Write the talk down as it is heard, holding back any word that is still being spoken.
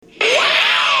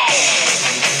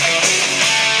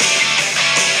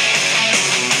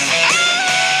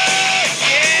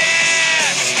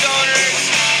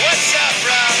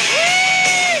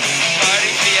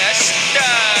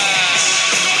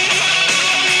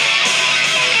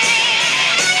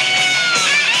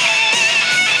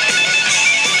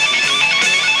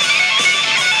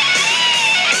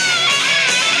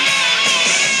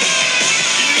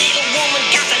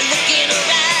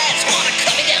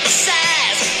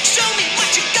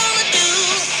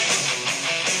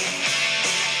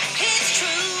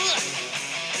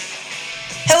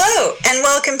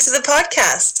welcome to the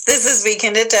podcast. This is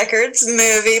Weekend at Deckard's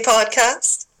movie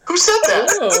podcast. Who said that?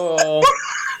 Oh.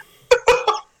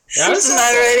 That's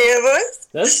my radio voice.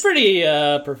 That's pretty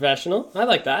professional. I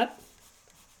like that.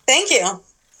 Thank you. All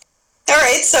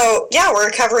right, so yeah, we're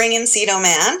covering Encino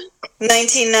Man,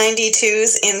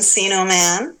 1992's Encino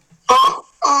Man,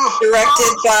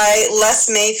 directed by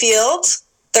Les Mayfield.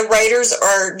 The writers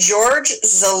are George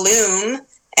Zaloom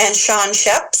and Sean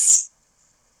Sheps.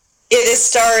 It is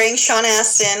starring Sean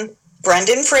Astin,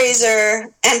 Brendan Fraser,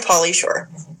 and Pauly Shore.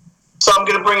 So I'm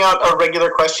going to bring out a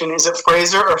regular question. Is it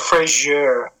Fraser or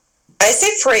Frazier? I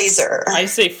say Fraser. I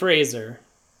say Fraser.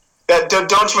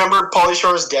 Don't you remember Pauly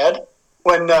Shore's dead?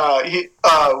 When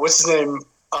what's his name?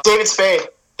 David Spade.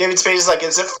 David Spade is like,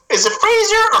 is it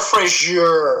Fraser or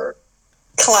Frazier?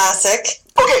 Classic.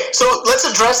 Okay, so let's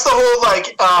address the whole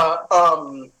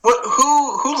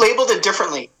who labeled it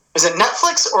differently? Was it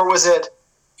Netflix or was it?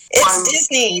 It's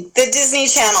Disney, the Disney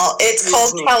Channel. It's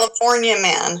called California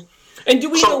Man. And do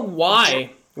we know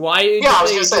why? Why did they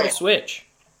do the switch?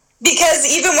 Because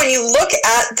even when you look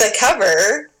at the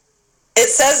cover, it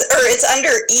says, or it's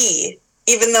under E,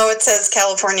 even though it says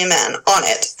California Man on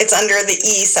it. It's under the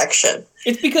E section.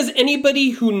 It's because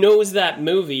anybody who knows that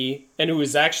movie and who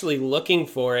is actually looking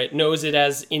for it knows it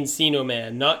as Encino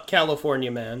Man, not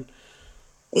California Man.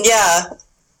 Yeah,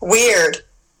 weird.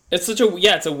 It's such a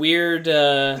it's a weird.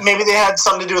 Maybe they had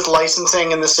something to do with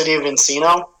licensing in the city of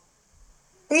Encino.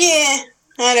 Yeah,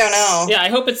 I don't know. Yeah, I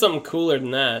hope it's something cooler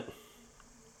than that.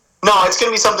 No, it's going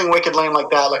to be something wicked lame like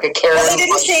that, like a Karen. Well, they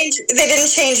didn't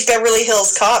change Beverly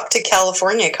Hills Cop to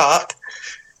California Cop.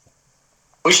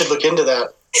 We should look into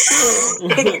that.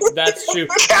 That's true.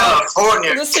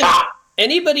 California Cop.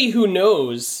 Anybody who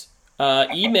knows,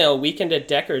 email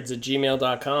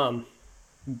weekendatdeckards@gmail.com.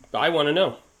 I want to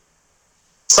know.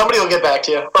 Somebody will get back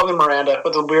to you. Probably Miranda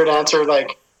with a weird answer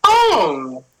like,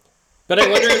 oh. But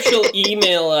I wonder if she'll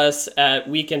email us at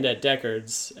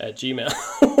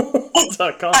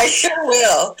weekendatdeckards@gmail.com. I sure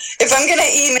will. If I'm going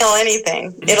to email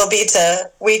anything, it'll be to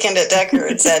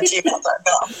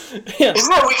weekendatdeckards@gmail.com. Yeah. Isn't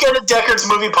that Weekend at Deckard's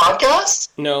movie podcast?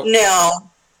 No.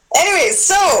 Anyways,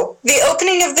 so the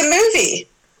opening of the movie,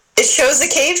 it shows a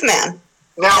caveman.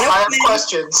 Now, I have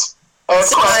questions.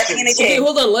 Okay,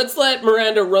 hold on. Let's let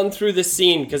Miranda run through the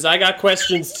scene, because I got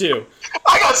questions, too.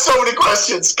 I got so many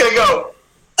questions. Okay, go.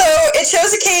 So, it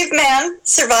shows a caveman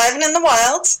surviving in the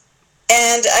wild,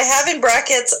 and I have in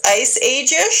brackets Ice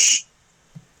Age-ish.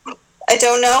 I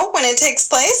don't know when it takes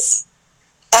place.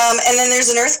 And then there's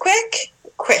an earthquake.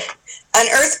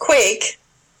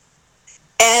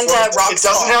 And rocks it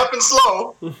doesn't happen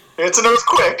slow. It's an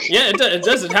earthquake. Yeah, it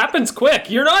does. It happens quick.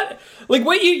 You're not... Like,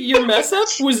 what your mess up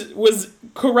was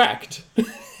correct.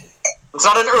 It's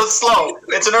not an earth slow.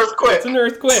 It's an earthquake. It's an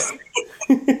earthquake.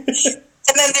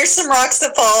 And then there's some rocks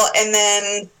that fall, and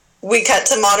then we cut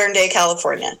to modern-day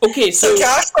California. Okay, so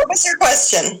Josh, what was your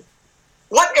question?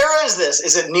 What era is this?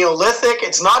 Is it Neolithic?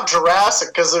 It's not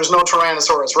Jurassic, because there's no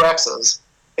Tyrannosaurus Rexes.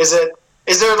 Is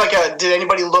there like did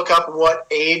anybody look up what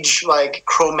age, like,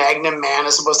 Cro-Magnon man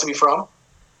is supposed to be from?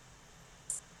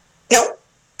 Nope,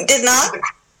 did not. The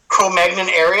Cro-Magnon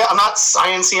area? I'm not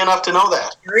sciencey enough to know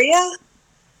that. Area?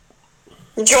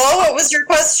 Joel, what was your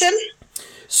question?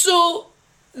 So,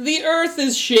 the earth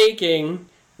is shaking,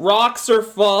 rocks are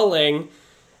falling,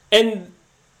 and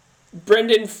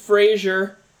Brendan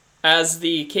Fraser, as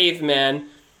the caveman,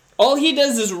 all he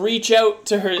does is reach out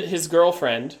to his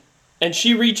girlfriend, and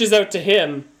she reaches out to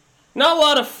him. Not a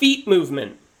lot of feet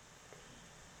movement.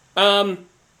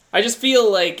 I just feel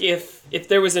like if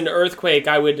there was an earthquake,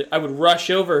 I would rush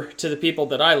over to the people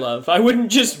that I love. I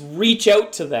wouldn't just reach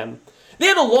out to them. They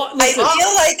had a lot. Listen,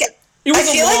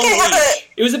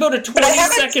 it was about a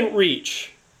 20-second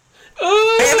reach.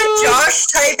 I have a Josh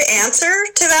type answer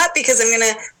to that because I'm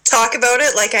going to talk about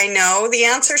it like I know the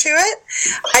answer to it.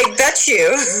 I bet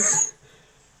you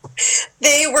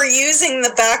they were using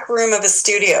the back room of a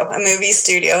movie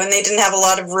studio, and they didn't have a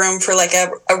lot of room for like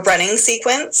a running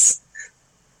sequence.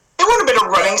 It wouldn't have been a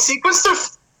running sequence. They're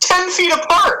 10 feet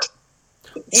apart.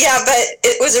 Yeah, but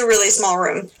it was a really small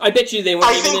room. I bet you they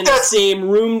weren't even in the same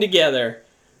room together.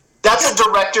 That's a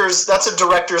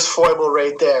director's foible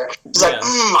right there. He's like,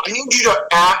 I need you to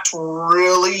act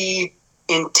really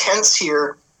intense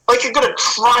here. Like you're going to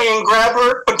try and grab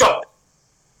her, but don't.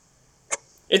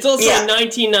 It's also a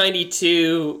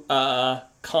 1992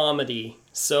 comedy,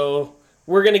 so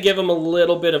we're going to give them a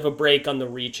little bit of a break on the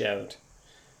reach out.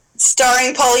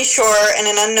 Starring Pauly Shore and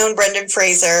an unknown Brendan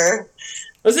Fraser.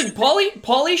 Listen,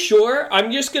 Pauly Shore,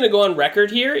 I'm just going to go on record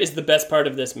here, is the best part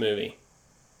of this movie.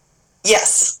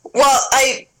 Yes. Well,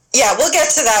 I Yeah, we'll get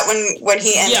to that when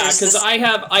he enters. Yeah, because I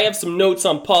have some notes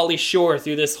on Pauly Shore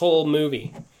through this whole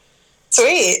movie.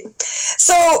 Sweet.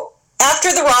 So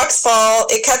after the rocks fall,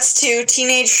 it cuts to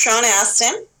teenage Sean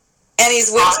Astin, and he's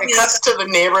waking It cuts to the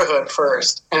neighborhood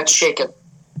first, and it's shaking.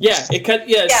 Yeah,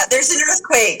 Yeah, there's an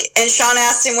earthquake, and Sean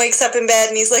Astin wakes up in bed,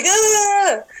 and he's like,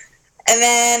 ah! And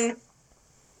then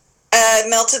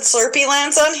melted Slurpee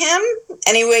lands on him,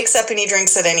 and he wakes up and he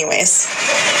drinks it anyways.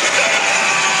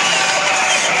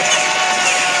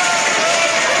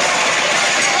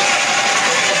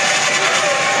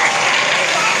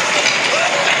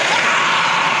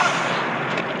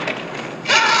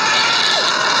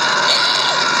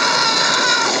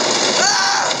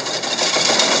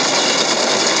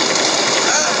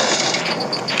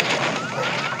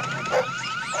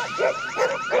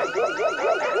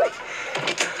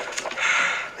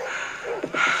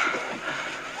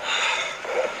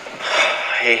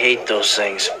 I hate those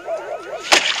things.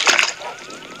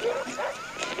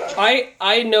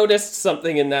 I noticed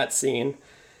something in that scene.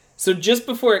 So just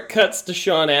before it cuts to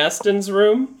Sean Astin's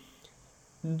room,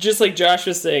 just like Josh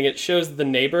was saying, it shows the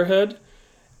neighborhood,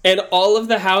 and all of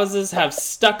the houses have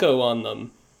stucco on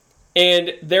them.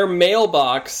 And their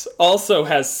mailbox also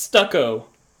has stucco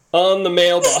on the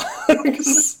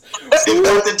mailbox.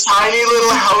 The tiny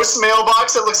little house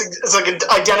mailbox that looks like it's like an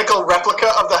identical replica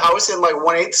of the house in like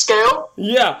 1/8 scale.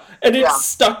 Yeah, and it's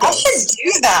stucco. I should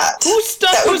do that. Who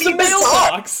stucco's a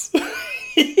mailbox?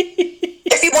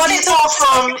 If you wanted to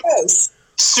from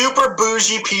super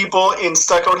bougie people in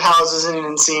stuccoed houses in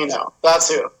Encino. That's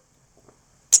who.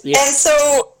 Yeah. And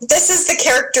so this is the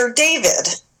character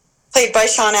David, played by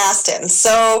Sean Astin.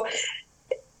 So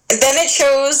then it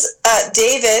shows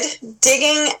David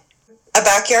digging a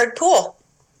backyard pool.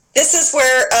 This is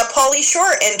where Pauly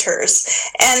Shore enters.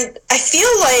 And I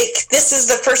feel like this is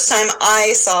the first time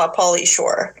I saw Pauly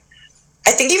Shore.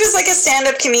 I think he was like a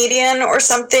stand-up comedian or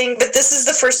something, but this is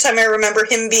the first time I remember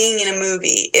him being in a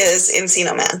movie, is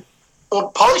Encino Man.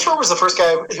 Well, Pauly Shore was the first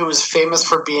guy who was famous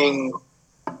for being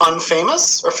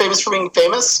unfamous, or famous for being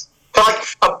famous. Kind of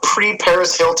like a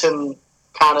pre-Paris Hilton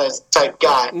kind of type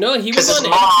guy. No, he was on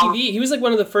MTV. He was like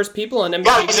one of the first people on MTV.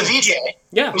 Yeah, he was a VJ.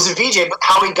 Yeah. He was a VJ, but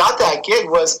how he got that gig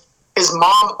was his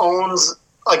mom owns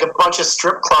like a bunch of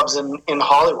strip clubs in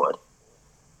Hollywood.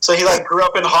 So he like grew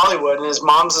up in Hollywood, and his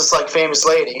mom's this like famous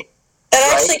lady. That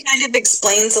actually kind of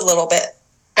explains a little bit.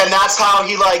 And that's how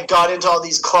he like got into all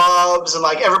these clubs, and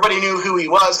like everybody knew who he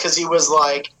was because he was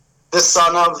like the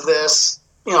son of this,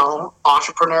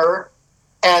 entrepreneur.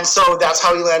 And so that's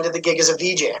how he landed the gig as a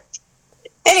VJ.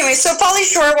 Anyway, so Pauly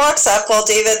Shore walks up while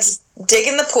David's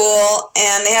digging the pool,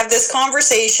 and they have this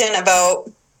conversation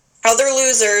about how they're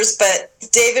losers, but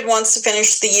David wants to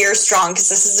finish the year strong because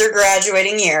this is their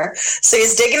graduating year. So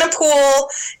he's digging a pool,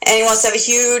 and he wants to have a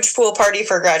huge pool party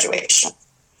for graduation.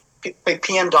 Like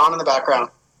PM Dawn in the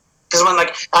background. Because when,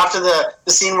 like, after the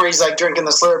scene where he's, like, drinking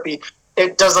the Slurpee,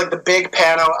 it does, like, the big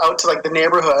pan out to, like, the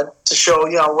neighborhood to show,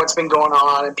 what's been going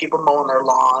on and people mowing their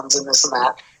lawns and this and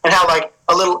that. And how, like,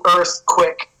 a little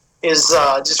earthquake is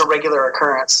just a regular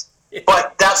occurrence.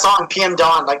 But that song, PM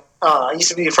Dawn, like, I used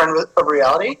to be a friend of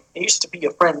reality. I used to be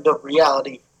a friend of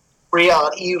reality.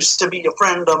 Reality used to be a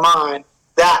friend of mine.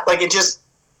 That, like, it just,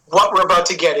 what we're about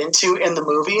to get into in the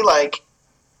movie, like,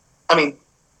 I mean,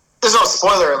 there's no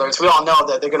spoiler alerts. We all know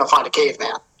that they're going to find a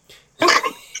caveman.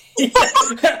 Hey,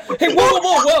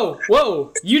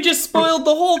 whoa. You just spoiled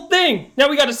the whole thing. Now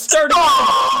we got to start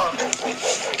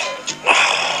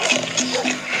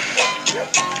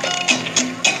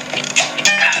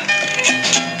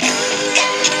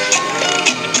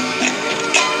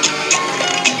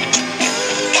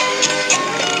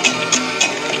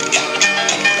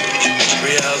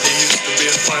Reality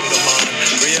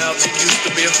used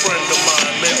to be a friend of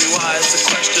mine. Maybe why it's a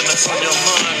question that's on your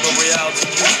mind. But reality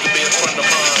used to be a friend of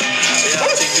mine.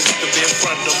 Reality used to be a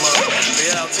friend of mine.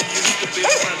 Reality used to be a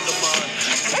friend of mine.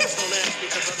 Please don't ask me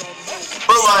because I don't know.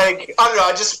 But like, I don't know,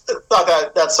 I just thought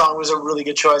that song was a really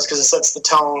good choice because it sets the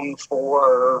tone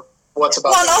for what's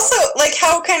about. Well, and also, like,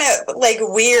 how kind of, like,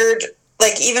 weird,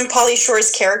 like, even Pauly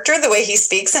Shore's character, the way he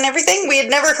speaks and everything, we had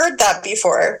never heard that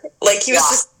before. Like, he was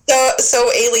just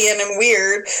so alien and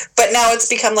weird, but now it's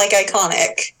become, like,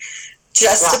 iconic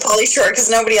just to Pauly Shore because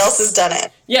nobody else has done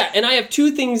it. Yeah, and I have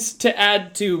two things to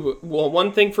add to, well,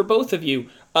 one thing for both of you.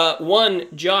 One,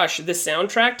 Josh, the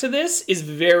soundtrack to this is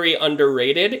very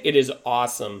underrated. It is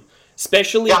awesome.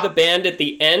 Especially the band at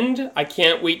the end. I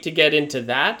can't wait to get into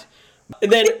that. And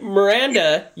then,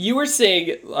 Miranda, you were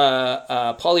saying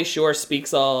Pauly Shore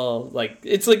speaks all, like,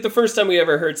 it's like the first time we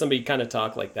ever heard somebody kind of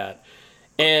talk like that.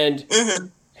 And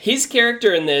his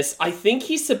character in this, I think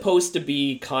he's supposed to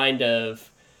be kind of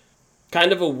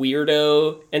kind of a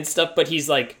weirdo and stuff, but he's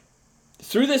like,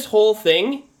 through this whole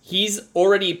thing, he's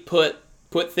already put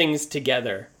things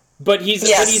together. But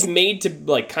he's made to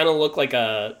like kind of look like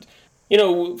a,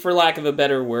 for lack of a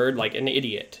better word, like an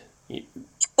idiot.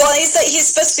 Well, he's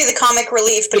supposed to be the comic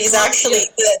relief, but he's actually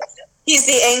he's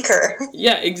the anchor.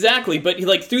 Yeah, exactly. But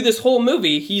like through this whole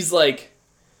movie, he's like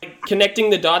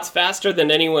connecting the dots faster than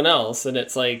anyone else, and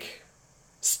it's like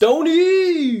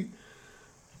Stony.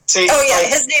 See,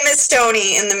 his name is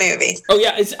Stony in the movie. Oh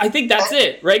yeah, I think that's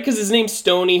it, right? Because his name's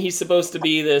Stony. He's supposed to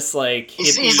be this like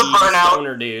hippie he's a burnout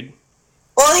stoner dude.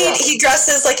 Well, he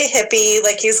dresses like a hippie,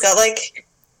 like he's got like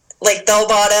bell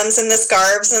bottoms and the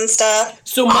scarves and stuff.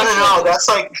 So I don't know. That's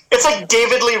like it's like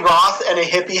David Lee Roth and a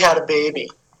hippie had a baby.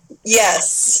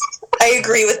 Yes, I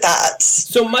agree with that.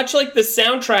 So much like the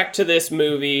soundtrack to this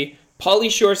movie,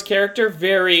 Pauly Shore's character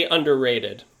very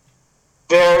underrated.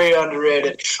 Very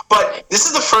underrated. But this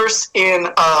is the first in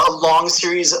a long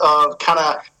series of kind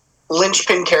of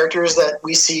linchpin characters that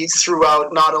we see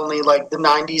throughout not only like the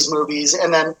 90s movies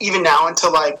and then even now into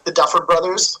like the Duffer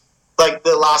Brothers, like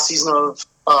the last season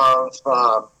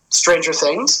of Stranger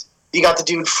Things. You got the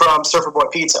dude from Surfer Boy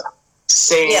Pizza.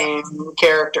 Same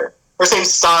character. Or same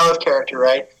style of character,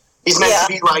 right? He's meant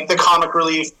to be like the comic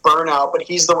relief burnout, but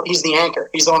he's the anchor.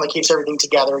 He's the one that keeps everything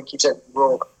together and keeps everything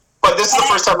rolling. But this is the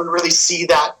first time we really see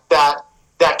that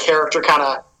character kind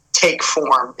of take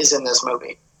form is in this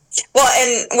movie. Well,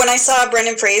 and when I saw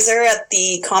Brendan Fraser at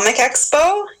the Comic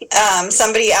Expo,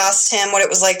 somebody asked him what it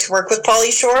was like to work with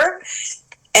Pauly Shore,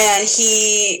 and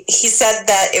he said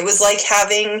that it was like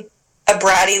having a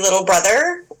bratty little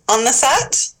brother on the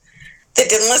set that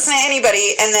didn't listen to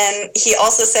anybody, and then he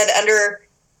also said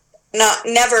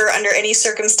never under any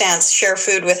circumstance share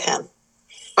food with him.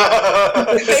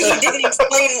 But he didn't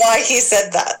explain why he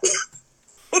said that.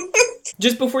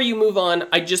 Just before you move on,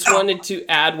 I just wanted to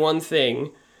add one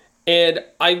thing. And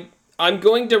I'm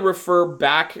going to refer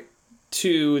back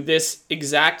to this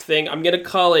exact thing. I'm going to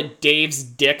call it Dave's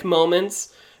dick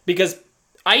moments. Because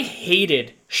I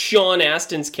hated Sean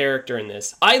Astin's character in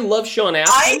this. I love Sean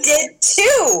Astin. I did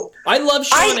too. I love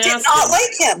Sean Astin. I did not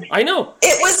like him. I know.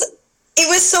 It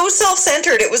was so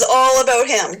self-centered. It was all about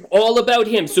him. All about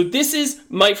him. So this is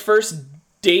my first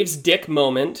Dave's dick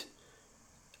moment.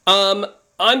 I'm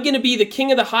going to be the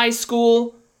king of the high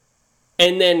school.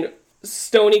 And then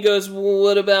Stoney goes, well,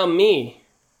 what about me?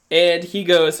 And he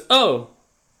goes, oh,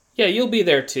 yeah, you'll be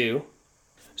there too.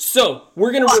 So,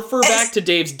 we're going to refer back to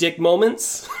Dave's dick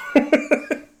moments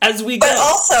as we go. But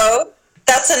also,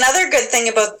 that's another good thing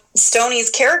about Stoney's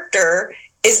character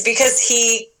is because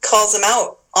he calls him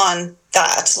out on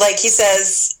that.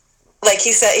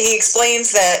 He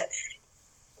explains that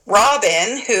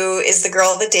Robin, who is the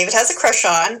girl that David has a crush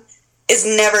on, is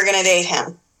never going to date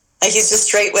him. Like, he's just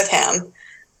straight with him.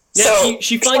 Yeah, so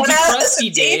she finds you crusty,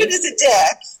 David is a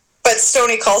dick, but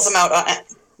Stoney calls him out on it.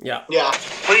 Yeah.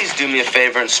 Please do me a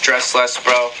favor and stress less,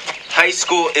 bro. High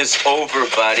school is over,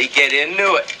 buddy. Get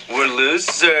into it. We're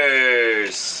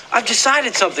losers. I've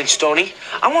decided something, Stoney.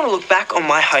 I want to look back on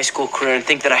my high school career and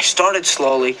think that I started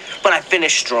slowly, but I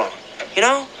finished strong. You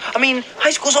know? I mean, high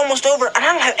school's almost over, and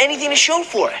I don't have anything to show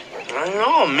for it. I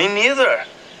know, me neither.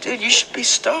 Dude, you should be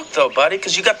stoked, though, buddy,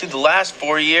 because you got through the last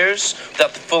 4 years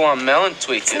without the full-on melon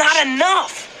tweakage. It's not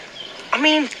enough. I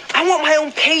mean, I want my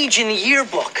own page in the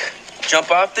yearbook.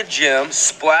 Jump off the gym,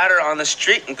 splatter on the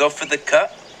street, and go for the cover.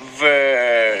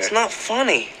 It's not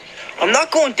funny. I'm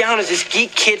not going down as this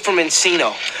geek kid from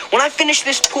Encino. When I finish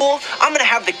this pool, I'm going to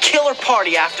have the killer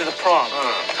party after the prom.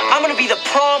 I'm going to be the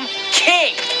prom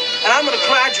king, and I'm going to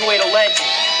graduate a legend.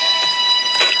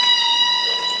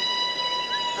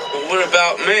 Well, what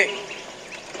about me?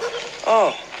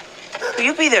 Oh, will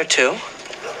you be there too?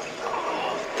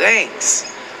 Thanks.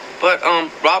 But,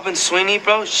 Robin Sweeney,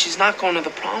 bro, she's not going to the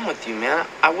prom with you, man.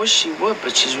 I wish she would,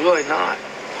 but she's really not.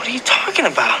 What are you talking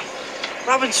about?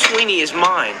 Robin Sweeney is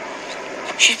mine.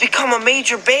 She's become a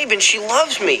major babe and she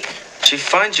loves me. She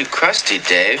finds you crusty,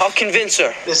 Dave. I'll convince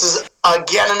her. This is,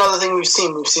 again, another thing we've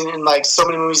seen. We've seen in, like, so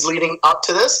many movies leading up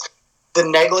to this. The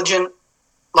negligent,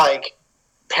 like,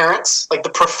 parents, like the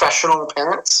professional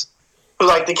parents, who,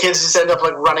 like, the kids just end up,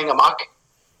 like, running amok.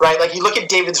 Right, like you look at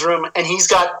David's room, and he's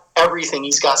got everything.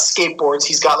 He's got skateboards.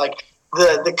 He's got like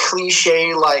the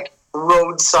cliche like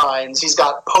road signs. He's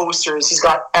got posters. He's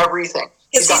got everything.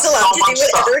 Because he's allowed to do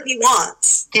whatever he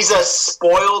wants. He's a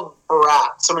spoiled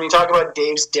brat. So when you talk about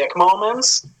Dave's dick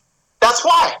moments, that's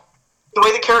why. The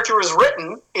way the character was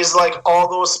written is like all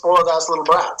those spoiled ass little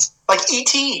brats, like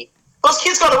E.T. Those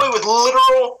kids got away with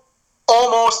literal,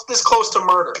 almost this close to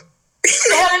murder.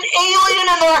 They had an alien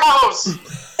in their house.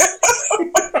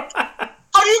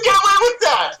 How do you get away with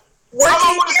that?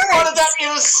 Someone would have spotted that in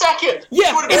a second.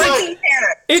 Yeah, Working parents.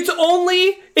 it's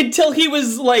only until he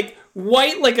was, like,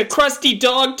 white like a crusty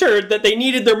dog turd that they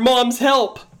needed their mom's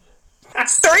help.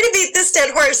 Sorry to beat this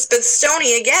dead horse, but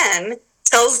Stoney again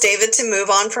tells David to move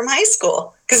on from high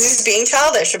school because he's being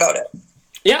childish about it.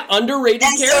 Yeah, underrated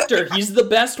And so- character. He's the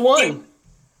best one.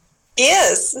 He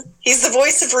is. He's the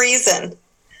voice of reason.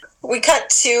 We cut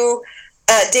to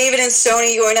David and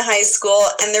Stoney going to high school,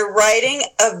 and they're riding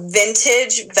a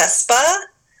vintage Vespa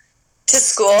to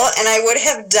school, and I would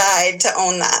have died to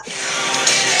own that.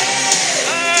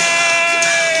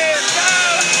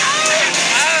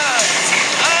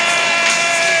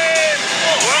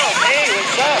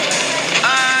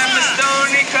 I'm a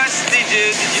Stony Crusty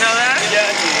dude. Did you know that? Yeah,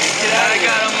 dude. I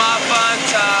got a mop on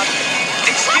top.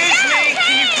 Excuse me,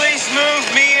 can you please move?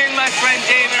 Me and my friend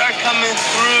David are coming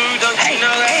through. Don't you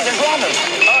know that? Hey, there's Robin.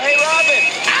 Oh, hey, Robin.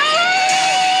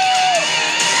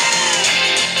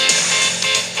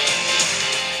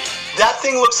 That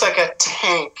thing looks like a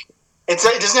tank. It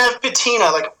doesn't have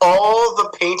patina. Like, all the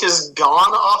paint is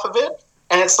gone off of it,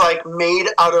 and it's, like, made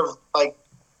out of, like,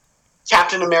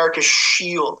 Captain America's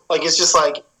shield. Like, it's just,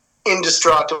 like,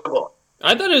 indestructible.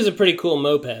 I thought it was a pretty cool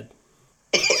moped.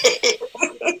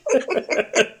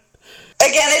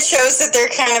 Again, it shows that they're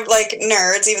kind of like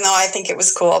nerds, even though I think it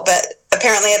was cool. But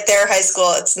apparently at their high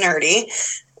school, it's nerdy.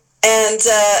 And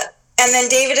then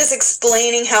David is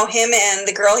explaining how him and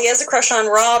the girl he has a crush on,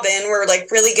 Robin, were like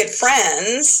really good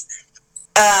friends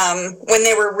when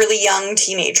they were really young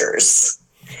teenagers.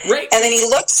 Right. And then he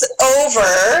looks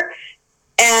over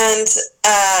and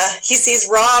he sees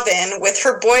Robin with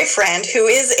her boyfriend, who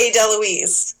is a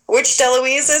DeLuise. Which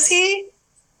DeLuise is he?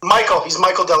 Michael. He's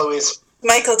Michael DeLuise.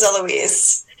 Michael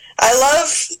DeLuise. I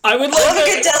love a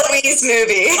good DeLuise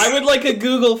movie. I would like a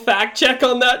Google fact check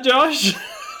on that, Josh.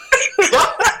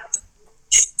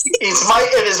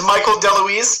 It is Michael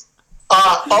DeLuise,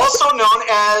 also known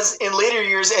as, in later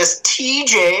years, as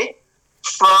TJ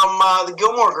from the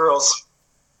Gilmore Girls.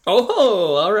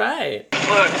 Oh, all right.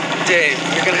 Look, Dave,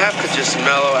 you're gonna have to just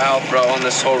mellow out, bro, on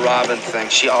this whole Robin thing.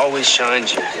 She always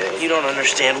shines you, dude. You don't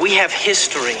understand. We have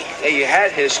history. Hey, you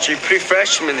had history,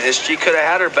 pre-freshman history. Could have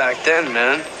had her back then,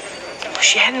 man.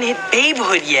 She hadn't hit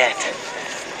babehood yet.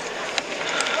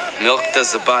 Milk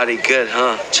does the body good,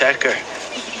 huh? Check her.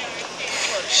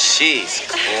 She's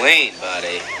clean,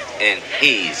 buddy. And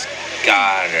he's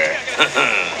got her.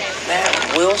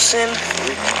 That Wilson?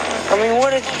 I mean,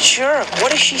 what a jerk.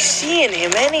 What does she see in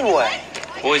him anyway?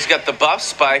 Well, he's got the buff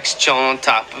spikes chilling on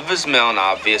top of his melon,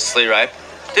 obviously, right?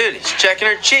 Dude, he's checking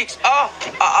her cheeks.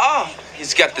 Oh.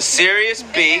 He's got the serious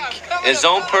beak, his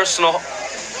own personal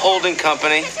holding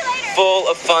company, full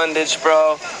of fundage,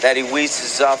 bro, that he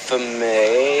wheezes off of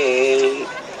me.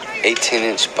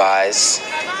 18-inch buys.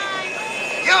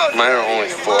 Mine are only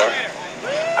 4.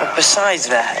 But besides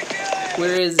that,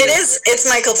 Where is It is. It's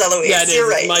Michael DeLuise. Yeah, it is. You're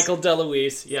right. Michael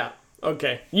DeLuise. Yeah.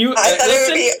 Okay. You. I thought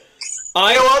listen, it would be.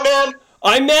 You know what, man?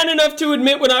 I'm man enough to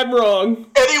admit when I'm wrong.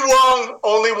 Eddie Wong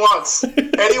only once.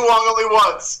 Eddie Wong only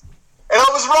once. And I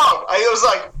was wrong. I was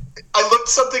like, I looked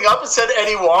something up and said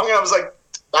Eddie Wong, and I was like,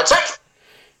 that's it.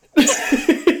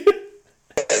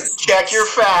 Check your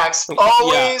facts.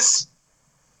 Always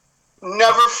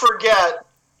never forget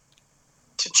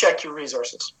to check your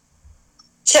resources.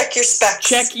 Check your specs.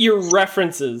 Check your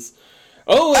references.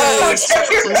 Oh,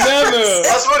 check your never references.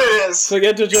 That's what it is.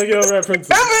 forget to check your references.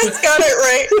 Roman's got it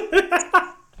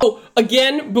right. Oh,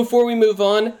 again, before we move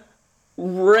on,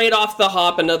 right off the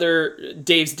hop, another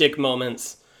Dave's Dick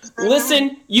moments.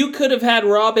 Listen, you could have had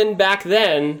Robin back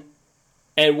then,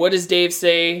 and what does Dave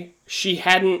say? She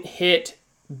hadn't hit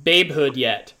babehood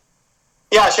yet.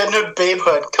 Yeah, she had no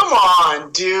babehood. Come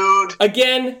on, dude.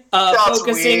 Again, That's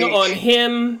focusing weak. on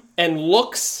him and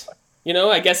looks. You know,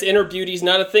 I guess inner beauty's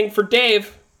not a thing for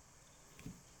Dave.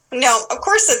 No, of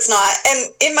course it's not.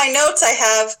 And in my notes I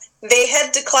have, they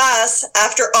head to class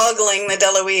after ogling the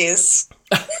DeLuise.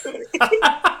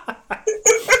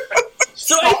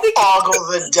 So I think Ogle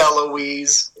the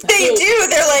DeLuise. They do.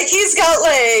 They're like, he's got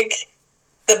like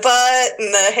the butt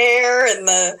and the hair and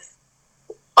the...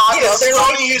 You know, It's they're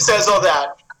like- Tony who says all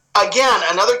that. Again,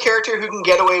 another character who can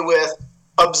get away with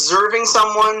observing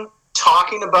someone,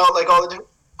 talking about like all the...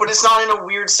 But it's not in a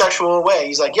weird sexual way.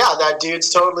 He's like, yeah, that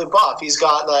dude's totally buff. He's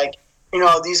got like, you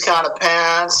know, these kind of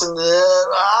pants and the...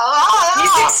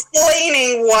 He's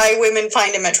explaining why women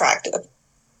find him attractive.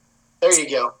 There you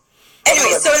go.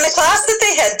 Anyway, so in the class that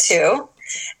they head to,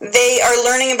 they are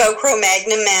learning about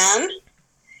Cro-Magnon Man,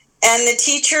 and the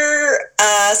teacher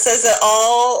says that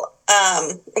all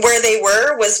where they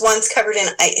were was once covered in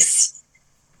ice.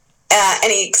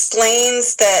 And he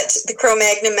explains that the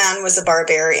Cro-Magnon Man was a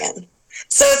barbarian.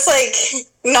 So it's like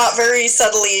not very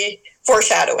subtly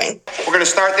foreshadowing. We're going to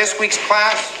start this week's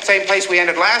class, same place we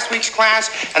ended last week's class,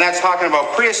 and that's talking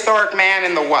about prehistoric man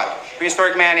in the what?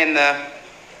 Prehistoric man in the...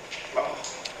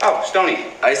 Oh, Stony.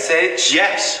 Ice Age?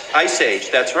 Yes, Ice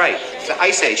Age, that's right. It's the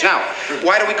Ice Age. Now,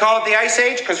 why do we call it the Ice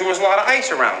Age? Because there was a lot of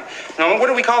ice around. Now, what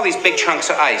do we call these big chunks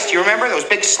of ice? Do you remember those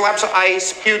big slabs of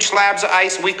ice, huge slabs of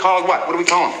ice? We called what? What do we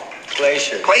call them?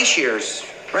 Glacier. Glaciers.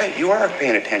 Right, you are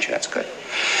paying attention. That's good.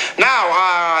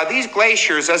 Now, these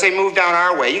glaciers, as they move down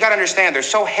our way, you got to understand, they're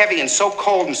so heavy and so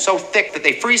cold and so thick that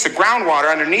they freeze the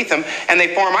groundwater underneath them, and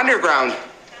they form underground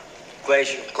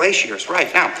glaciers.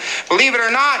 Right. Now, believe it or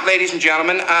not, ladies and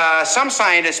gentlemen, some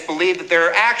scientists believe that there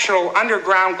are actual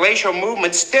underground glacial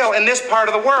movements still in this part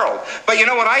of the world. But you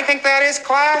know what I think that is,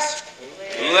 class?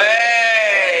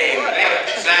 Lame.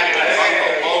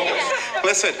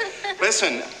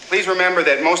 Listen, please remember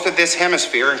that most of this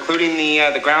hemisphere, including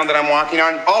the ground that I'm walking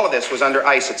on, all of this was under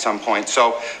ice at some point.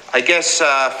 So I guess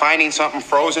finding something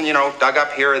frozen, dug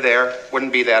up here or there,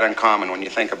 wouldn't be that uncommon when you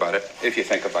think about it, if you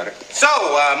think about it. So,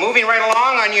 moving right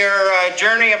along on your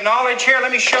journey of knowledge here,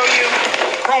 let me show you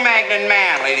Cro-Magnon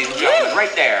Man, ladies and gentlemen,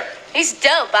 right there. He's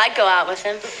dope. I'd go out with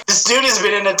him. This dude has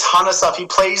been in a ton of stuff. He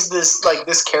plays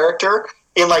this character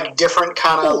in different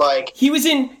kind of He was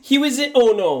in.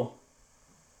 Oh no.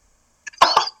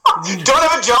 Don't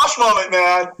have a Josh moment,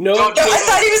 man. No. I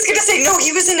thought he was going to say, no,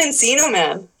 he was in Encino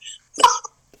Man.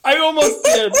 I almost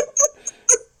did.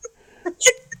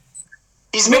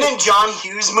 He's been in John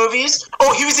Hughes movies.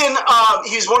 Oh, he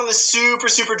was one of the super,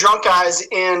 super drunk guys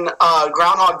in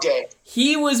Groundhog Day.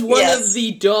 He was one of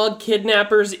the dog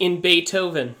kidnappers in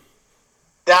Beethoven.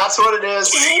 That's what it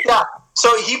is. Yeah.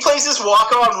 So he plays this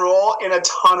walk-on role in a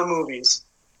ton of movies.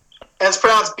 And it's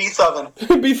pronounced Beethoven.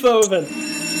 Beethoven.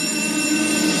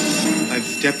 I've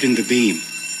stepped in the beam.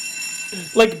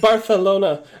 Like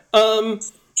Barcelona.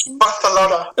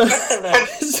 Barcelona.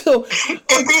 So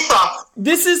Ibiza.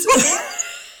 this is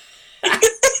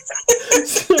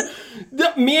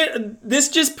this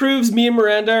just proves me and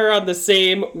Miranda are on the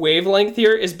same wavelength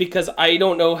here, is because I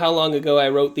don't know how long ago I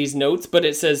wrote these notes, but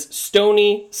it says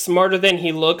Stony, smarter than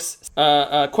he looks,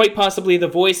 quite possibly the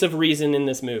voice of reason in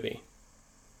this movie.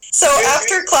 So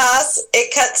after class,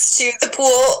 it cuts to the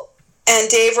pool and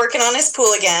Dave working on his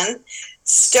pool again.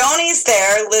 Stoney's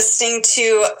there listening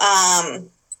to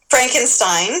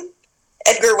Frankenstein,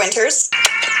 Edgar Winters.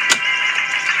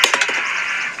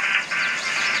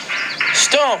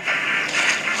 Stony!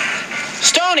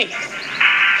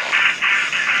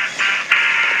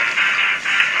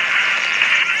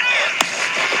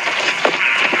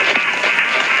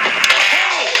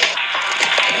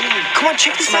 Come on,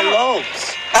 check this out. My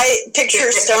lobes. I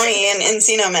picture Stoney in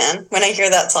Encino Man when I hear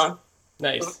that song.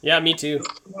 Nice. Yeah, me too.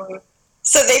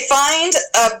 So they find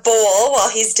a bowl while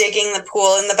he's digging the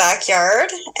pool in the backyard,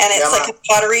 and it's like a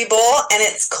pottery bowl, and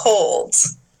it's cold.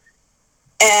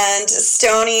 And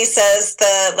Stoney says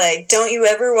don't you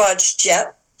ever watch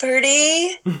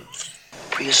Jeopardy?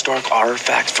 Prehistoric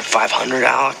artifacts for 500,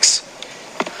 Alex.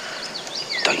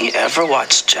 Don't you ever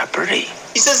watch Jeopardy?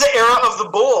 He says the era of the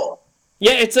bull.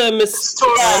 Yeah, it's a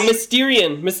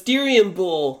Mysterian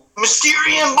bull.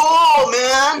 Mysterian bull,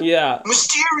 man. Yeah.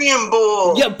 Mysterian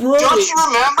bull. Yeah, bro.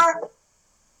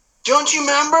 Don't you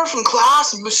remember from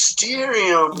class?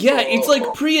 Mysterian bull. Yeah, it's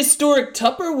like prehistoric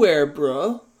Tupperware,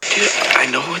 bro. Dude, I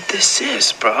know what this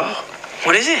is, bro.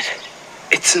 What is it?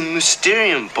 It's a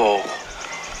Mysterian bowl.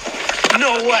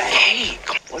 No way. Hey,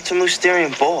 what's a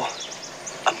Mysterian bowl?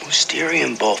 A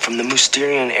Mysterian bowl from the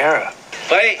Mysterian era.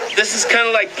 Wait, this is kind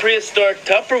of like prehistoric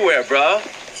Tupperware, bro.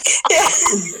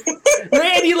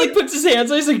 Right, and he puts his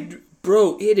hands on it, he's like,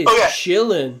 bro, it is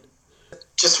chilling.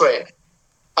 Just wait.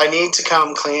 I need to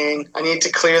come clean. I need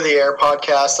to clear the air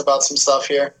podcast about some stuff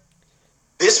here.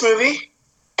 This movie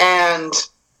and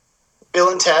Bill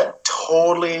and Ted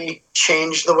totally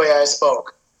changed the way I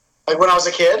spoke. When I was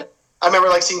a kid, I remember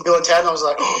seeing Bill and Ted and I was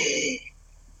like,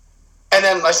 and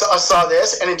then I saw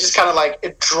this and it just kind of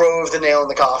it drove the nail in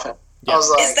the coffin. Yeah. I was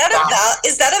like,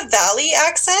 is that a Valley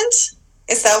accent?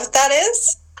 Is that what that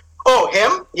is? Oh,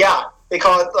 him? Yeah. They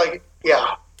call it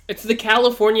yeah. It's the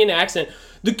Californian accent.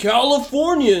 The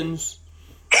Californians.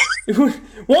 Why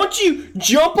don't you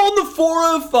jump on the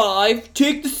 405,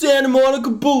 take the Santa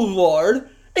Monica Boulevard,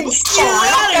 and get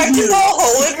out back to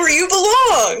Hollywood where you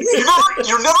belong.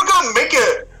 You're never gonna make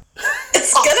it.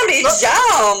 It's gonna be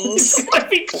jammed. It's gonna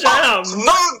be jammed.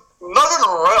 Nothing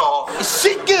real.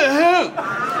 Sit down.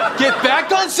 Get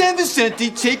back on San Vicente,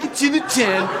 take it to the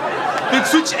 10, then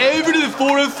switch over to the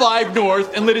 405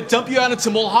 North and let it dump you out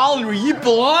into Mulholland where you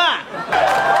belong.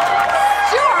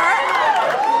 Sure.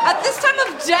 At this time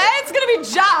of day, it's gonna gonna be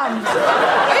jammed.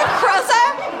 Are you crazy?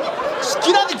 Just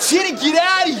get on the tin and get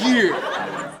out of here.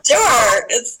 Sure,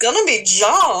 it's gonna be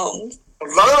jammed.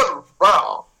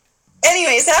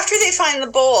 Anyways, after they find the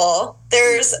bowl,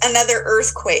 there's another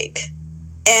earthquake.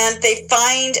 And they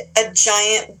find a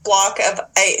giant block of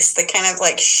ice that kind of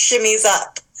like shimmies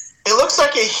up. It looks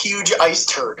like a huge ice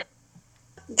turd.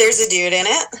 There's a dude in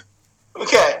it.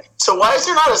 Okay, so why is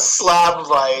there not a slab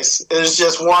of ice? There's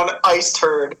just one ice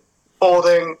turd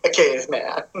holding a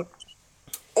caveman.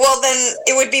 Well, then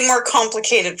it would be more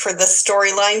complicated for the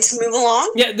storyline to move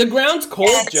along. Yeah, the ground's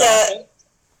cold, Josh.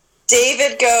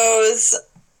 David goes,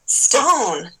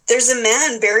 Stone, there's a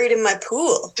man buried in my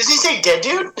pool. Does he say dead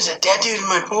dude? There's a dead dude in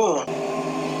my pool.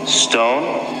 Stone?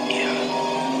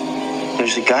 Yeah.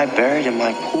 There's a guy buried in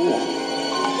my pool.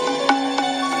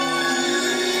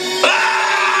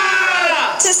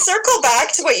 To circle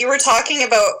back to what you were talking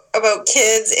about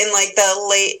kids in like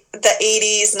the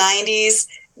 80s, 90s,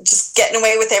 just getting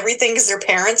away with everything because their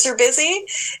parents are busy.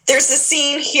 There's a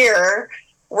scene here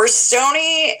where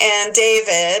Stoney and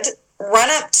David run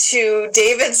up to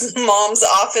David's mom's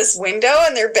office window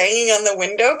and they're banging on the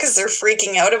window because they're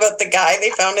freaking out about the guy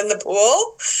they found in the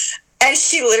pool. And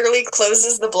she literally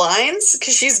closes the blinds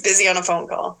because she's busy on a phone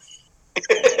call.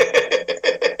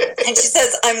 And she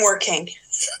says, I'm working.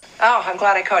 Oh, I'm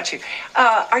glad I caught you.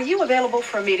 Are you available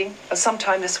for a meeting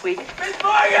sometime this week? Well,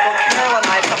 Carol and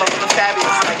I have come up with a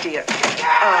fabulous idea.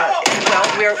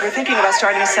 We're thinking about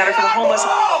starting a center for the homeless.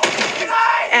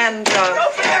 And,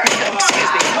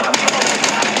 excuse me.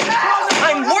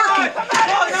 I'm working.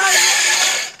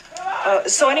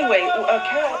 So anyway,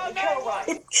 Carol.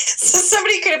 So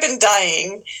somebody could have been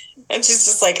dying, and she's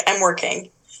just like, I'm working.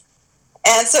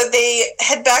 And so they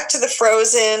head back to the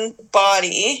frozen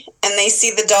body, and they see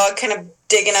the dog kind of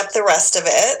digging up the rest of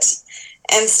it.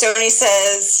 And Stoney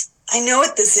says, I know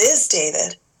what this is,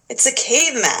 David. It's a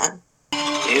caveman.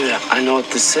 David, I know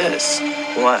what this is.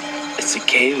 What? It's a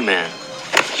caveman.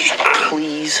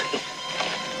 Please.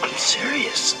 I'm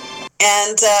serious.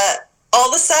 And all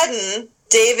of a sudden,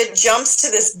 David jumps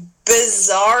to this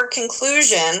bizarre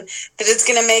conclusion that it's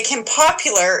going to make him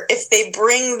popular if they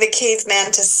bring the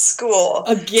caveman to school.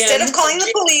 Again? Instead of calling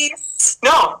the police.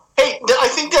 No. Hey, I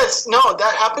think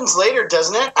that happens later,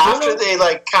 doesn't it? After they,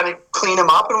 like, kind of clean him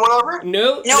up and whatever?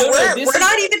 No, we're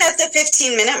not even at the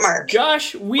 15-minute mark.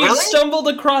 Josh, we've stumbled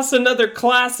across another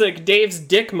classic Dave's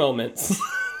dick moments.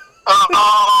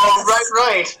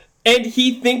 Right. And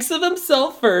he thinks of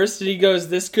himself first, and he goes,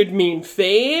 this could mean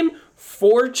fame,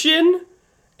 fortune,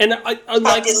 and like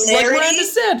Miranda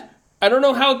said, I don't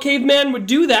know how a caveman would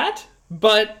do that,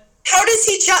 but... How does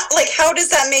he how does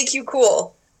that make you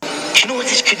cool? Do you know what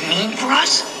this could mean for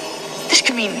us? This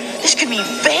could mean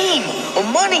fame, or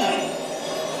money,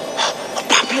 or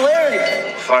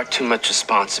popularity. Far too much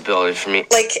responsibility for me.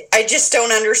 Like, I just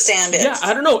don't understand it. Yeah,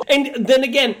 I don't know. And then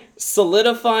again,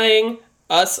 solidifying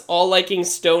us all liking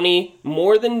Stoney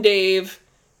more than Dave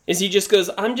is he just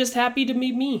goes, I'm just happy to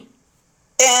be me.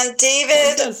 And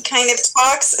David kind of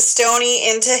talks Stoney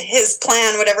into his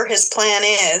plan, whatever his plan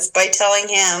is, by telling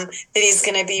him that he's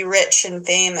going to be rich and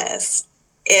famous.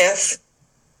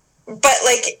 But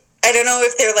I don't know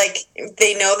if they're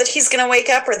they know that he's going to wake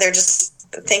up, or they're just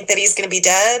think that he's going to be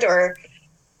dead, or...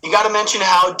 You got to mention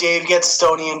how Dave gets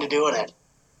Stoney into doing it,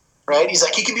 right? He's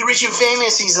like, you can be rich and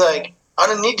famous. He's like, I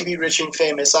don't need to be rich and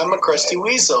famous. I'm a crusty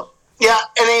weasel. Yeah,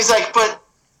 and then he's like, but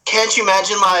can't you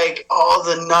imagine, all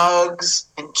the nugs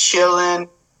and chilling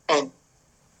and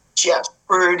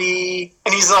Jeopardy?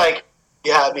 And he's like,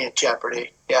 you had me at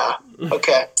Jeopardy. Yeah,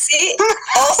 okay. See,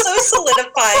 also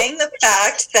solidifying the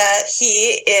fact that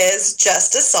he is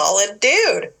just a solid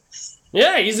dude.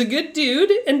 Yeah, he's a good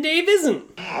dude, and Dave isn't.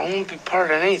 I won't be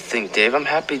part of anything, Dave. I'm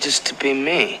happy just to be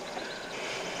me.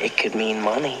 It could mean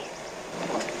money.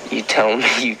 You tell me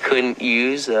you couldn't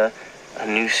use a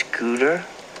new scooter?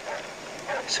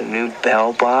 Some new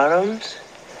bell bottoms?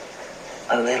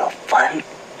 A little fun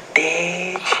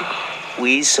stage?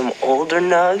 We some older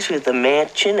nugs with a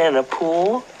mansion and a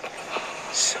pool?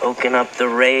 Soaking up the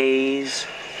rays?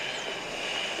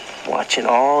 Watching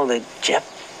all the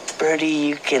Jeopardy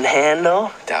you can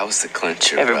handle? That was the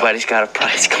clincher. Everybody's got a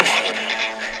prize. Come on.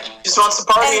 Just wants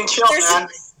to party and chill, man.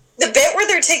 The bit where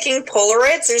they're taking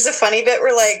Polaroids, there's a funny bit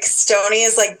where Stoney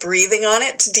is breathing on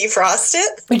it to defrost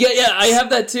it. Yeah, I have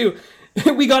that too.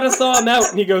 We gotta thaw him out,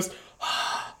 and he goes...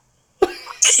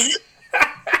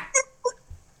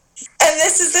 And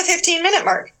this is the 15-minute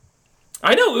mark.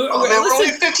 I know. We're only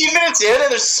 15 minutes in, and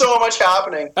there's so much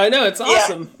happening. I know, it's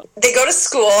awesome. Yeah. They go to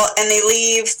school, and they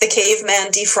leave the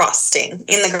caveman defrosting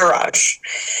in the garage.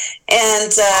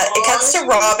 And it cuts to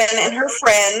Robin and her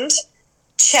friend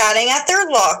chatting at their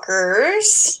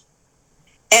lockers.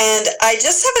 And I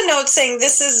just have a note saying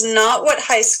this is not what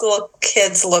high school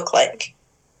kids look like.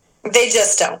 They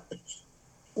just don't.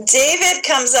 David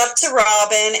comes up to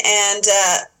Robin and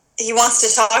he wants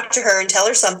to talk to her and tell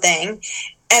her something.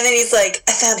 And then he's like,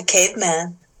 I found a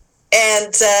caveman.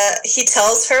 And he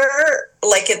tells her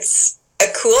like it's a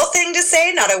cool thing to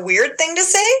say, not a weird thing to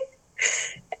say.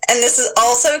 And this has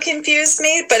also confused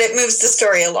me, but it moves the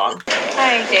story along.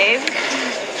 Hi, Dave.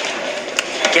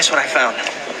 Guess what I found?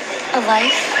 A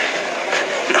life?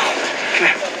 No. Come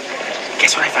here.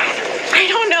 Guess what I found? I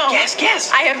don't know.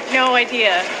 Guess. I have no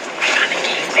idea. I found a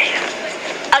caveman.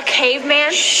 A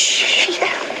caveman? Shh.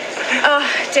 Yeah.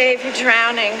 Oh, Dave, you're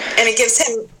drowning. And it gives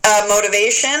him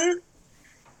motivation,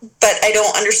 but I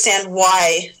don't understand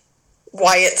why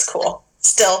it's cool.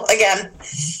 Still, again.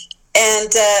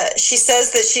 And she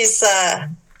says that she's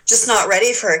just not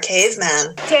ready for a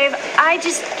caveman. Dave, I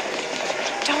just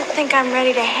don't think I'm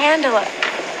ready to handle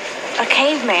a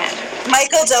caveman.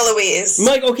 Michael DeLuise.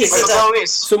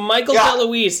 So Michael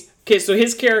DeLuise. Okay, so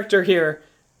his character here,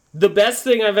 the best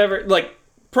thing I've ever, like,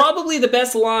 probably the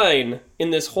best line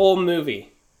in this whole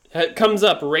movie, it comes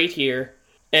up right here,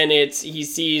 and he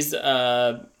sees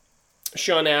Sean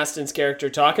Astin's character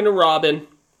talking to Robin,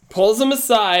 pulls him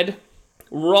aside.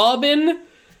 Robin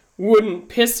wouldn't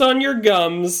piss on your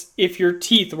gums if your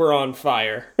teeth were on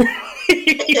fire.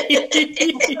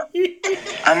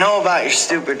 I know about your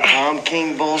stupid prom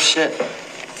king bullshit.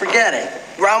 Forget it.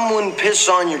 Robin wouldn't piss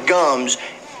on your gums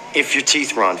if your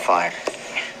teeth were on fire.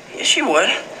 Yeah, she would.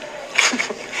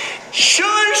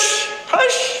 Shush!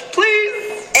 Hush,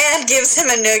 please! And gives him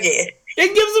a noogie.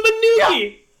 It gives him a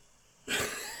noogie!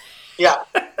 Yeah.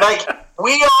 Like,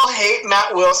 we all hate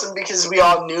Matt Wilson because we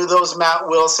all knew those Matt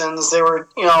Wilsons. They were,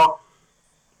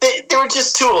 they were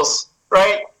just tools,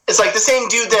 right? It's like the same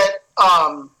dude that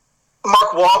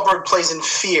Mark Wahlberg plays in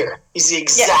Fear. He's the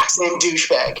exact same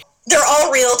douchebag. They're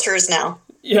all realtors now.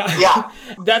 Yeah.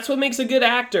 That's what makes a good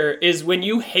actor, is when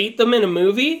you hate them in a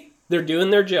movie, they're doing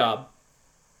their job.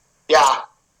 Yeah.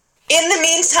 In the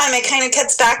meantime, it kind of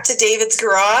cuts back to David's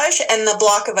garage, and the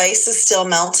block of ice is still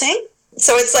melting.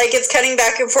 So it's like it's cutting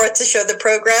back and forth to show the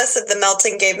progress of the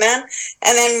melting caveman.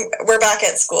 And then we're back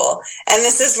at school. And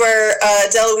this is where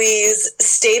DeLuise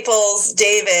staples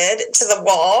David to the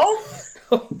wall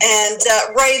and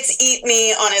writes "Eat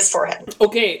Me" on his forehead.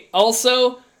 Okay,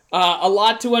 also, a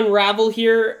lot to unravel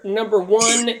here. Number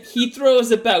one, he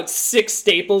throws about 6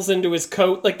 staples into his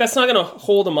coat. Like, that's not going to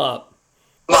hold him up.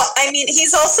 Well, I mean,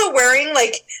 he's also wearing,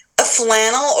 like, a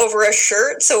flannel over a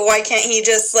shirt, so why can't he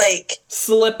just, like...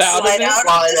 slide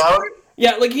out?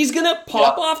 Yeah, like, he's going to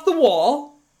pop off the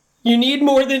wall. You need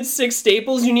more than 6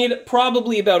 staples. You need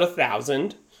probably about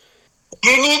 1,000.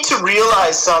 You need to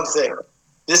realize something.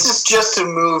 This is just a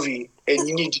movie, and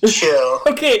you need to chill.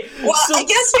 Okay. Well, I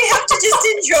guess we have to just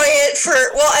enjoy it for...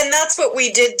 Well, and that's what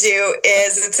we did do,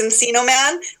 is it's Encino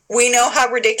Man. We know how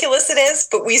ridiculous it is,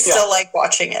 but we still like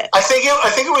watching it. I think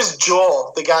it was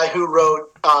Joel, the guy who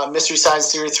wrote Mystery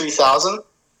Science Theater 3000,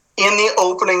 in the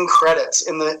opening credits,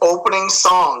 in the opening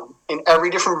song, in every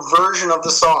different version of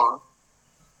the song,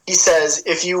 he says,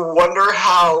 if you wonder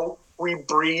how we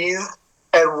breathe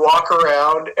and walk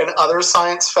around and other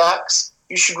science facts,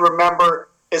 you should remember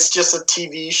it's just a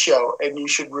TV show and you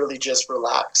should really just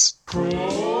relax.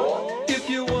 If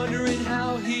you're wondering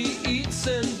how he eats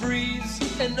and breathes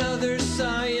and other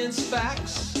science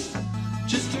facts,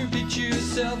 just repeat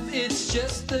yourself, it's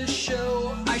just a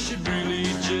show. I should really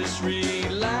just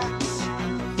relax.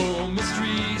 For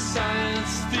Mystery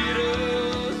Science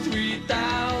Theater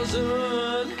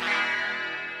 3000.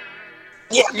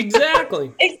 Yeah,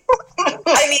 exactly. I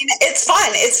mean, it's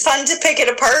fun. It's fun to pick it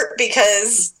apart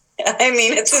because, I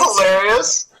mean, it's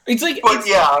hilarious. It's like, but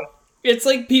it's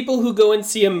like people who go and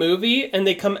see a movie and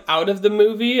they come out of the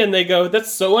movie and they go,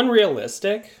 that's so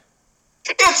unrealistic.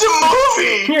 It's a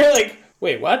movie! You're like,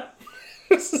 wait, what?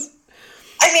 I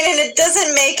mean, and it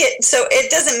doesn't make it, so it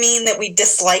doesn't mean that we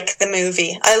dislike the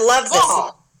movie. I love this.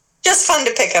 Oh. Just fun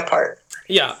to pick apart.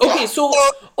 Yeah, okay, so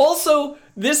also,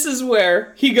 this is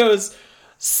where he goes,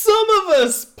 some of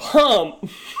us pump.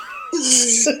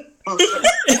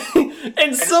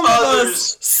 and some of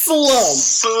us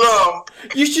slump.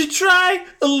 You should try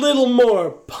a little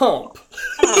more pump.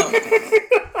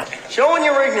 Showing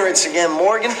your ignorance again,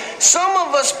 Morgan. Some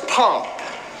of us pump.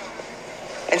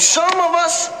 And some of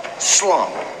us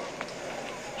slump.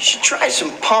 You should try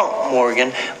some pump,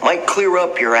 Morgan. Might clear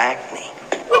up your acne.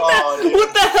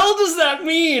 What the hell does that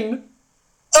mean?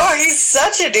 Oh, he's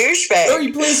such a douchebag. Oh,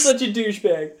 he plays such a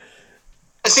douchebag.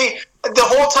 See, the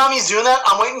whole time he's doing that,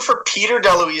 I'm waiting for Peter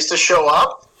DeLuise to show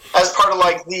up as part of,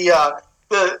 like, the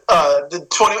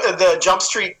the Jump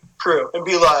Street crew and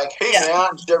be like, "Hey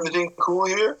man, is everything cool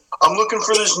here? I'm looking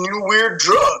for this new weird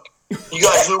drug. You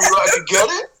guys know where I could get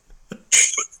it?"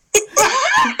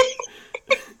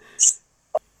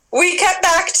 We cut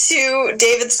back to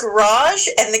David's garage,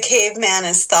 and the caveman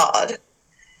is thawed,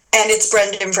 and it's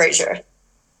Brendan Fraser.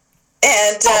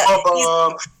 And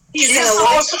he's in the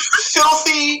most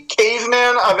filthy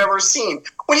caveman I've ever seen.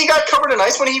 When he got covered in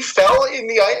ice, when he fell in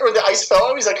the ice, or the ice fell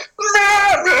out, he's like,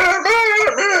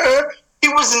 he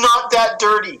was not that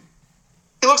dirty.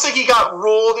 He looks like he got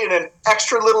rolled in an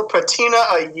extra little patina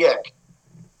a yick.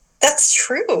 That's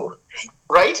true.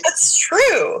 Right? That's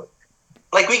true.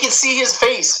 Like, we can see his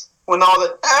face when all the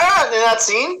in that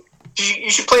scene. You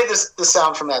should play the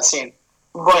sound from that scene.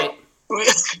 Right.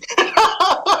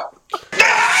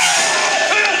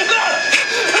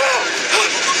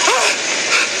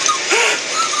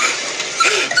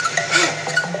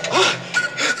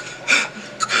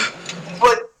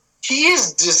 But he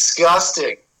is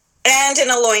disgusting. And in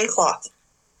a loincloth.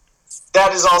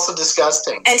 That is also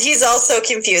disgusting. And he's also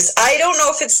confused. I don't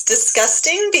know if it's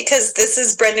disgusting because this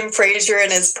is Brendan Fraser in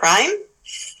his prime.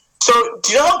 So,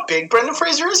 do you know how big Brendan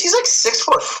Fraser is? He's like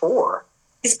 6'4".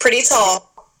 He's pretty tall.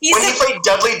 When he played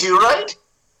Dudley Do-Right,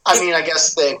 I mean, I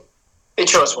guess they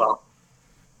chose well.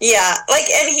 Yeah,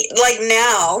 and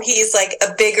now he's like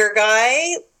a bigger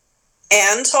guy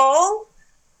and tall,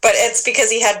 but it's because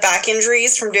he had back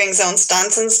injuries from doing his own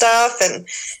stunts and stuff, and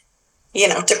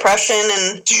depression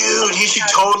and. Dude, he should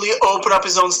totally open up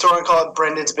his own store and call it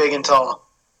Brendan's Big and Tall.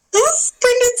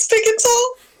 Brendan's Big and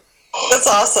Tall. That's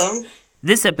awesome.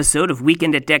 This episode of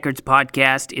Weekend at Deckard's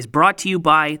podcast is brought to you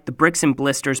by the Bricks and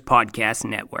Blisters Podcast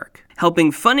Network,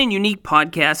 helping fun and unique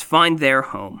podcasts find their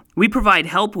home. We provide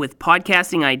help with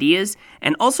podcasting ideas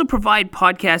and also provide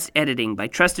podcast editing by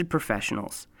trusted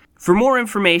professionals. For more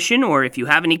information or if you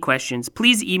have any questions,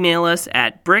 please email us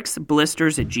at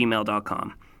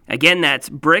bricksblisters@gmail.com. Again, that's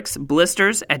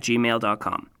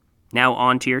bricksblisters@gmail.com. Now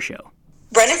on to your show.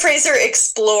 Brendan Fraser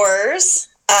explores.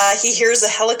 He hears a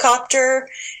helicopter.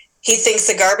 He thinks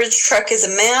the garbage truck is a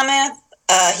mammoth.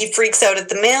 He freaks out at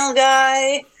the mail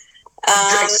guy.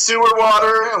 Drinks sewer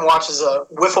water and watches a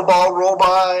wiffle ball roll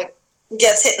by.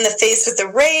 Gets hit in the face with a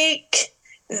rake.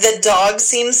 The dog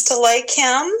seems to like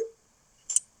him.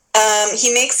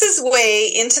 He makes his way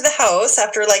into the house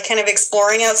after kind of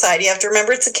exploring outside. You have to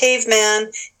remember it's a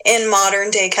caveman in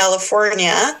modern day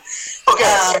California.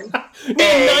 Okay.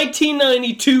 In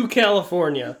 1992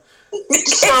 California.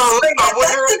 So I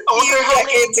wonder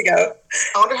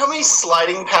how many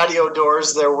sliding patio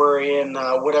doors there were in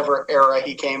whatever era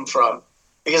he came from.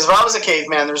 Because if I was a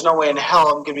caveman, there's no way in hell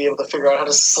I'm going to be able to figure out how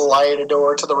to slide a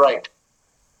door to the right.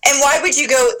 And why would you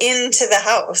go into the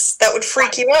house? That would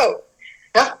freak you out.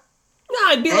 Yeah.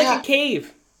 No, it'd be like a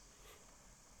cave.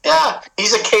 Yeah,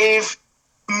 he's a cave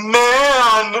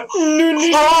man.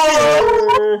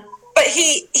 But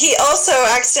he also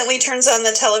accidentally turns on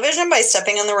the television by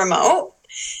stepping on the remote.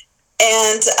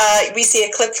 And we see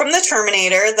a clip from the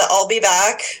Terminator, the I'll be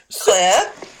back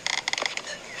clip.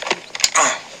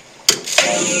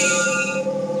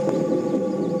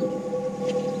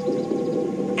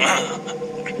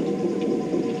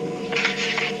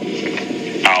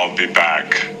 I'll be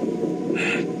back.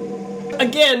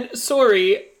 Again,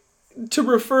 sorry to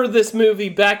refer this movie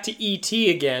back to E.T.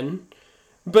 again,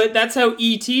 but that's how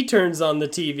E.T. turns on the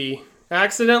TV.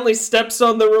 Accidentally steps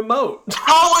on the remote.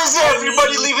 How is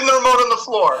everybody leaving the remote on the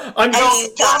floor? Do you know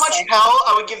how much hell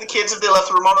I would give the kids if they left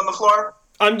the remote on the floor?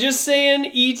 I'm just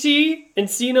saying, E.T. and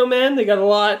Encino Man, they got a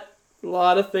lot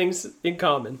of things in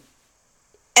common.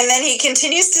 And then he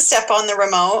continues to step on the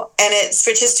remote, and it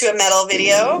switches to a metal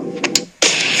video.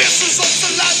 This is what's the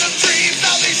life of dreams.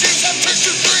 Now these years have turned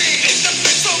to three. In the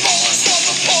midst of all this for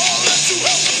the poor, left to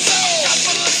help themselves.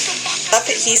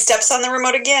 He steps on the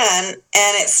remote again,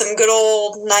 and it's some good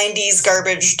old 90s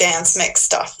garbage dance mix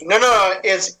stuff. No,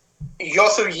 it's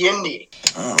Yosu Yindi.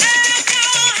 Oh.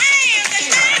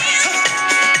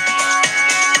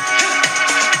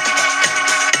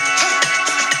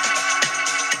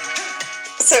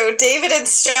 So David and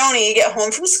Stoney get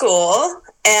home from school,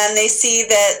 and they see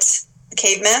that the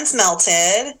caveman's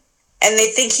melted, and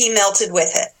they think he melted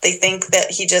with it. They think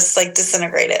that he just,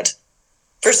 disintegrated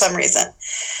for some reason.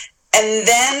 And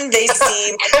then they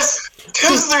see... Because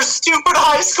they're stupid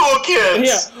high school kids.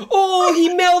 Yeah. Oh,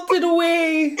 he melted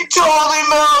away. He totally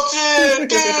melted,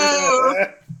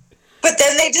 dude. But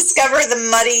then they discover the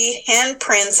muddy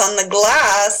handprints on the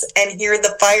glass and hear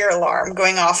the fire alarm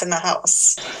going off in the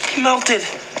house. He melted.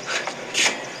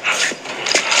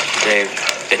 Dave,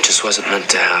 it just wasn't meant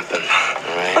to happen,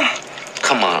 all right?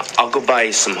 Come on, I'll go buy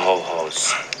you some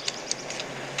ho-hos.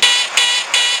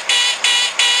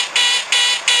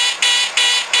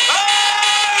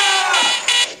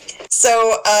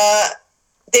 So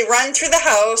they run through the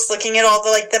house, looking at all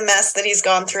the mess that he's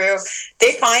gone through.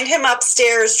 They find him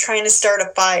upstairs trying to start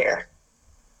a fire.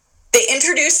 They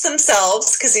introduce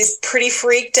themselves because he's pretty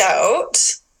freaked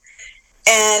out.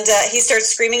 And he starts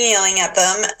screaming and yelling at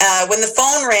them when the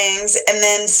phone rings, and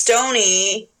then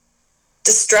Stoney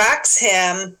distracts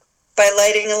him by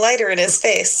lighting a lighter in his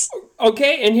face.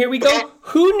 Okay, and here we go.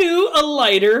 Who knew a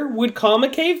lighter would calm a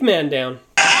caveman down?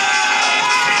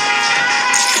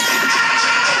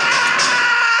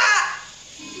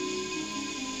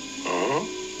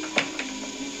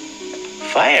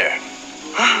 Fire.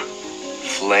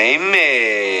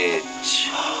 Flamage.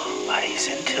 Buddy's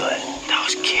into it. That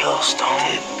was kill, Stone.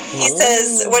 He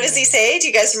says, what does he say? Do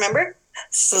you guys remember?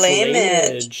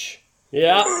 Flamage.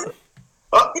 Yeah.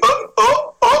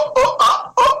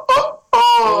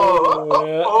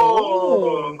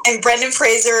 And Brendan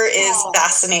Fraser is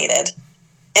fascinated.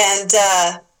 And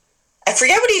I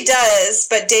forget what he does,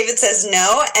 but David says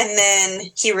no, and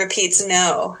then he repeats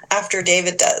no after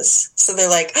David does. So they're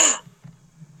like, oh,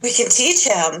 we can teach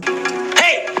him.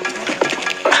 Hey!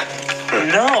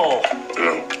 No.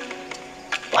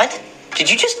 What?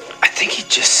 Did you just... I think he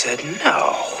just said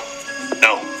no.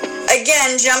 No.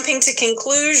 Again, jumping to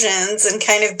conclusions and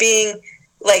kind of being,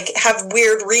 have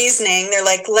weird reasoning. They're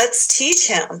like, let's teach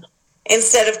him.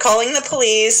 Instead of calling the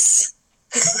police,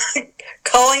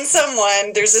 calling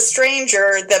someone, there's a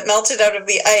stranger that melted out of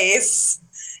the ice.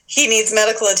 He needs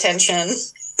medical attention.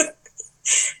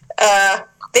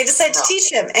 They decide to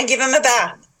teach him and give him a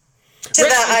bath. To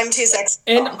that, I'm too sexy.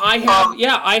 And I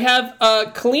have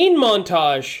a clean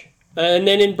montage. And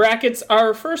then in brackets,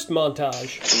 our first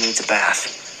montage. He needs a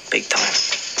bath. Big time.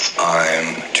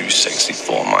 I'm too sexy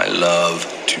for my love.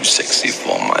 Too sexy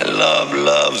for my love.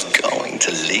 Love's going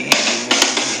to leave.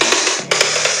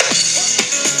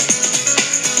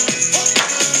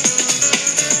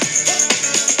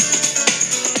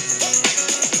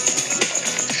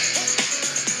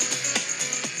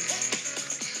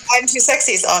 I'm Too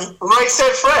Sexy song. Right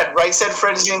Said Fred. Right Said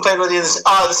Fred is being played with you.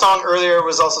 The song earlier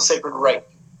was also Sacred Right.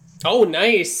 Oh,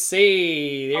 nice.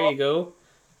 See, there you go.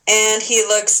 And he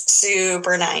looks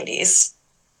super 90s.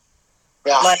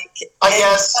 Yeah. I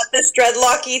guess got this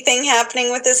dreadlocky thing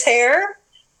happening with his hair.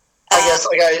 I guess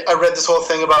I read this whole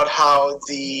thing about how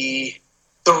the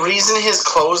reason his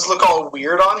clothes look all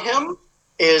weird on him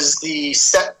is the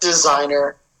set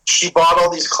designer. She bought all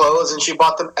these clothes and she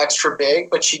bought them extra big,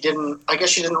 but she didn't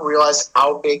realize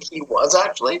how big he was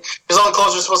actually, because all the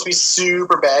clothes are supposed to be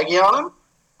super baggy on him,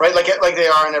 right? Like they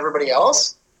are on everybody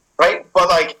else, right?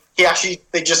 But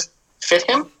they just fit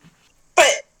him.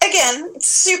 But again,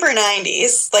 super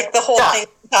 90s, the whole thing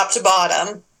top to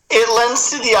bottom. It lends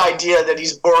to the idea that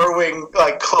he's borrowing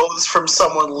clothes from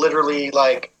someone literally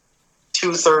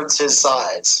 2/3 his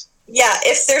size. Yeah,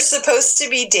 if they're supposed to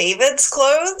be David's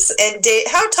clothes, and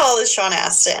how tall is Sean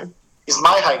Astin? He's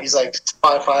my height. He's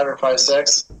 5'5" or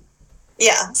 5'6".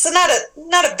 Yeah, so not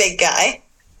a big guy.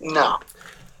 No.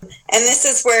 And this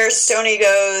is where Stoney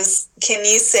goes, can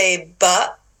you say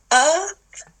 "but"?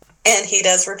 And he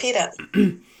does repeat it.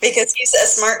 Because he's a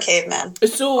smart caveman.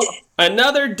 So,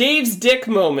 another Dave's dick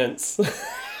moments.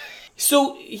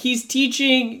 So, he's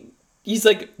teaching, he's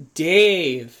like,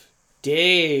 Dave.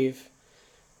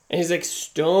 And he's like,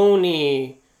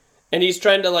 Stoney. And he's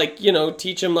trying to,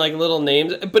 teach him, little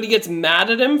names. But he gets mad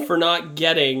at him for not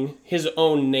getting his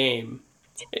own name.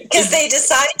 Because they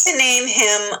decide to name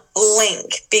him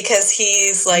Link. Because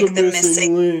he's, the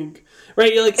missing Link.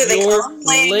 Right, you're like, so you're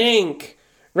Link.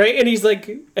 Right? And he's like,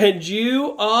 and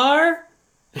you are?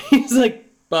 He's like,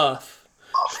 Buff.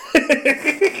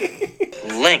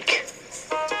 Link.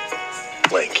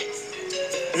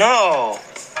 No.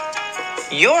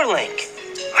 You're Link.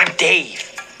 I'm Dave.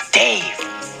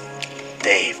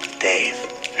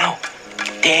 No.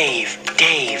 Dave.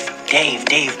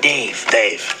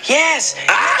 Yes.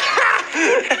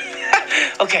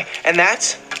 Okay, and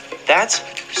that's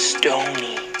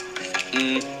Stoney.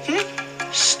 Mm-hmm.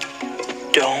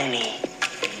 Stoney.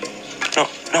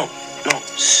 No.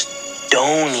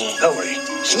 Stoney. Hillary.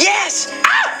 Yes.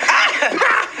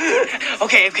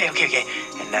 Okay.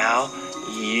 And now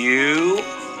you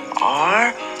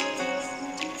are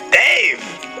Dave.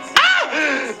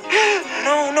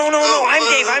 No.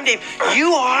 I'm Dave.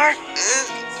 You are.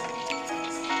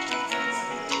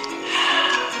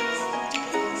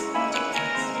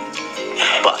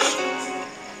 Buff.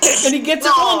 And he gets it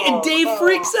wrong, and Dave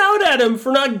freaks out at him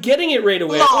for not getting it right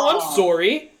away. No. Oh, I'm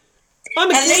sorry.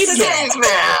 I'm a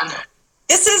caveman.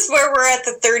 This is where we're at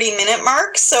the 30-minute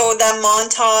mark, so that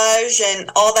montage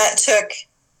and all that took,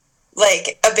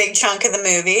 a big chunk of the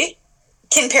movie.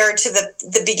 compared to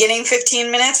the beginning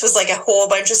 15 minutes was like a whole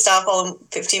bunch of stuff all in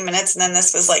 15 minutes, and then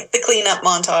this was like the cleanup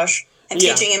montage and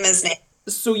teaching him his name.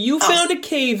 So you found a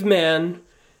caveman,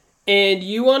 and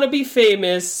you want to be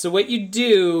famous, so what you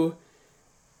do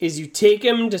is you take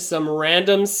him to some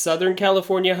random Southern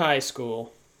California high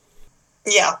school.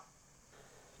 Yeah.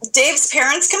 Dave's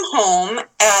parents come home,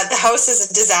 the house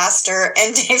is a disaster,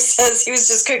 and Dave says he was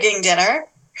just cooking dinner.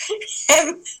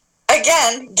 And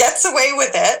again, gets away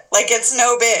with it, like it's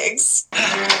no bigs.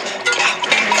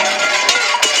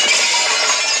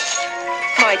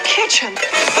 My kitchen.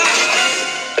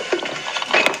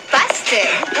 Busted.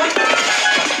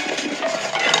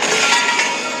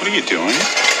 What are you doing?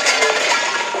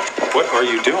 What are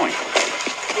you doing?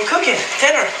 I'm cooking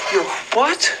dinner. You're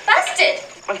what? Busted.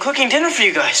 I'm cooking dinner for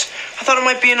you guys. I thought it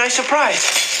might be a nice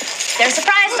surprise. They're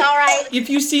surprised, all right. If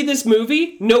you see this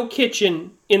movie, no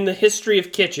kitchen in the history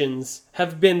of kitchens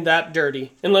have been that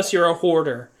dirty, unless you're a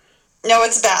hoarder. No,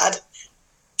 it's bad.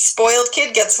 Spoiled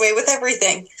kid gets away with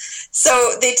everything.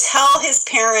 So they tell his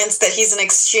parents that he's an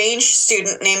exchange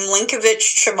student named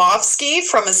Linkovich Chomovsky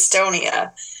from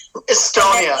Estonia.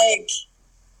 Estonia. Like,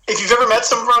 if you've ever met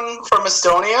someone from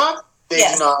Estonia, they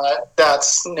Yes. do not.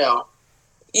 That's no.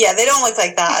 yeah, they don't look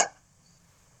like that.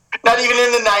 Not even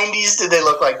in the 90s did they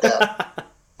look like that.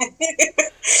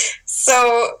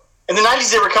 So In the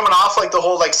 90s, they were coming off like the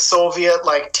whole like Soviet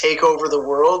like take over the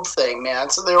world thing, man.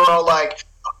 So they were all like,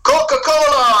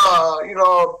 Coca-Cola, you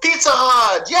know, Pizza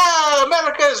Hut, yeah,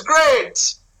 America is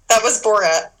great. that was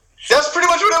Borat. That's pretty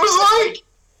much what it was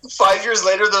like. 5 years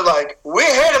later, they're like, we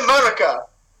hate America.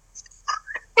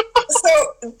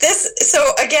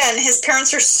 So again, his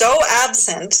parents are so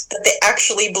absent that they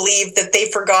actually believe that they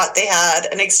forgot they had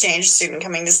an exchange student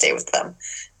coming to stay with them.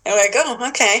 They're like, oh,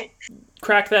 okay.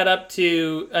 Crack that up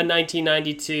to a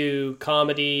 1992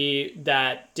 comedy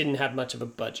that didn't have much of a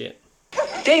budget.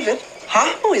 David?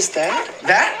 Huh? Who is that?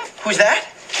 That? Who's that?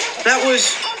 That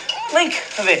was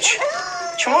Linkovich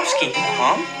Chomovsky.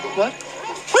 Mom? What?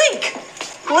 Link!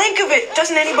 Linkovich!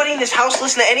 Doesn't anybody in this house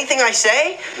listen to anything I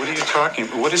say? What are you talking?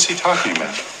 What is he talking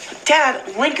about? Dad,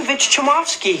 Linkovich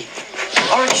Chomovsky,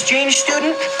 our exchange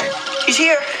student. He's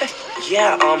here.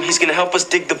 Yeah, he's gonna help us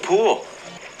dig the pool.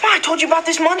 Ma, I told you about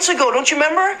this months ago, don't you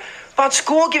remember? About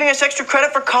school giving us extra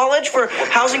credit for college for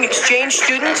housing exchange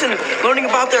students and learning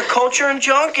about their culture and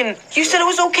junk, and you said it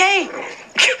was okay.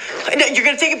 You're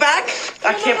gonna take it back?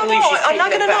 I can't believe she's I'm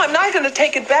not taking gonna. it back. No, I'm not gonna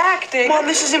take it back, Dave. Mom,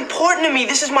 this is important to me.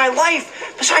 This is my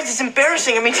life. Besides, it's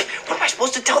embarrassing. I mean, what am I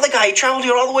supposed to tell the guy? He traveled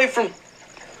here all the way from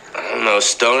I don't know,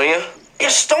 Estonia?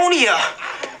 Estonia.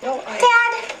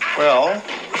 Dad. Well,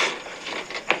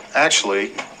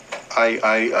 actually,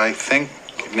 I think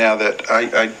now that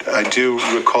I do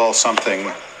recall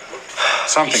something.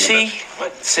 See?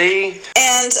 See?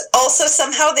 And also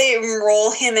somehow they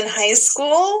enroll him in high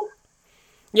school.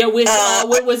 Yeah, with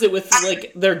what was it with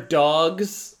like their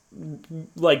dogs,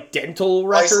 like dental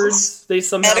records? They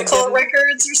somehow Medical did?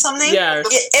 records or something? Yeah.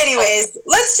 Anyways,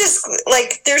 let's just,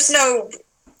 like, there's no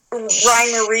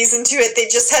rhyme or reason to it. They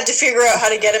just had to figure out how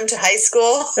to get him to high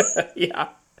school. Yeah.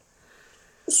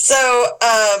 So,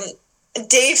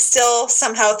 Dave still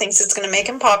somehow thinks it's going to make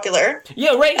him popular.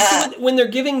 Yeah, right. So when they're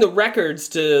giving the records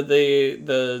to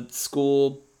the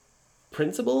school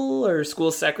principal or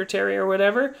school secretary or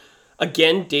whatever,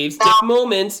 again, Dave's dick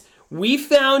moments. We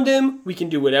found him. We can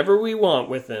do whatever we want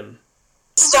with him.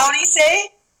 Stoney say,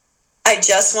 I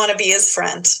just want to be his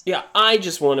friend. Yeah, I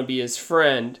just want to be his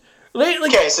friend. Like,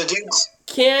 Okay, so dudes,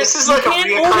 this is like a you can't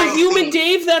reoccurring own a human, theme.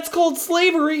 Dave. That's called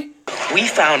slavery. We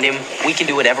found him. We can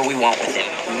do whatever we want with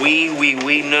him. We,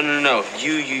 no.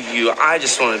 You. I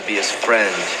just want to be his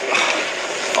friend.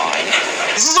 Fine.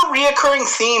 this is a reoccurring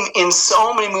theme in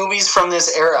so many movies from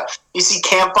this era. You see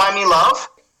Can't Buy Me Love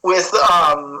with,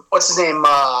 what's his name?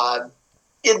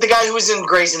 The guy who was in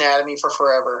Grey's Anatomy for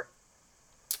forever.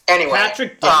 Anyway.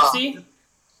 Patrick Dempsey?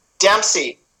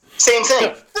 Dempsey. Same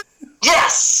thing.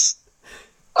 Yes!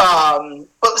 But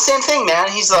the same thing, man.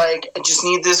 He's like, I just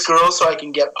need this girl so I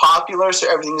can get popular,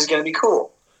 so everything's going to be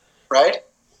cool. Right?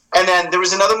 And then there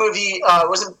was another movie, it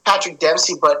wasn't Patrick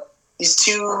Dempsey, but these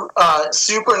two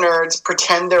super nerds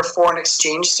pretend they're foreign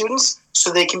exchange students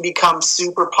so they can become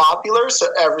super popular, so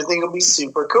everything will be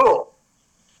super cool.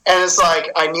 And it's like,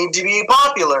 I need to be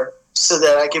popular so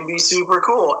that I can be super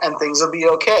cool and things will be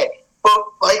okay. But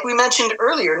like we mentioned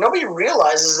earlier, nobody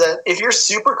realizes that if you're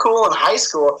super cool in high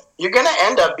school, you're going to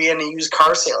end up being a used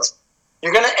car salesman.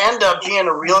 You're going to end up being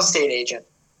a real estate agent.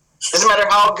 Doesn't matter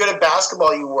how good at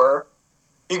basketball you were,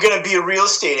 you're going to be a real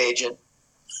estate agent.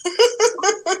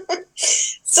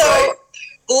 So,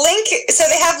 Link, so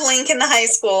they have Link in the high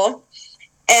school,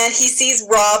 and he sees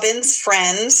Robin's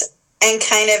friend and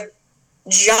kind of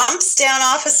jumps down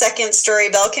off a second-story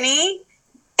balcony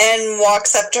and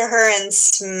walks up to her and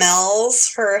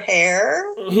smells her hair.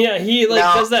 Yeah, he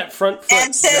does that front foot.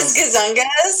 And says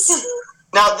gazungas.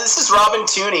 Now, this is Robin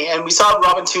Tooney, and we saw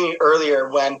Robin Tooney earlier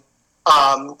when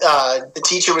the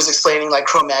teacher was explaining, like,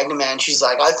 Cro-Magnon Man. She's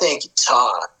like, I think it's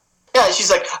hot. Yeah, she's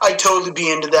like, I'd totally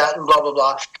be into that, and blah, blah,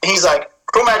 blah. And he's like,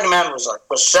 Cro-Magnon Man was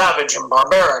savage and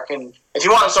barbaric, and if he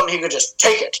wanted something, he could just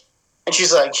take it. And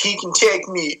she's like, he can take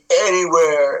me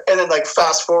anywhere. And then, like,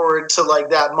 fast forward to, like,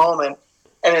 that moment,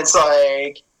 and it's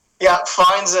like, yeah,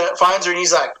 finds her, and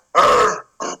he's like, Arr!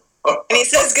 And he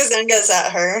says gazungas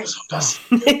at her.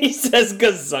 He says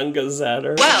gazungas at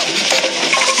her. Well,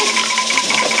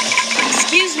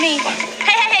 excuse me.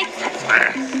 Hey!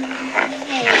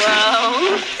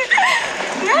 Whoa.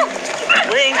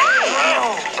 Link.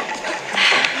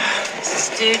 Is this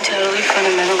dude totally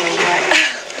fundamental or what?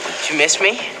 Did you miss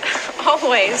me?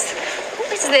 Always. Who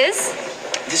is this?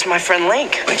 This is my friend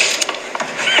Link.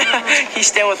 He's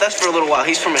staying with us for a little while.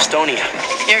 He's from Estonia.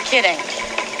 You're kidding.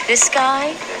 This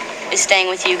guy is staying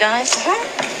with you guys?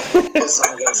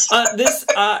 This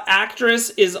actress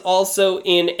is also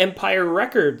in Empire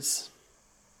Records.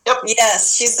 Yep.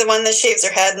 Yes, she's the one that shaves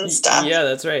her head and stuff. Yeah,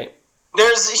 that's right.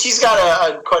 She's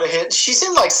got quite a hit. She's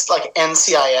in like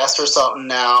NCIS or something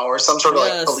now, or some sort of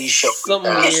like police show.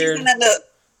 Something Yeah, weird. she's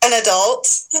an adult.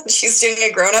 She's doing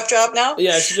a grown-up job now.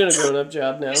 Yeah, she's doing a grown-up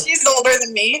job now. She's older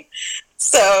than me.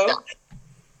 So,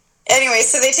 anyway,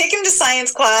 so they take him to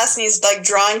science class, and he's like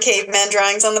drawing caveman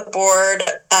drawings on the board.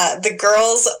 The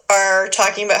girls are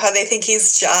talking about how they think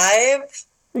he's Jive.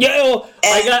 Yeah,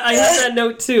 I have that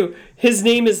note too. His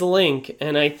name is Link,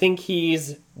 and I think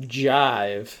he's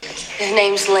Jive. His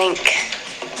name's Link.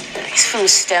 He's from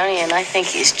Estonia, and I think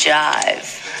he's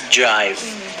Jive. Jive.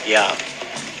 Yeah.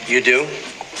 You do?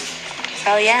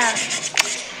 Oh, yeah.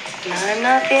 I'm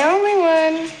not the only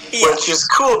one. Which is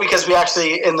cool because we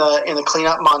actually in the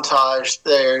cleanup montage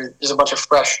there's a bunch of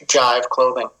fresh Jive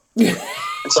clothing, and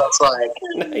so it's like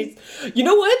nice. You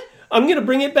know what? I'm gonna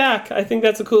bring it back. I think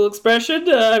that's a cool expression.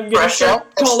 I'm gonna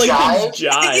start calling things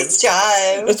Jive. I think it's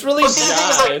Jive. That's really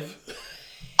Jive.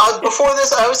 Before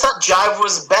this, I always thought Jive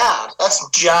was bad. That's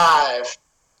Jive.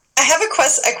 I have a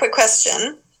quick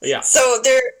question. Yeah. So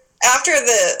they're after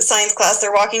the science class,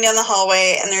 they're walking down the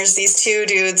hallway, and there's these two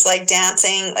dudes like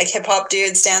dancing, like hip hop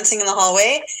dudes dancing in the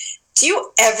hallway. Do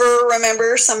you ever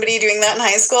remember somebody doing that in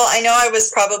high school? I know I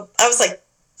was like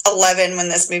 11 when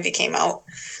this movie came out,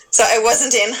 so I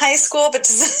wasn't in high school. But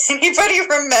does anybody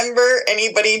remember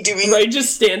anybody doing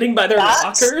just standing by their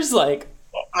lockers, like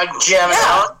jamming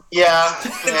out? Yeah.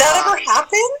 Did that ever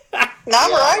happen? Not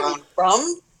where I'm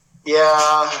from.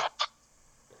 Yeah.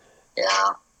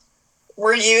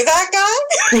 Were you that guy?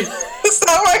 Is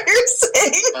that what you're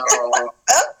saying?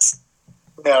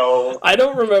 No. I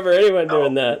don't remember anyone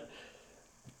doing that.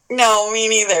 No, me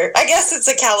neither. I guess it's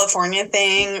a California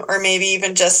thing, or maybe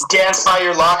even just dance by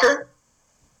your locker.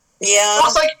 Yeah.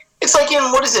 Well, it's like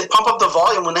in what is it? Pump Up the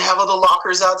Volume when they have all the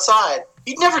lockers outside.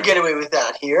 You'd never get away with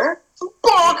that here. It's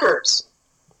bonkers.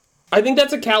 I think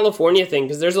that's a California thing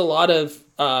because there's a lot of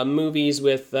movies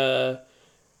with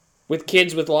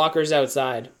kids with lockers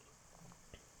outside.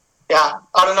 Yeah,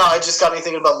 I don't know. It just got me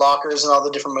thinking about lockers and all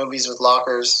the different movies with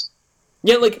lockers.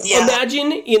 Yeah,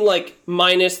 imagine in like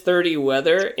minus 30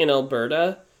 weather in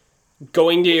Alberta,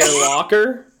 going to your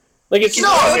locker. Like it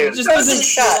just doesn't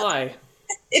fly.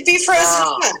 It'd be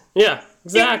frozen. Yeah,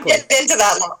 exactly. Get into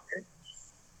that locker.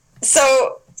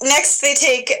 So next they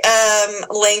take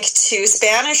Link to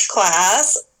Spanish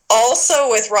class, also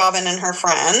with Robin and her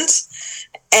friend,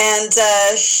 and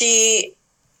she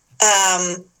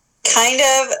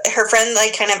her friend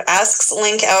kind of asks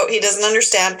Link out. He doesn't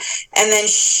understand, and then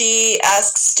she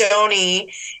asks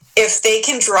Stoney if they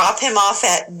can drop him off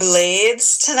at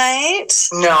Blades tonight.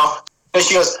 No, and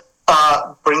she goes,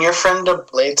 bring your friend to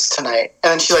Blades tonight,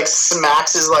 and then she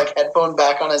smacks his headphone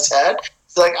back on his head.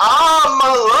 He's like,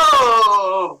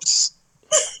 my lobes.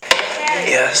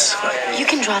 Yes. You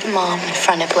can drop Mom in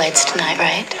front of Blades tonight,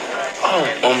 right?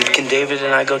 Oh, can David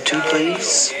and I go too,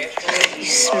 please? You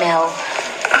smell.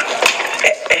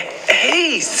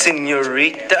 Hey,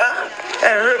 senorita. I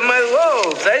hurt my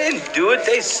lobes. I didn't do it.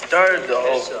 They started the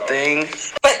whole thing.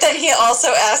 But then he also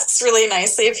asks really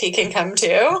nicely if he can come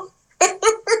too,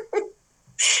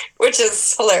 which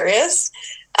is hilarious.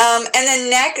 And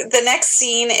then the next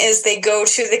scene is they go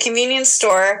to the convenience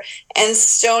store, and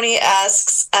Stoney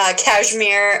asks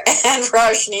Kashmir and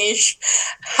Rajneesh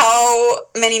how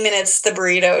many minutes the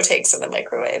burrito takes in the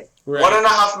microwave. Right.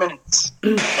 1.5 minutes.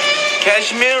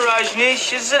 Kashmir,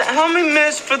 Rajneesh, is it how many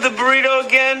minutes for the burrito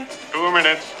again? 2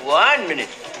 minutes. 1 minute.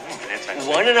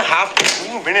 1.5.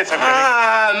 2 minutes.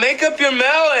 Make up your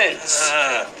melons.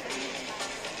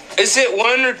 Is it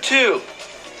 1 or 2?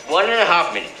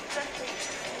 1.5 minutes.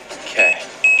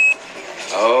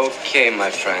 Okay,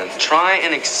 my friend. Try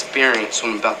and experience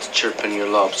what I'm about to chirp in your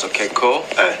lobes. Okay, cool?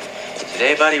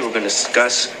 Today, buddy, we're going to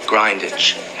discuss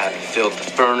grindage. Having filled the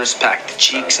furnace, packed the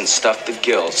cheeks, and stuffed the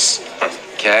gills.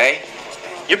 Okay?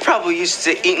 You're probably used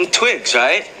to eating twigs,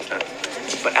 right?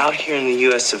 But out here in the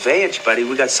U.S. of A., buddy,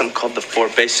 we got something called the 4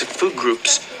 basic food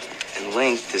groups. And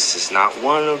Link, this is not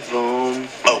one of them.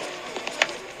 Oh.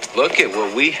 Look at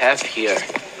what we have here.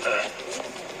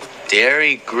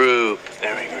 Dairy group.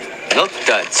 Milk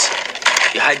duds.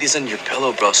 You hide these under your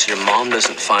pillow, bro, so your mom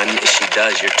doesn't find them. If she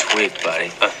does, you're twigged,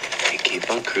 buddy. You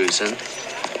keep on cruising.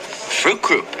 Fruit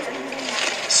group.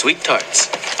 Sweet tarts.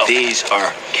 These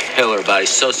are killer, buddy.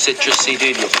 So citrusy,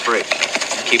 dude, you'll freak.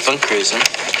 Keep on cruising.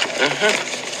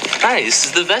 Hi, this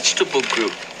is the vegetable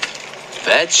group.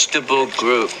 Vegetable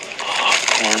group. Oh,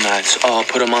 corn nuts. Oh,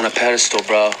 put them on a pedestal,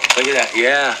 bro. Look at that.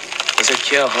 Yeah. Those are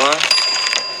kill, huh?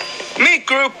 Meat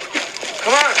group.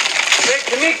 Come on. Take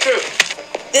the meat group.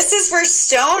 This is where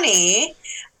Stoney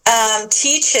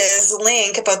teaches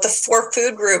Link about the 4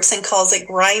 food groups and calls it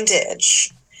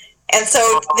grindage. And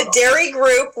so the dairy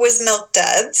group was milk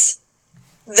duds.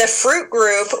 The fruit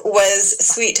group was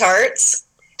sweet tarts.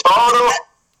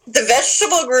 The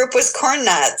vegetable group was corn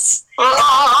nuts.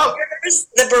 Here's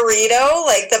the burrito,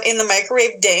 like in the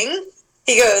microwave ding.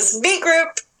 He goes, meat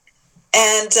group.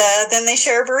 And then they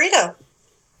share a burrito.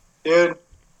 Dude,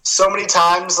 so many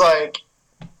times, like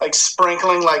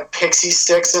sprinkling, like, pixie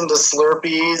sticks into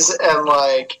Slurpees and,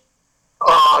 like,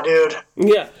 oh, dude.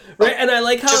 Yeah, right, and I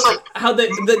like how, just, like, how the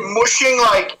mushing,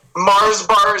 like, Mars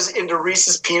bars into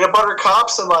Reese's peanut butter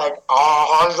cups and, like,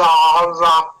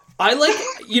 I like,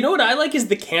 you know what I like is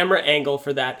the camera angle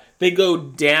for that. They go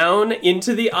down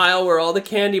into the aisle where all the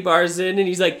candy bars in, and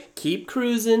he's like, keep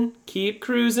cruising,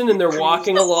 and they're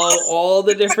walking along all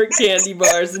the different candy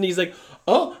bars, and he's like,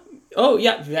 oh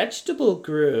yeah, vegetable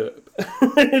group.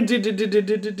 I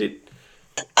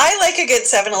like a good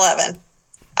 7-Eleven.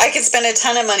 I could spend a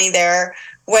ton of money there.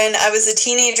 When I was a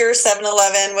teenager,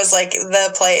 7-Eleven was like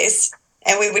the place.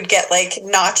 And we would get like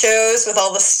nachos with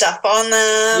all the stuff on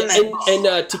them. Yeah, and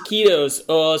taquitos.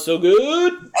 Oh, so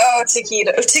good. Oh,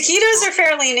 taquitos. Taquitos are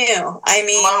fairly new. I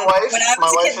mean, when I was a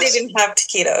kid, they didn't have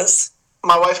taquitos.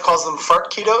 My wife calls them fart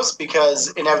ketos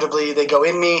because inevitably they go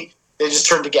in me. They just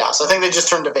turn to gas. I think they just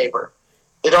turn to vapor.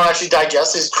 They don't actually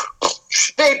digest. It's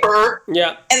vapor.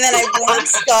 Yeah. And then I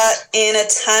once got in a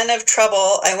ton of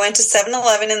trouble. I went to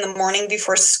 7-Eleven in the morning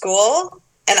before school,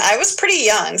 and I was pretty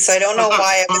young, so I don't know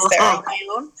why I was there on my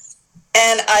own.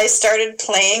 And I started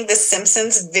playing the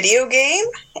Simpsons video game,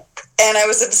 and I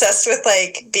was obsessed with,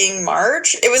 like, being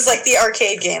Marge. It was like the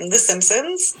arcade game, The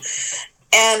Simpsons.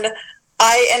 And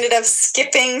I ended up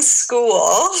skipping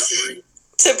school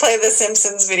to play the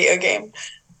Simpsons video game.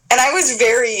 And I was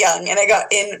very young, and I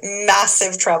got in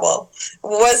massive trouble.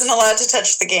 Wasn't allowed to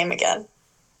touch the game again.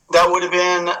 That would have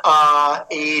been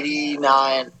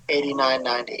 89,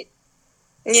 90.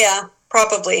 Yeah,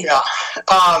 probably. Yeah.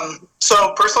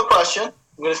 So, personal question.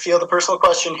 I'm going to field the personal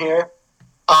question here.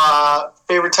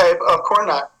 Favorite type of corn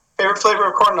nut? Favorite flavor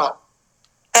of corn nut?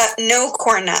 No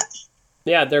corn nut.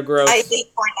 Yeah, they're gross. I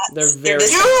hate corn nuts. They're very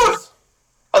gross.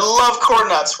 I love corn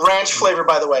nuts. Ranch flavor,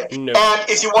 by the way. No. And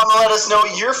if you want to let us know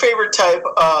your favorite type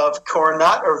of corn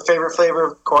nut or favorite flavor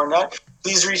of corn nut,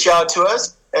 please reach out to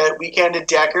us at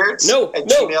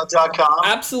weekendaddeckard's@gmail.com.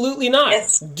 Absolutely not.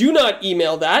 Yes. Do not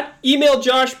email that. Email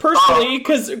Josh personally,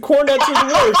 because corn nuts are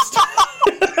the worst.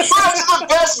 Corn nuts are the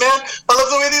best, man. I love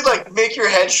the way they, like, make your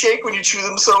head shake when you chew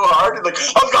them so hard. And, like,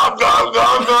 corn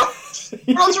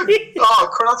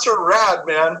nuts are rad,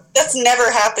 man. That's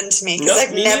never happened to me, because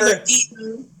I've never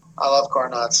eaten. I love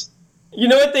corn nuts. You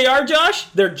know what they are, Josh?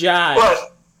 They're jive.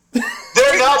 What?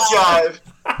 They're not jive.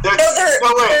 They're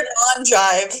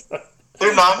non-jive.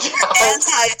 They're non-jive.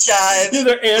 Anti-jive. Yeah,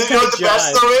 they're anti-jive. You know what the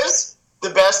best, though, is? The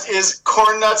best is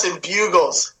corn nuts and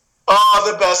bugles. Oh,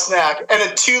 the best snack. And a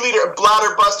 2-liter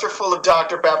bladder buster full of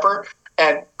Dr. Pepper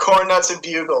and corn nuts and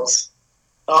bugles.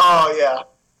 Oh, yeah.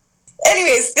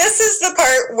 Anyways, this is the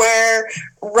part where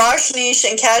Rajneesh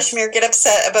and Kashmir get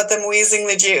upset about them wheezing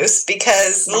the juice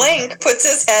because Link puts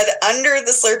his head under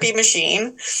the Slurpee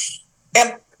machine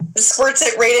and squirts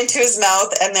it right into his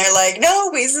mouth, and they're like, no,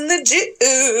 wheezing the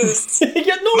juice.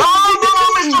 Yeah, no,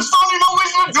 Mr. Stoney, no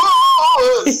wheezing the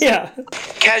juice. Yeah.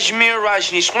 Kashmir,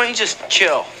 Rajneesh, why don't you just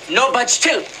chill? No buts,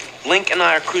 too. Link and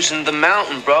I are cruising the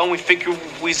mountain, bro, and we figure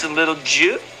we's a little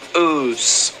juice.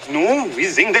 ooze. No,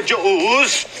 whizzing the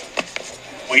juice.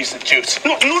 Wheeze the juice.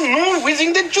 No,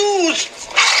 whizzing the juice.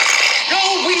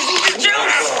 No, whizzing the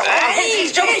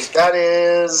juice. That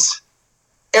is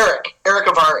Eric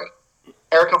Avari.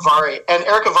 Eric Avari. And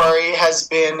Eric Avari has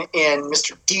been in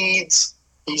Mr. Deeds.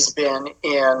 He's been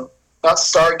in, not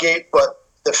Stargate, but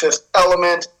The Fifth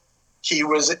Element. He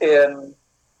was in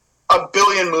a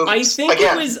billion movies.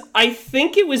 I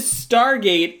think it was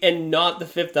Stargate and not The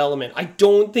Fifth Element. I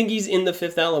don't think he's in The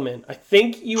Fifth Element. I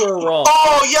think you are wrong.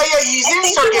 Oh, yeah, he's in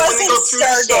Stargate when they go through the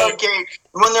Stargate.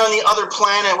 When they're on the other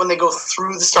planet, when they go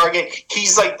through the Stargate,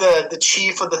 he's like the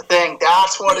chief of the thing.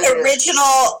 That's what it is. The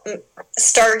original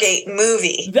Stargate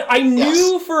movie. I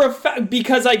knew for a fact,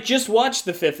 because I just watched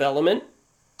The Fifth Element.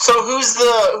 So who's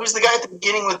the guy at the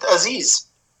beginning with Aziz?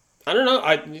 I don't know.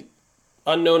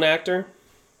 Unknown actor.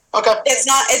 Okay.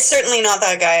 It's certainly not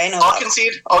that guy. I know. I'll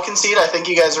concede. I think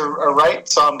you guys are right,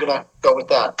 so I'm gonna go with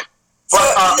that.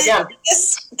 But again,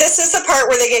 this is the part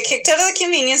where they get kicked out of the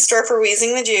convenience store for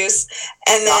wheezing the juice,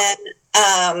 and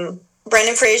then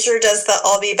Brendan Fraser does the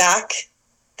 "I'll be back"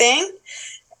 thing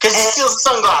because he steals the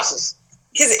sunglasses.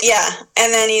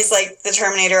 And then he's like, the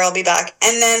Terminator, I'll be back.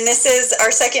 And then this is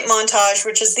our second montage,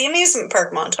 which is the amusement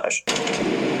park montage.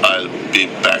 I'll be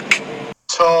back.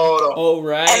 Total. Oh,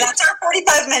 right. And that's our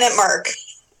 45-minute mark.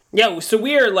 Yeah, so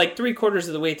we are like 3/4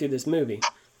 of the way through this movie.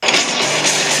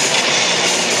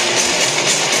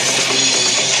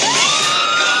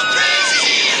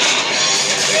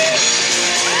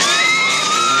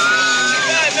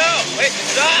 Wait,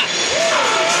 stop!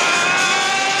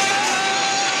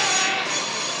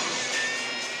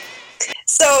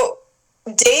 So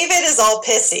David is all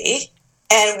pissy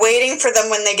and waiting for them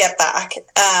when they get back.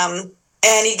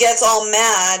 And he gets all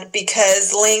mad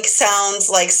because Link sounds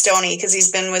like Stoney because he's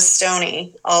been with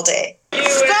Stoney all day.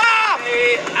 Stop!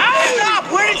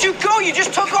 Stop! Where did you go? You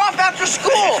just took off after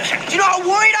school. Do you know how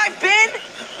worried I've been?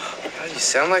 God, you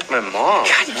sound like my mom.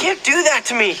 God, you can't do that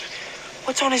to me.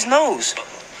 What's on his nose?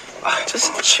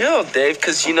 Just chill, Dave,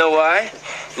 because you know why?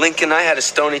 Link and I had a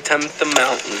stony time at the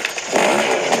mountain.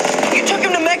 You took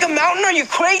him to Mega Mountain? Are you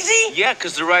crazy? Yeah,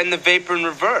 because they're riding the Vapor in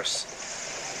reverse.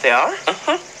 They are?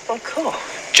 Uh-huh. Oh, cool.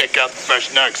 Check out the fresh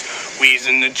nugs.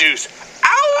 Wheezing the juice.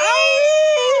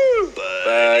 Ow!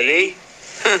 Buddy.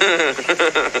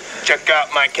 Check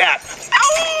out my cat.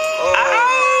 Ow!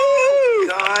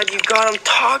 God, you got him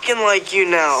talking like you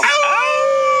now.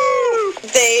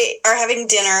 They are having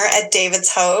dinner at David's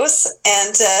house,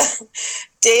 and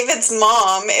David's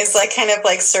mom is like kind of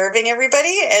like serving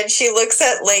everybody, and she looks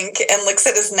at Link and looks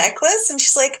at his necklace, and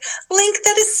she's like, "Link,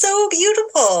 that is so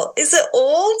beautiful. Is it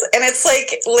old?" And it's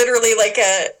like literally like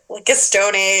a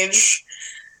Stone Age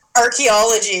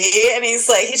archaeology, and he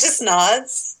just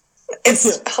nods.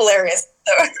 It's hilarious.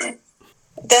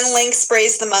 Then Link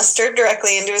sprays the mustard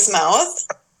directly into his mouth.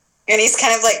 And he's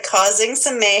kind of like causing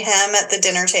some mayhem at the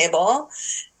dinner table,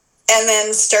 and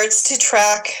then starts to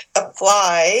track a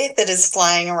fly that is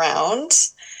flying around.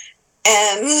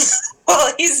 And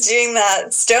while he's doing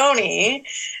that, Stoney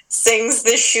sings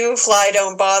the "Shoo Fly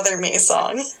Don't Bother Me"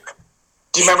 song.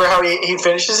 Do you remember how he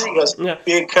finishes it? He goes,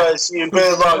 "Because you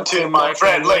belong to my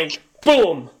friend Link."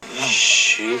 Boom!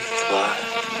 Shoo fly,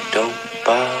 don't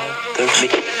bother me.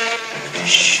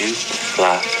 Shoo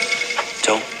fly,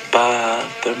 don't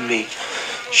bother me.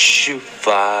 Shoo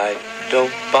fly,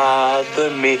 don't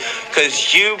bother me.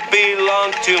 'Cause you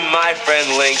belong to my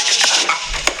friend Link.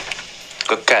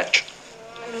 Good catch.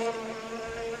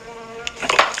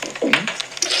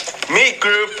 Meet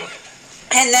group.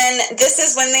 And then this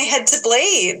is when they head to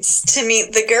Blades to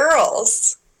meet the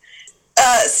girls.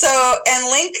 And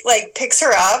Link like picks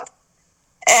her up,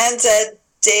 and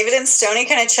David and Stoney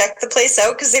kind of check the place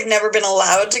out because they've never been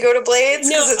allowed to go to Blades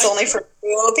because it's only for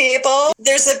cool people.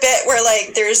 There's a bit where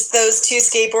like there's those two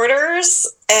skateboarders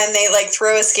and they like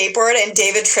throw a skateboard and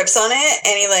David trips on it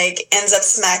and he like ends up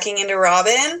smacking into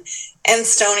Robin, and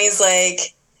Stoney's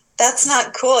like, "That's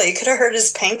not cool. You could have hurt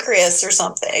his pancreas or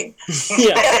something."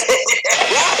 Yeah.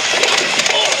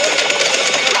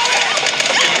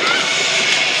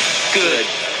 Good.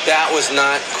 That was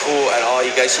not cool at all,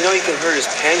 you guys. You know you can hurt his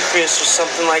pancreas or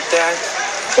something like that?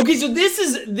 Okay, so this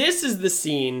is the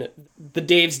scene, the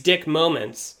Dave's dick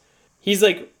moments. He's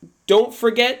like, "Don't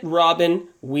forget, Robin,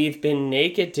 we've been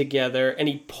naked together." And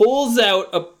he pulls out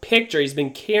a picture. He's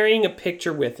been carrying a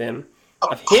picture with him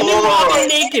of him and Robin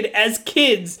naked as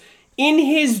kids in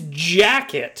his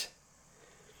jacket.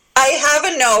 I have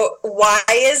a note. Why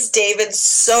is David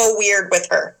so weird with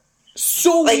her?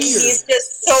 So like, weird. He's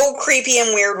just so creepy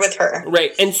and weird with her.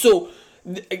 Right, and so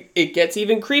it gets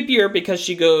even creepier because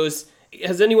she goes,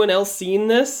 "Has anyone else seen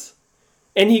this?"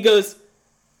 And he goes,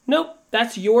 Nope,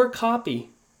 that's your copy.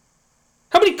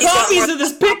 How many copies of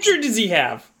this picture does he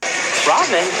have?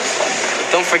 Robin,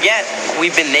 don't forget,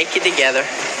 we've been naked together.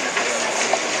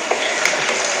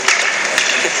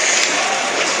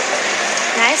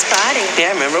 Nice body.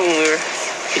 Yeah, remember when we were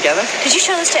together? Did you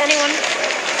show this to anyone?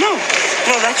 No,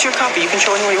 that's your copy. You can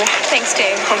show anyone you want. Thanks,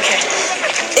 Dave. Okay.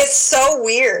 It's so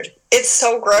weird. It's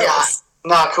so gross. Yeah,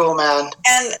 not cool, man.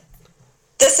 And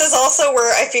this is also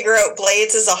where I figure out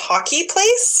Blades is a hockey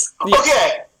place.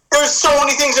 Okay, there's so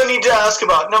many things I need to ask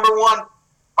about. Number one,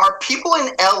 are people in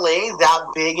LA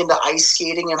that big into ice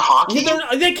skating and hockey?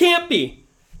 They can't be.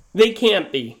 They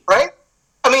can't be. Right?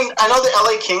 I mean, I know the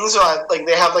LA Kings are like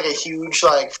they have like a huge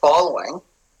like following,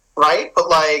 right? But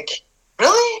like,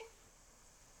 really?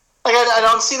 Like, I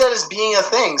don't see that as being a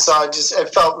thing. So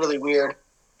it felt really weird,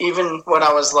 even when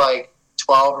I was like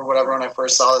 12 or whatever when I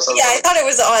first saw this. I thought it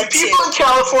was odd do people in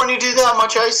California do that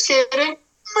much ice skating?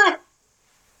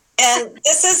 And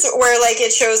this is where, like,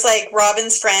 it shows, like,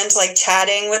 Robin's friend, like,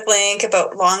 chatting with Link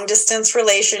about long-distance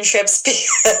relationships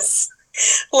because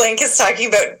Link is talking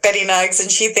about Betty Nuggs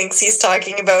and she thinks he's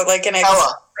talking about, like, an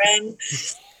ex-friend.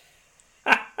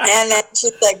 And then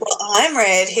she's like, well, I'm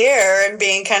right here, and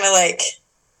being kind of, like...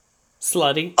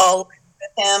 slutty. All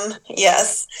with him,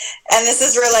 yes. And this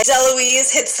is where, like,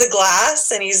 Deloise hits the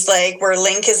glass, and he's, like, where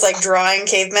Link is, like, drawing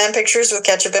caveman pictures with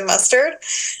ketchup and mustard.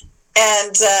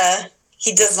 And,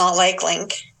 he does not like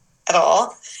Link at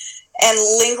all. And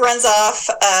Link runs off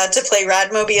to play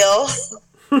Radmobile.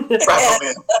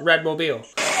 Radmobile.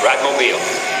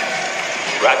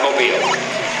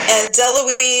 And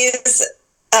Deloise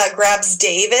grabs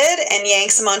David and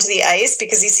yanks him onto the ice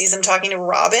because he sees him talking to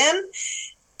Robin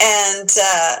and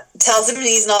tells him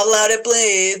he's not allowed at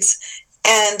Blades.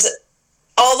 And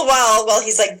all the while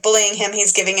he's like bullying him,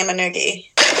 he's giving him a noogie.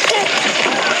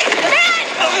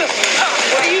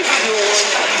 What are you doing?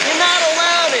 You're not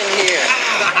allowed in here.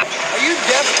 Are you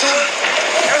deaf to it?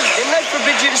 Didn't I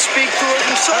forbid you to speak to it?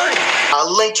 I'm sorry.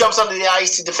 Link jumps onto the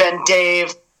ice to defend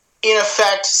Dave, in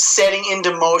effect setting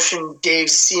into motion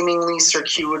Dave's seemingly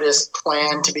circuitous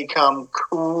plan to become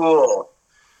cool.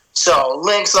 So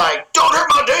Link's like, don't hurt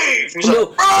my Dave! He's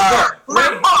like,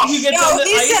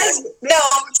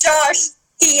 Josh,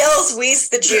 he yells, "Wheeze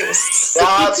the juice."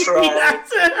 That's right.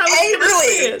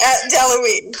 Angrily at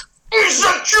Deloise. Wheeze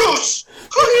the juice!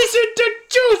 Wheeze the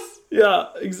juice! Yeah,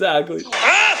 exactly.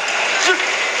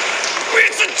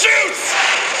 Where's the juice?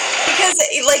 Because,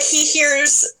 like, he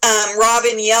hears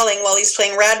Robin yelling while he's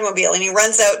playing Radmobile, and he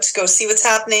runs out to go see what's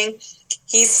happening.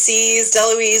 He sees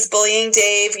Deloise bullying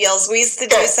Dave, yells, "Wheeze the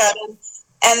juice" at him.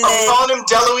 And are we calling him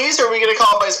Deloise, or are we going to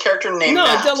call him by his character name? No,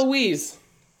 Matt? Deloise.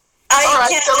 I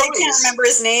can't remember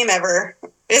his name ever.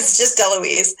 It's just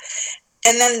Deloise.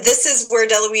 And then this is where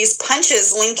Deloise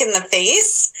punches Link in the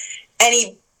face, and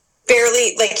he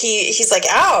barely, like, he's like,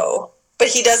 ow, but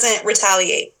he doesn't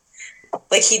retaliate.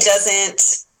 Like, he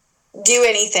doesn't do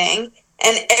anything,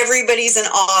 and everybody's in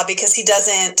awe because he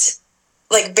doesn't,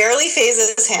 like, barely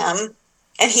phases him,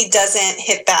 and he doesn't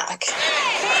hit back.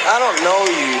 I don't know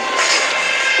you.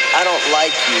 I don't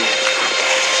like you.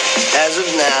 As of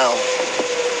now,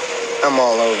 I'm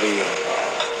all over you.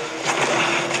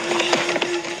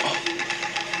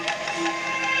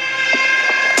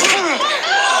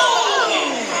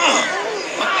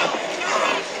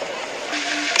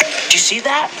 Did you see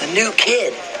that? The new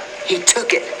kid. He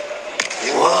took it.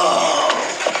 Whoa.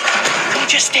 Don't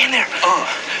just stand there.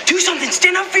 Do something.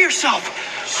 Stand up for yourself.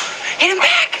 Hit him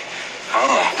back.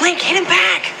 Link, hit him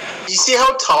back. You see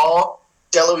how tall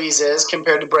Deloise is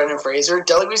compared to Brendan Fraser?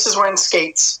 Deloise is wearing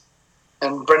skates,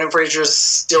 and Brendan Fraser is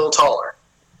still taller.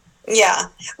 Yeah.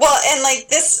 Well, and, like,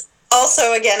 this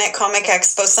also, again, at Comic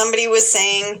Expo, somebody was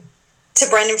saying to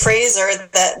Brendan Fraser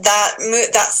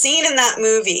that scene in that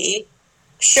movie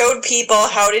showed people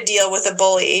how to deal with a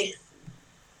bully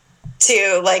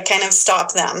to, like, kind of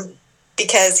stop them.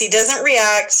 Because he doesn't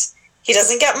react, he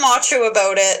doesn't get macho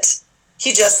about it,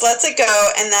 he just lets it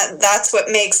go, and that's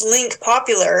what makes Link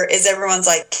popular, is everyone's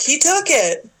like, he took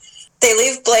it. They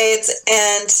leave Blades,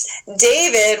 and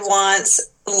David wants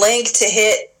Link to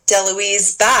hit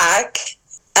Deloise back,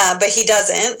 but he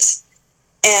doesn't.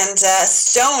 And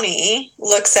Stoney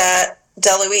looks at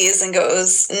Deloise and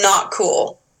goes, not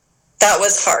cool. That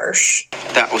was harsh.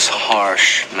 That was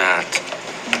harsh, Matt.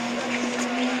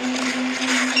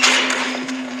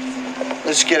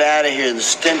 Let's get out of here. The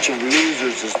stench of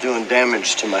losers is doing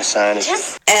damage to my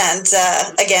sinuses. And,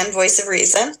 again, voice of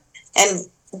reason. And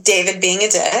David being a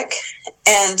dick.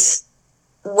 And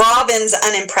Robin's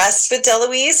unimpressed with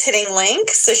Deloise hitting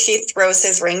Link, so she throws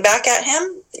his ring back at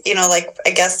him. You know, like, I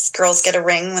guess girls get a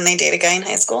ring when they date a guy in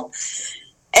high school.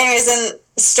 Anyways, and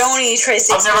Stoney tries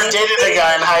to I've never dated a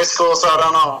guy in high school, so I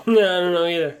don't know. Yeah, I don't know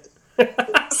either.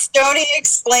 Stoney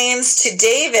explains to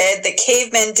David that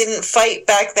cavemen didn't fight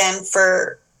back then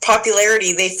for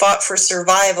popularity. They fought for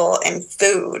survival and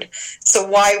food. So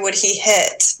why would he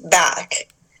hit back?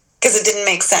 Because it didn't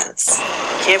make sense.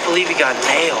 Can't believe he got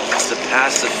nailed. He's a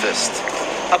pacifist.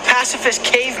 A pacifist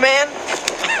caveman?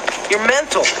 You're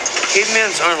mental.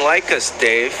 Cavemans aren't like us,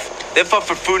 Dave. They fought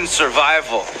for food and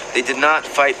survival. They did not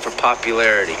fight for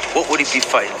popularity. What would he be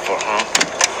fighting for, huh?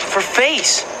 For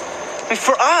face. I mean,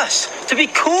 for us. To be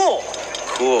cool.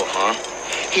 Cool, huh?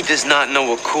 He does not know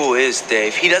what cool is,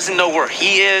 Dave. He doesn't know where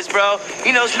he is, bro.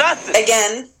 He knows nothing.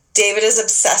 Again, David is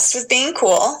obsessed with being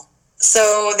cool.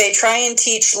 So they try and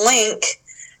teach Link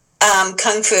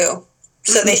Kung Fu.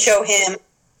 So they show him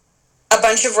a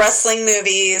bunch of wrestling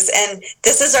movies, and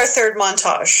this is our third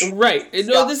montage. Right.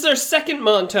 No, this is our second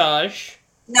montage.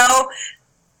 No,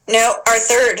 our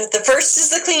third. The first is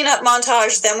the cleanup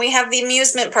montage, then we have the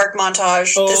amusement park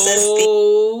montage. This is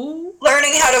the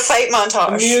learning how to fight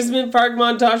montage. Amusement park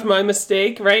montage, my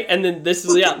mistake, right? And then this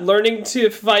is, learning to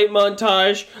fight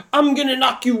montage. I'm gonna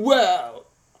knock you out.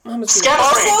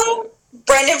 Also,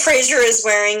 Brendan Fraser is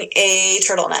wearing a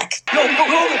turtleneck. I'm gonna knock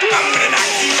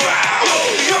you out.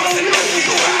 I'm gonna knock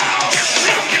you out.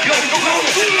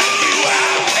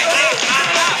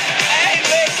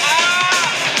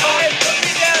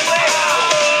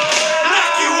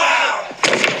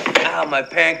 Ow, my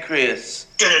pancreas.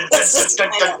 I'm gonna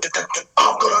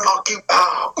knock you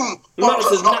out. Mom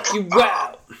says knock you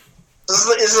out. This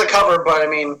is a cover, but I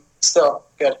mean, still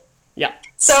good. Yeah.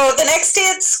 So the next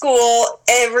day at school,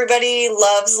 everybody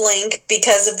loves Link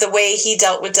because of the way he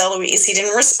dealt with Deloise. He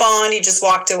didn't respond, he just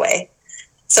walked away.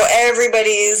 So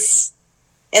everybody's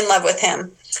in love with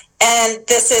him. And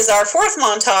this is our fourth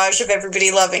montage of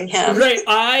everybody loving him. Right,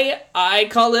 I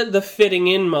call it the fitting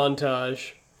in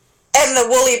montage. And the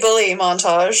woolly bully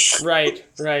montage. Right.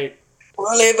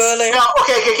 Woolly bully. No,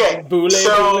 okay. Bully.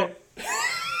 So,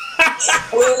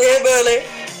 woolly bully.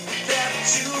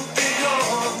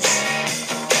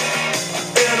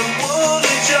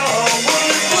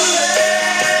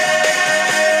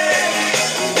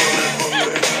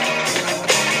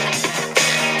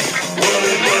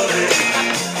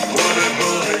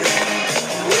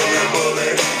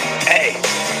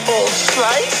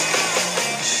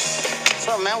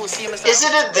 Is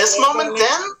it at this moment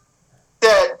then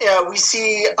that we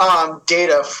see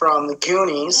Data from the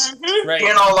Goonies? Mm-hmm. Right.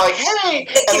 You know, like, hey,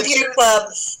 The computer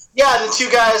club. Yeah, the two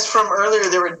guys from earlier,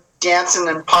 they were dancing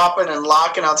and popping and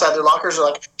locking outside their lockers. Are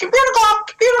like, computer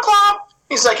club.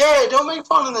 He's like, hey, don't make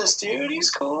fun of this dude.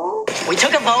 He's cool. We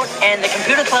took a vote, and the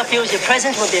computer club feels your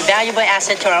presence will be a valuable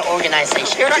asset to our organization.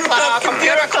 Computer club. Oh,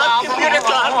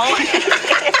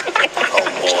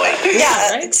 boy.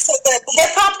 Yeah, Right? so the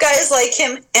hip-hop guys like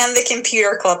him, and the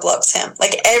computer club loves him.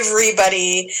 Like,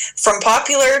 everybody, from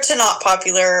popular to not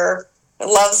popular,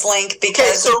 loves Link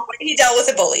because he dealt with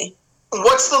a bully.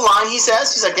 What's the line he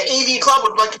says? He's like, the AV Club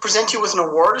would like to present you with an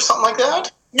award or something like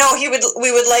that? No, we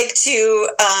would like to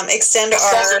extend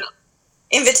our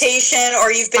invitation,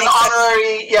 or you've been an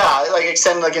honorary,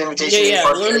 extend like an invitation. Yeah,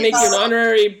 we're going to make you an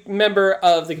honorary member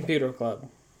of the computer club.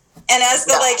 And as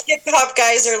the hip hop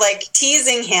guys are like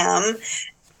teasing him,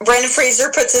 Brendan Fraser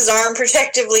puts his arm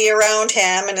protectively around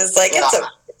him and is like, it's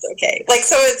okay. Like,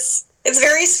 so it's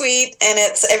very sweet, and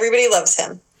everybody loves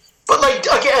him. But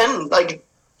again,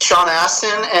 Sean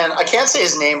Astin, and I can't say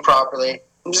his name properly.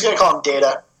 I'm just gonna call him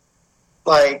Data.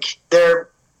 They're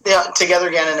together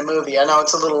again in a movie. I know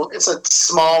it's a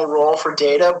small role for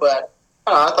Data, but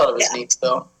I thought it was neat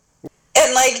still.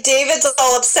 And David's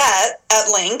all upset at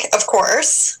Link, of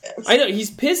course. I know, he's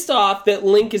pissed off that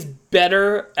Link is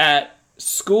better at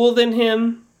school than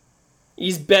him.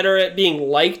 He's better at being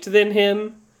liked than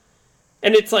him.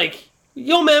 And it's like,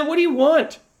 yo man, what do you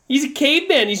want? He's a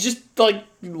caveman. He's just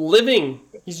living.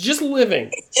 He's just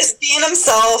living. Just being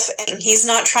himself, and he's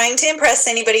not trying to impress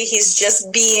anybody. He's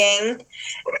just being,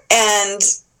 and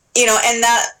and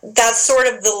that's sort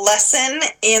of the lesson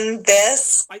in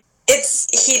this.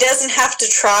 He doesn't have to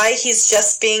try. He's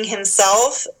just being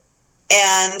himself,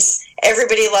 and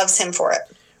everybody loves him for it.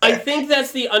 I think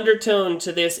that's the undertone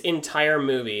to this entire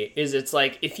movie. Is it's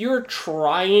like, if you're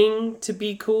trying to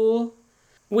be cool,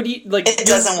 what do you it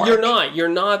doesn't work. You're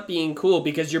not being cool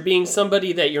because you're being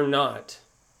somebody that you're not.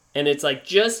 And it's like,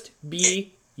 just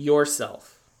be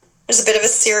yourself. There's a bit of a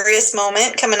serious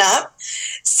moment coming up.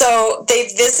 So they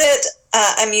visit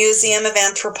a museum of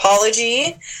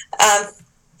anthropology,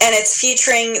 and it's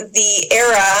featuring the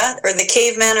era, or the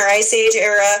caveman or Ice Age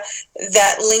era,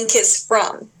 that Link is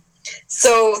from.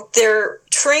 So they're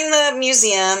touring the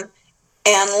museum,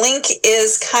 And Link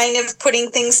is kind of putting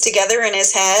things together in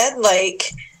his head,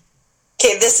 like,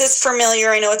 okay, this is familiar.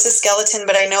 I know it's a skeleton,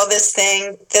 but I know this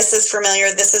thing. This is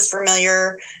familiar. This is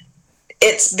familiar.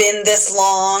 It's been this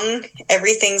long.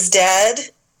 Everything's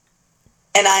dead.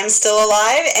 And I'm still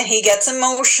alive. And he gets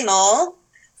emotional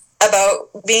about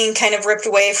being kind of ripped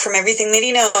away from everything that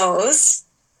he knows.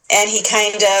 And he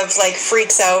kind of like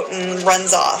freaks out and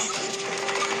runs off.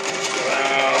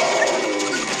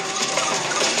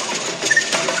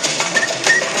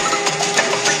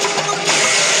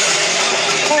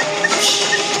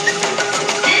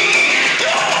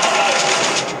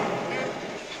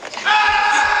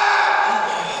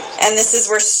 And this is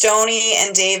where Stoney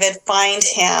and David find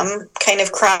him kind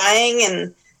of crying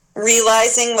and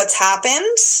realizing what's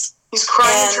happened. He's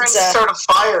crying and trying to start a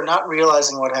fire, not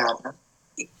realizing what happened.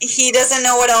 He doesn't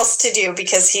know what else to do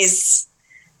because he's...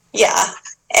 Yeah.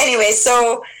 Anyway,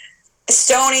 so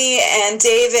Stoney and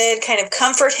David kind of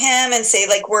comfort him and say,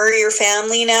 like, we're your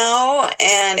family now,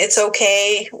 and it's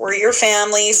okay. We're your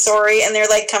family. Sorry. And they're,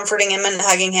 like, comforting him and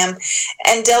hugging him.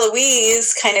 And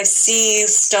DeLuise kind of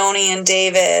sees Stoney and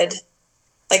David,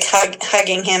 like,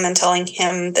 hugging him and telling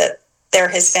him that they're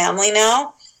his family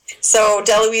now. So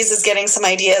DeLuise is getting some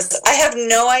ideas. I have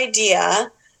no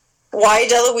idea why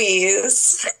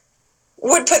DeLuise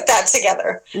would put that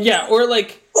together. Yeah, or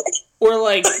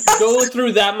go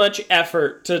through that much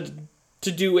effort to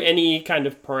do any kind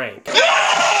of prank. Look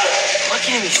at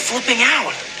him, he's flipping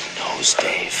out. He knows,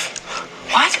 Dave.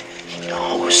 What? He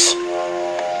knows. He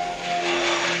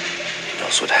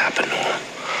knows what happened to him.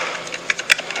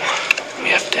 We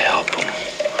have to help him.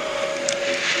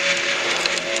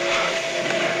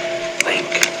 Link.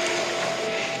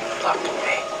 Look at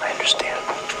me. I understand.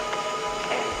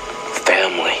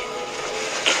 Family.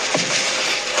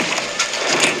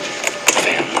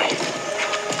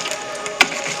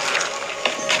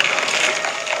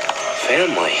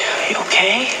 Family. You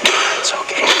okay? It's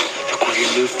okay. Look, we're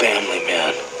your new family,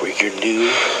 man. We're your new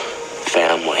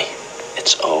family.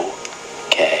 It's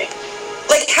okay.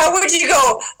 Like, how would you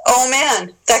go, oh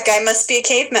man, that guy must be a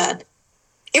caveman?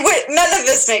 None of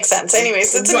this makes sense.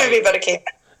 Anyways, it's a movie about a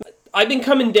caveman. I've been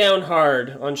coming down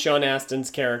hard on Sean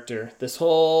Astin's character this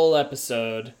whole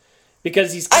episode.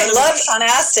 Because he's I love Sean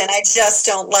Astin, I just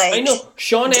don't like... I know,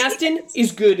 Sean Astin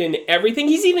is good in everything.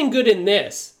 He's even good in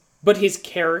this. But his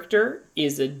character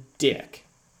is a dick.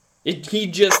 He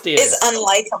just is. Is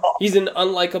unlikable. He's an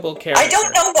unlikable character. I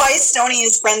don't know why Stoney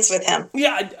is friends with him.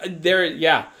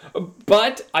 Yeah.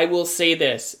 But I will say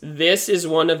this. This is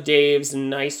one of Dave's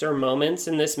nicer moments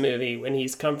in this movie when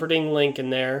he's comforting Link in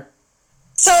there.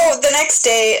 So the next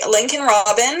day, Link and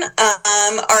Robin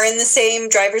are in the same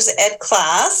driver's ed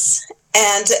class,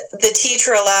 and the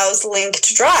teacher allows Link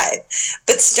to drive.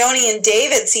 But Stoney and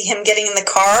David see him getting in the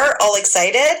car, all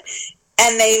excited,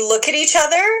 and they look at each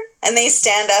other, and they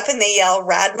stand up and they yell,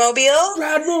 Radmobile.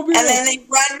 Radmobile. And then they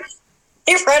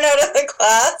run out of the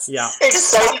class. Yeah.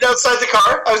 Excited outside the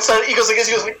car? Outside, he goes like this,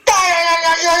 he goes like,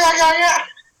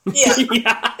 yeah.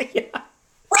 Yeah.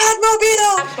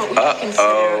 Radmobile!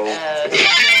 Uh-oh.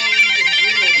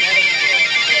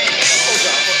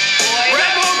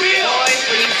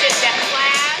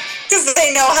 Because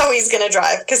they know how he's going to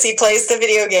drive, because he plays the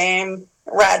video game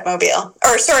Radmobile.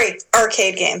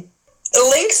 Arcade game.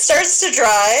 Link starts to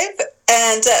drive,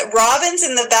 and Robin's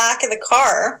in the back of the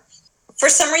car. For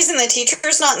some reason, the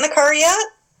teacher's not in the car yet,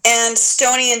 and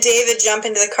Stoney and David jump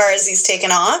into the car as he's taken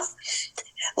off.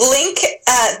 Link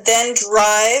then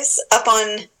drives up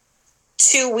on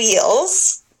 2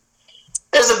 wheels.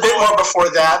 There's a bit more before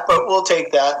that, but we'll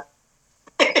take that.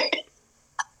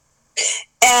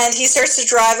 And he starts to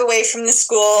drive away from the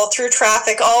school through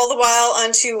traffic, all the while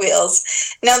on 2 wheels.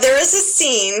 Now, there is a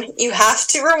scene, you have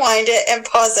to rewind it and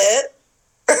pause it,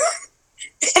 and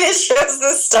it shows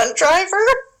the stunt driver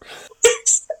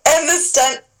and the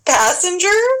stunt passenger,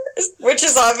 which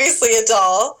is obviously a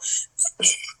doll.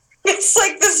 It's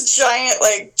like this giant,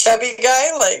 like, chubby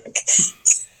guy, like, it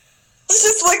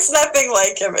just looks nothing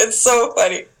like him. It's so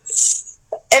funny.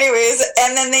 Anyways,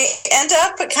 and then they end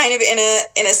up kind of in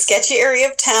a sketchy area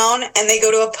of town, and they go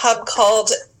to a pub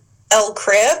called El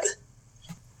Crib,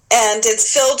 and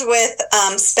it's filled with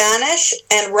Spanish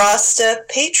and Rasta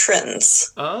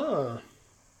patrons. Oh.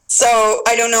 So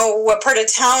I don't know what part of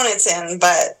town it's in,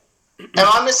 but... Am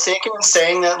I mistaken in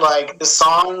saying that, like, the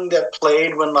song that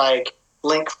played when, like,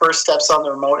 Link first steps on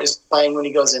the remote is playing when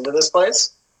he goes into this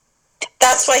place?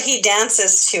 That's why he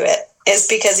dances to it, is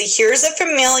because he hears a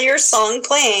familiar song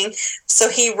playing, so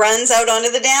he runs out onto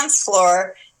the dance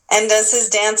floor and does his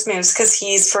dance moves because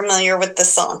he's familiar with the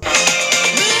song.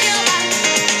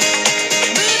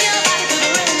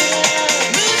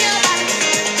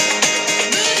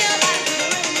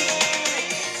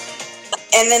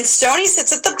 And then Stoney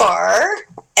sits at the bar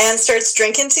and starts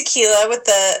drinking tequila with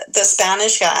the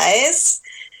Spanish guys.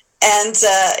 And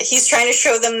he's trying to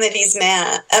show them that he's a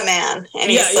man.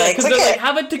 And he's like, because they're like,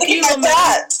 have a tequila, man.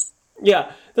 That.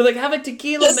 Yeah, they're like, have a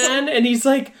tequila, man. And he's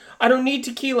like, I don't need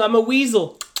tequila, I'm a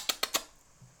weasel.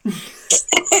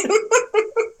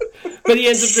 But he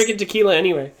ends up drinking tequila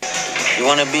anyway. You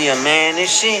want to be a man,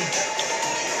 is she?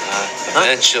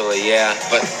 Eventually, yeah.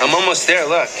 But I'm almost there,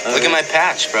 look. Look at my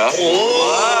patch, bro.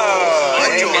 Whoa!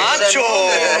 Macho!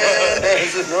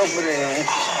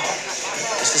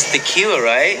 This is tequila,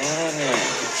 right?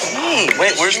 Hey,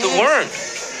 wait, where's the worm?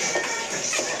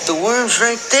 The worm's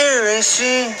right there, ain't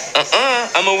she?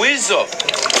 I'm a weasel.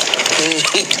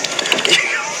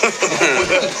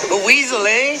 A weasel,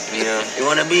 eh? Yeah. You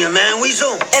want to be a man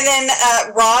weasel? And then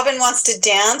Robin wants to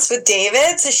dance with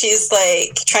David, so she's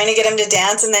like trying to get him to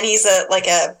dance, and then he's a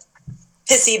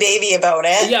pissy baby about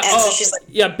it. Yeah, and so she's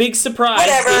like, big surprise.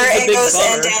 whatever, and goes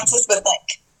bummer. and dances with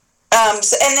Link.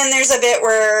 And then there's a bit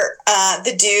where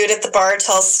the dude at the bar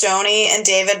tells Stoney and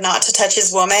David not to touch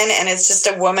his woman, and it's just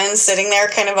a woman sitting there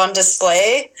kind of on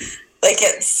display. Like,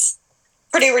 it's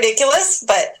pretty ridiculous,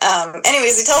 but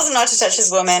anyways, he tells him not to touch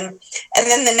his woman, and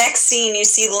then the next scene you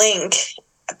see Link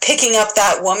picking up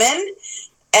that woman,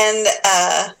 and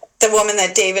the woman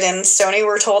that David and Stoney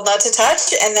were told not to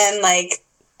touch, and then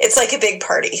it's like a big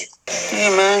party.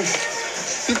 Hey man,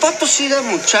 you about to see that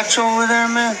muchacha over there,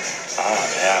 man?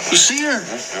 Oh, yeah. You see her?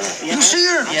 Yeah. You see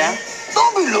her? Yeah.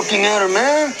 Don't be looking at her,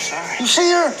 man. Sorry. You see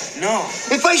her? No.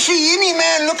 If I see any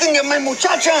man looking at my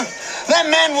muchacha, that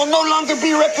man will no longer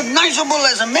be recognizable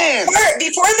as a man.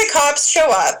 Before the cops show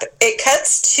up, it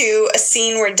cuts to a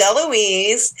scene where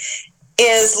DeLuise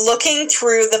is looking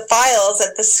through the files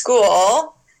at the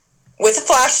school with a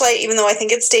flashlight, even though I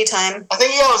think it's daytime. I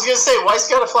was going to say, why's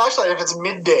he got a flashlight if it's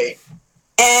midday?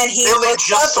 And he looks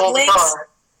up Link's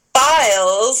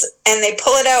files, and they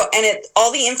pull it out, and all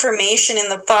the information in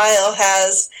the file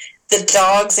has the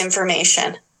dog's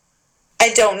information. I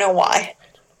don't know why.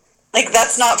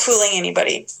 That's not fooling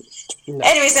anybody. No.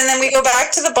 Anyways, and then we go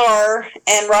back to the bar,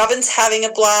 and Robin's having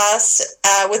a blast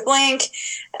with Link.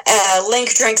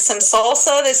 Link drinks some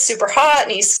salsa that's super hot,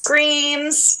 and he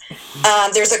screams.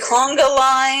 There's a conga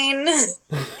line.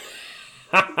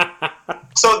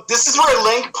 So this is where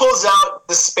Link pulls out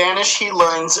the Spanish he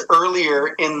learns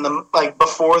earlier in the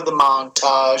before the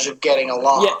montage of getting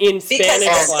along. Yeah, in Spanish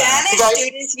because the class. Spanish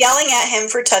student's yelling at him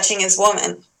for touching his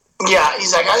woman. Yeah,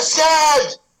 he's like, I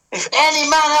said, if any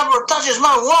man ever touches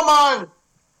my woman,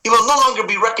 he will no longer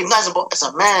be recognizable as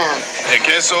a man. El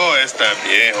queso está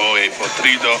viejo y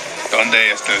podrido.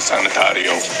 ¿Dónde está el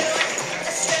sanitario?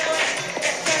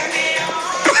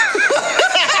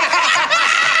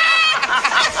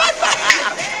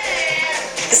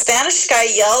 The Spanish guy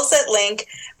yells at Link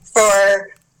for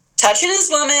touching his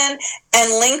woman,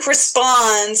 and Link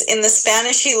responds in the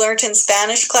Spanish he learned in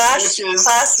Spanish class,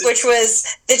 which was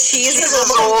the cheese is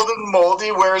old and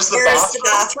moldy. Where's the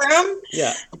bathroom?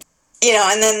 Yeah.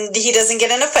 And then he doesn't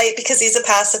get in a fight because he's a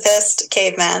pacifist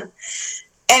caveman.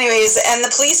 Anyways, and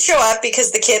the police show up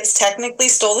because the kids technically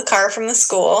stole the car from the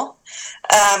school.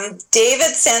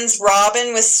 David sends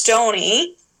Robin with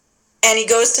Stoney, and he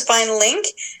goes to find Link,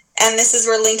 and this is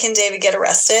where Link and David get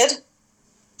arrested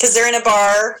because they're in a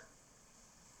bar,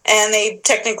 and they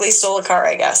technically stole a car,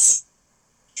 I guess.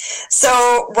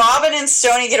 So Robin and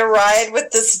Stoney get a ride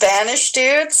with the Spanish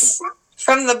dudes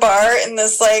from the bar in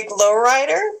this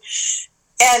lowrider,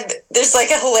 and there's a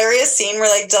hilarious scene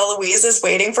where DeLuise is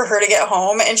waiting for her to get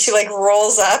home, and she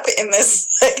rolls up in this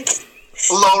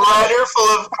lowrider full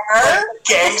of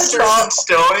gangsters and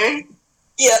Stoney.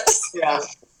 Yes. Yeah.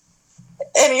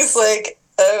 And he's like,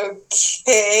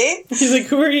 okay. He's like,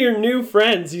 who are your new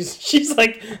friends? She's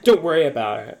like, don't worry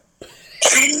about it.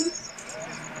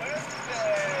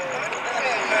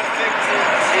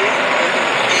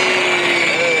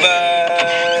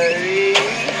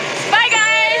 Bye,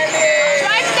 guys.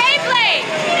 Drive safely.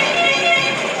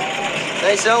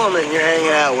 Nice element you're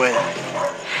hanging out with.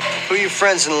 Who are your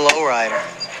friends in the lowrider?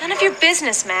 None of your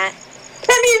business, Matt.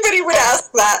 Anybody would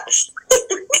ask that.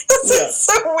 It's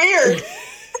so weird.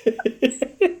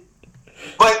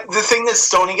 But the thing that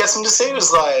Stoney gets him to say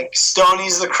was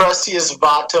Stoney's the crustiest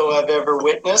vato I've ever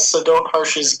witnessed, so don't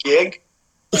harsh his gig.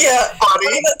 Yeah,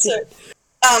 buddy. That's it.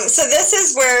 So this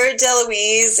is where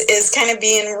DeLuise is kind of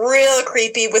being real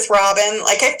creepy with Robin.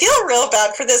 I feel real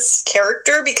bad for this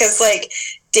character because,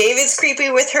 David's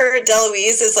creepy with her.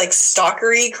 DeLuise is,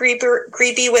 stalkery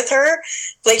creepy with her.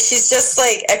 She's just,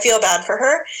 I feel bad for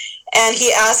her. And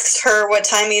he asks her what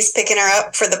time he's picking her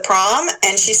up for the prom,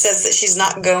 and she says that she's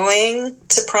not going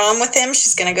to prom with him.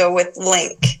 She's going to go with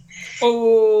Link.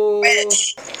 Oh.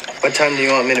 Which, What time do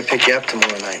you want me to pick you up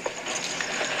tomorrow night?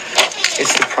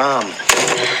 It's the prom.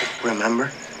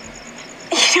 Remember?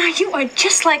 You know, you are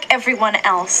just like everyone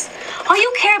else. All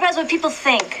you care about is what people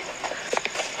think.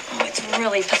 Oh, it's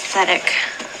really pathetic.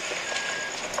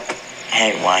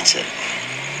 Hey, watch it.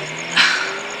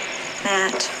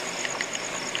 Matt,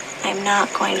 I'm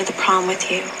not going to the prom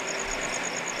with you.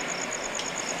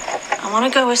 I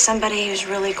want to go with somebody who's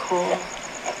really cool.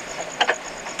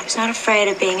 Who's not afraid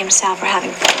of being himself or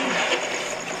having fun.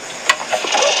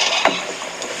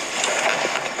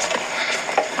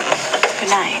 Good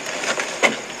night.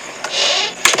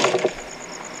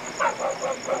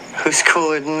 Who's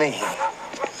cooler than me?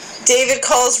 David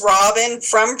calls Robin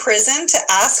from prison to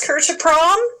ask her to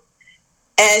prom,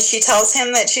 and she tells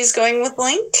him that she's going with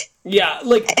Link. Yeah,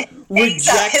 like,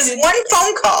 rejected. His one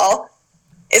phone call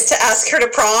is to ask her to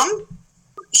prom.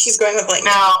 She's going with Link.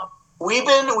 Now, we've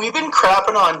been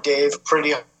crapping on Dave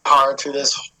pretty hard through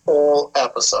this whole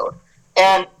episode,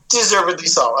 and deservedly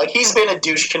so. Like, he's been a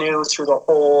douche canoe through the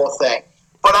whole thing.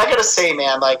 But I gotta say,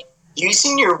 man, like,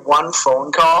 using your one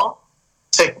phone call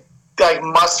to, like,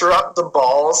 muster up the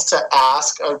balls to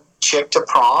ask a chick to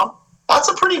prom, that's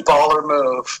a pretty baller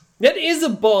move. That is a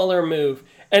baller move.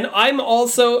 And I'm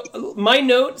also, my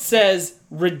note says,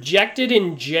 rejected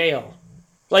in jail.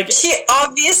 Like, she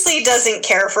obviously doesn't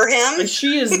care for him.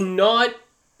 She is not,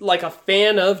 like, a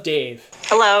fan of Dave.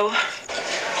 Hello.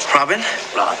 Robin?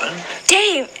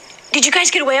 Dave, did you guys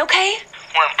get away okay?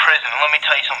 We're in prison. Let me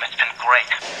tell you something. It's been great.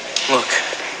 Look,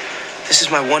 this is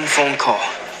my one phone call.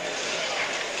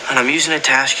 And I'm using it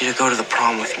to ask you to go to the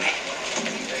prom with me.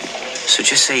 So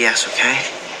just say yes, okay?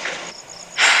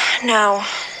 No.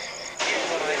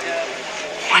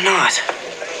 Why not?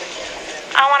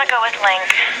 I want to go with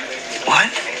Link. What?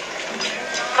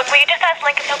 Look, will you just ask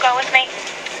Link if he'll go with me?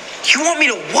 You want me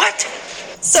to what?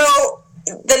 So,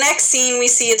 the next scene we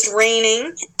see it's raining,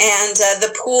 and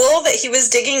the pool that he was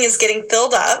digging is getting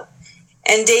filled up,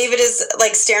 and David is,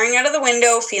 like, staring out of the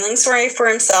window, feeling sorry for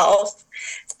himself.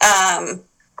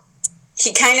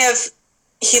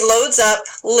 He loads up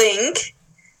Link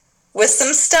with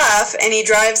some stuff, and he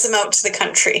drives him out to the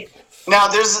country. Now,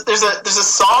 there's a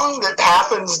song that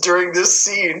happens during this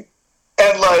scene,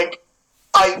 and, like,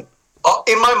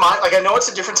 in my mind, like, I know it's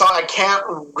a different song. I can't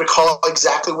recall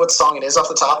exactly what song it is off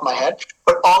the top of my head,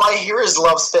 but all I hear is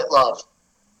 "Love's Fit Love."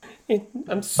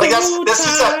 I'm so like,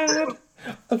 that's tired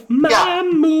of my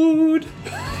mood.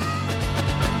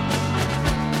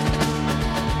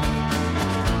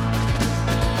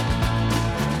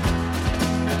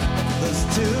 There's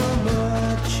too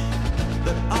much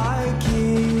that I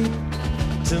keep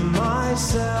to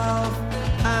myself,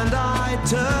 and I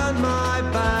turn my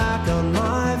back on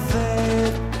my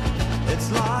faith.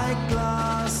 It's like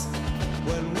glass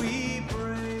when we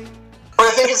break. But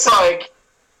I think it's like,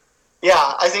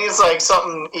 yeah, I think it's like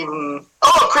something even.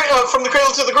 Oh, From the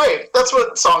Cradle to the Grave. That's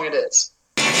what song it is.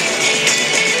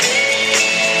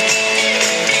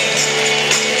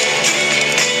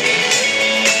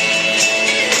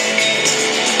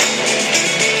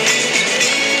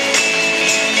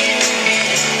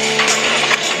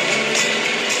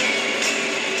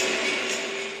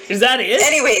 Is that it?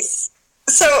 Anyways,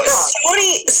 so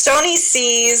Stoney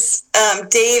sees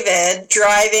David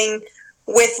driving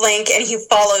with Link, and he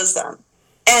follows them.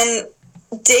 And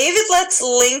David lets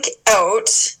Link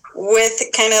out with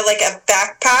kind of like a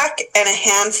backpack and a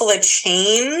handful of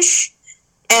change,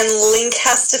 and Link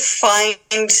has to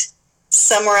find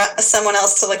someone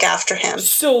else to look after him.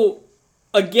 So,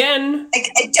 again...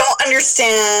 I don't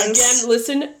understand. Again,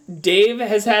 listen, Dave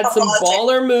has had some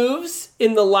baller moves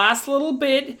in the last little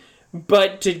bit,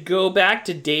 but to go back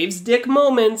to Dave's dick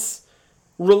moments,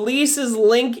 releases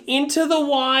Link into the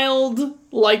wild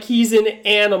like he's an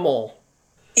animal.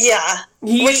 Yeah,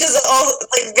 which is all,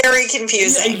 like, very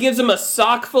confusing. He gives him a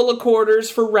sock full of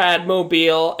quarters for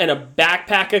Radmobile and a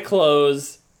backpack of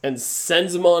clothes and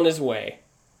sends him on his way.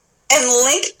 And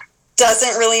Link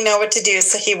doesn't really know what to do,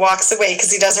 so he walks away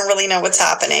because he doesn't really know what's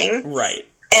happening. Right.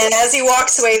 And as he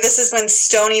walks away, this is when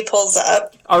Stoney pulls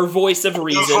up. Our voice of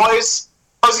reason. I was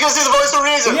going to say the voice of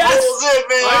reason. Yes! Pulls it,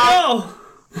 man. I know!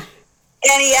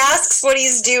 And he asks what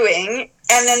he's doing,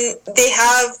 and then they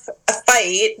have a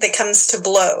fight that comes to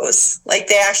blows. Like,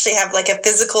 they actually have, like, a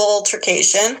physical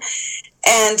altercation.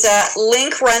 And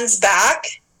Link runs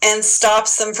back and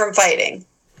stops them from fighting.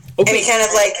 Okay. And he kind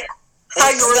of, like,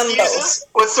 hugs them both.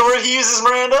 What's the word he uses,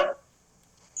 Miranda?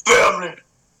 Family.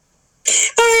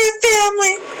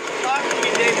 Family. Talk to me,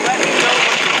 Dave. Let me know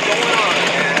what's going on,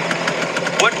 man.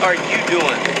 What are you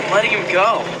doing? Letting him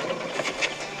go.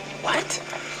 What?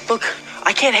 Look,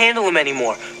 I can't handle him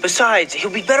anymore. Besides,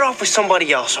 he'll be better off with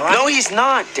somebody else, all right? No, he's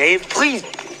not, Dave. Please,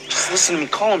 just listen to me.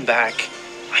 Call him back.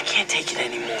 I can't take it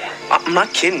anymore. I'm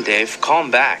not kidding, Dave. Call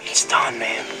him back. It's done,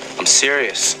 man. I'm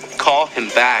serious. Call him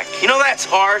back. You know that's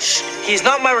harsh. He's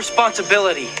not my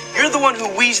responsibility. You're the one who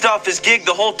wheezed off his gig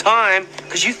the whole time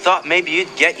because you thought maybe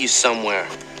it'd get you somewhere.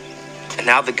 And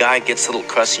now the guy gets a little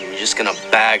crusty and you're just gonna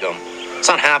bag him. It's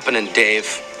not happening,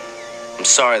 Dave. I'm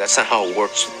sorry, that's not how it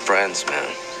works with friends,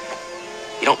 man.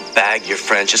 You don't bag your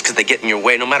friends just because they get in your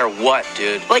way, no matter what,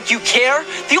 dude. Like you care?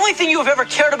 The only thing you have ever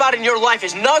cared about in your life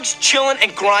is nugs, chillin',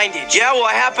 and grindage. Yeah, well,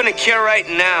 I happen to care right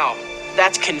now.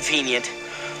 That's convenient.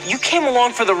 You came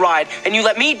along for the ride, and you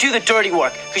let me do the dirty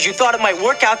work because you thought it might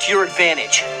work out to your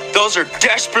advantage. Those are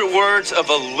desperate words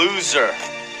of a loser.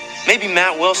 Maybe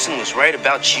Matt Wilson was right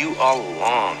about you all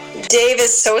along. Dave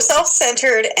is so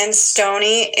self-centered, and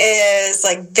Stoney is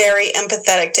like very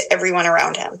empathetic to everyone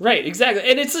around him. Right, exactly.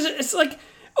 And it's like,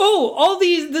 oh, all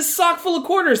this sock full of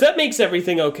quarters, that makes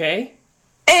everything okay.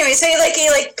 Anyway, so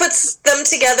he puts them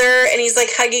together, and he's like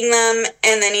hugging them,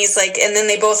 and then he's like, and then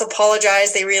they both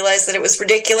apologize. They realize that it was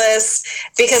ridiculous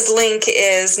because Link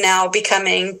is now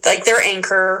becoming like their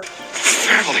anchor. You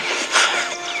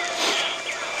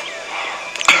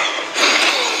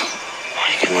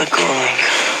can let go, Link.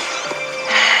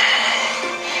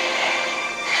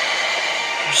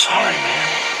 I'm sorry, man.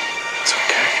 It's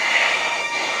okay.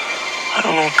 I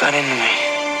don't know what got into me.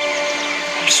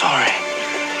 I'm sorry.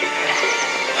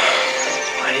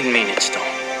 I didn't mean it, Stone.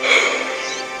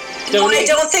 I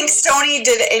don't think Stoney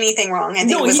did anything wrong. I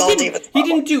think it was all David's fault. He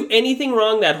didn't do anything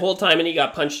wrong that whole time, and he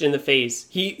got punched in the face.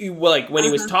 He when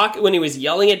he was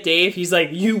yelling at Dave, he's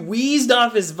like, "You wheezed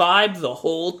off his vibe the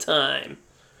whole time."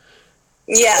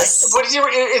 Yes. What is he?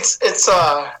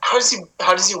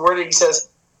 How does he word it? He says,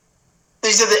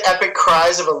 "These are the epic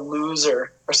cries of a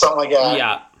loser," or something like that.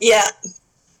 Yeah. Yeah.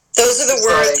 Those are the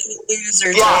words of a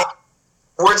loser. Yeah.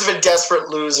 Words of a desperate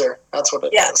loser. That's what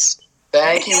it is.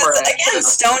 Thank you, Miranda. Again,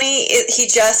 Stoney,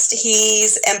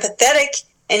 he's empathetic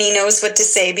and he knows what to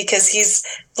say because he's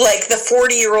like the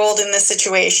 40-year-old in this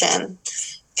situation.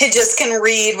 He just can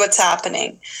read what's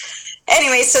happening.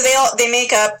 Anyway, so they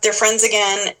make up. They're friends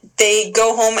again. They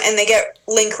go home and they get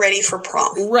Link ready for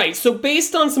prom. Right. So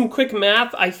based on some quick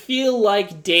math, I feel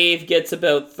like Dave gets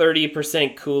about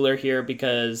 30% cooler here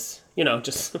because,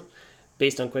 just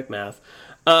based on quick math.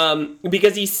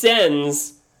 Because he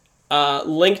sends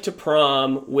Link to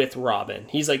prom with Robin.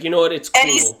 He's like, you know what, it's cool.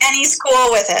 And he's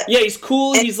cool with it. Yeah, he's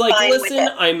cool. And he's like, listen,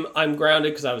 fine I'm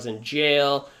grounded because I was in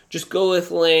jail. Just go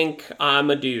with Link. I'm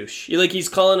a douche. He's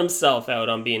calling himself out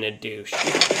on being a douche.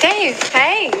 Dave,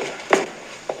 hey.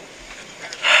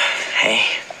 Hey.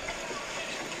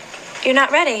 You're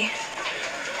not ready.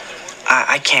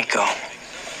 I can't go.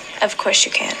 Of course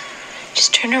you can.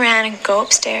 Just turn around and go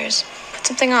upstairs. Put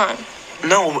something on.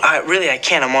 No, I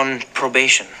can't. I'm on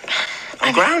probation.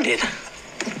 I'm grounded.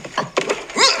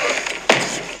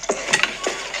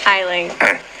 Hi, Link.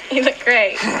 You look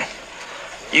great.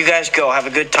 You guys go. Have a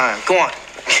good time. Go on.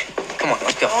 Come on,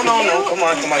 let's go. Oh, no. Come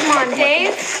on,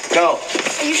 Dave. Go.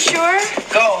 Are you sure?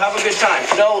 Go. Have a good time.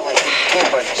 No,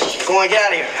 go on, get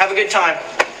out of here. Have a good time.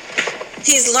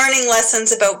 He's learning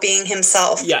lessons about being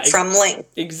himself from Link.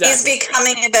 Exactly. He's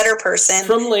becoming a better person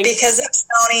from Link because of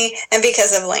Stoney and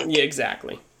because of Link. Yeah,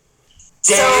 exactly.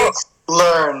 Dave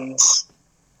learns.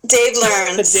 Dave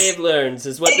learns. Dave learns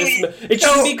is what this. It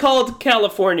shouldn't be called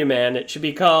California Man. It should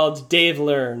be called Dave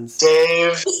Learns.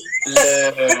 Dave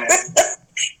learns.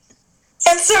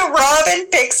 And so Robin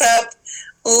picks up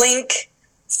Link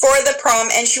for the prom,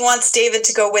 and she wants David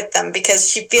to go with them because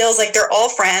she feels like they're all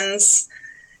friends.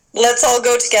 Let's all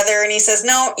go together. And he says,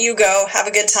 no, you go. Have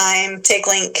a good time. Take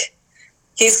Link.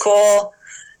 He's cool.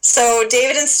 So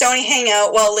David and Stoney hang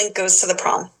out while Link goes to the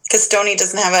prom because Stoney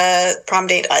doesn't have a prom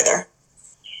date either.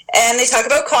 And they talk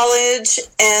about college,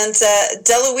 and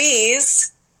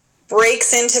DeLuise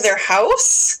breaks into their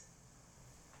house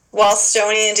while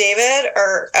Stoney and David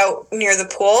are out near the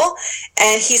pool,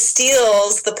 and he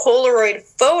steals the Polaroid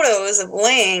photos of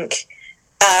Link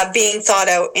being thawed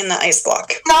out in the ice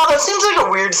block. No, that seems like a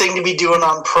weird thing to be doing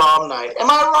on prom night. Am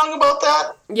I wrong about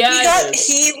that? Yeah,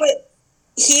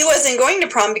 he wasn't going to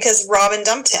prom because Robin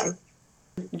dumped him.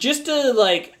 Just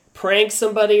to, prank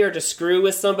somebody or to screw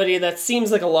with somebody, that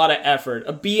seems like a lot of effort.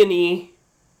 A B&E.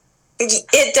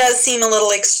 It does seem a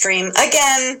little extreme.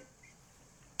 Again,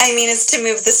 I mean, it's to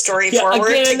move the story forward.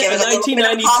 Again, to give it a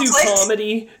 1992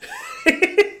 comedy.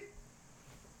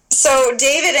 So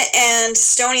David and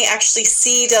Stoney actually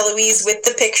see DeLuise with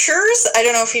the pictures. I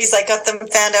don't know if he's got them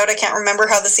fanned out. I can't remember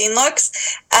how the scene looks.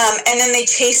 And then they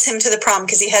chase him to the prom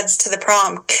because he heads to the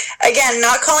prom. Again,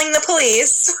 not calling the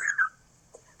police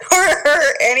or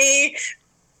any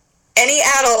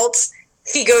adult,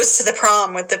 he goes to the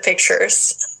prom with the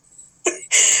pictures.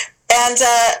 And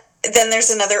then there's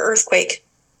another earthquake.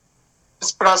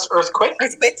 It's pronounced earthquake?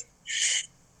 Earthquake.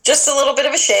 Just a little bit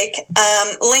of a shake.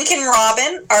 Link and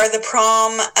Robin are the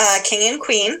prom king and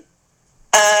queen.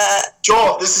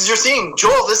 Joel, this is your scene.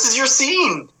 Joel, this is your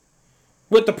scene.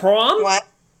 With the prom? What?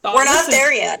 We're not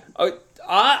there yet.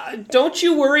 Don't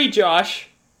you worry, Josh.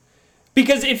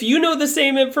 Because if you know the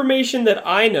same information that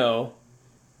I know,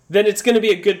 then it's going to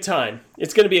be a good time.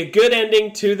 It's going to be a good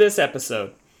ending to this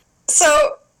episode.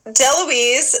 So,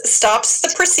 Deloise stops the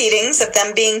proceedings of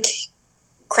them being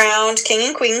crowned king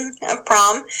and queen of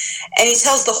prom, and he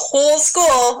tells the whole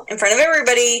school, in front of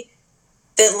everybody,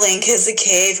 that Link is a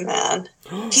caveman.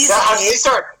 How does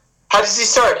he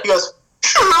start? He goes,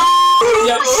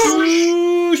 yeah,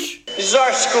 shoosh. This is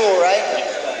our school, right?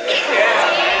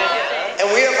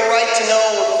 And we have a right to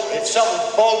know if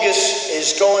something bogus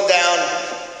is going down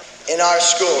in our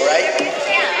school, right?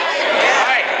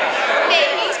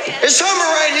 This Hummer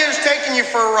right here is taking you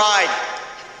for a ride.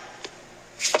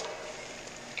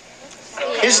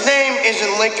 His name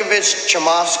isn't Linkovich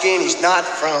Chomovsky, and he's not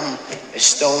from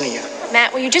Estonia.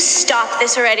 Matt, will you just stop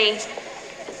this already?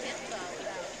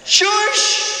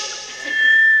 Shush!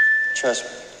 Trust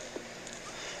me.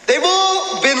 They've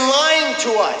all been lying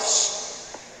to us.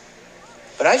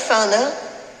 But I found out.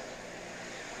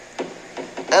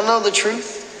 I know the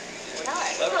truth.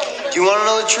 Do you want to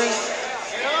know the truth?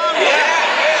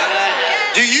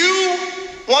 Do you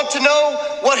want to know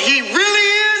what he really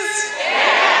is?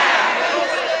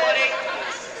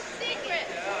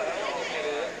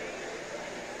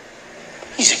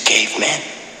 He's a caveman.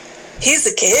 He's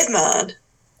a caveman.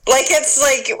 Like, it's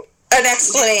like an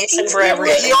explanation for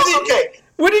everything.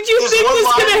 What did you think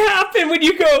was going to happen when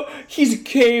you go, he's a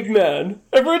caveman?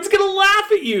 Everyone's going to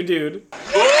laugh at you, dude.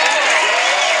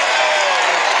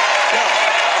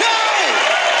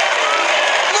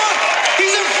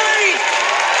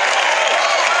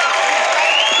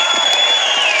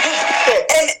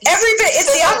 Everybody,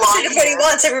 it's the opposite of what he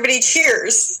wants. Everybody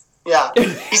cheers. Yeah.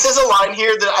 He says a line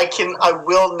here that I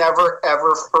will never,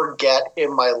 ever forget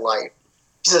in my life.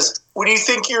 He says, "What do you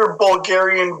think you're a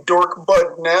Bulgarian dork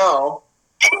bud now?"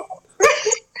 And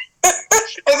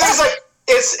there's like,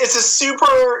 it's a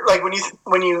super, like,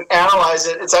 when you analyze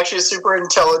it, it's actually a super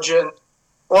intelligent,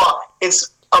 well,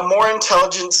 it's a more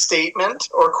intelligent statement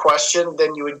or question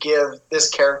than you would give this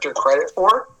character credit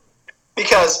for.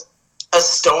 Because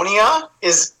Estonia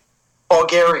is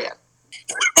Bulgarian.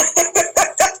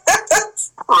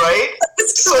 Right?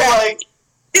 So like,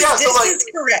 is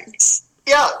correct.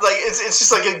 Yeah, like it's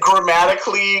just like a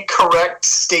grammatically correct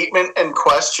statement and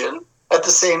question at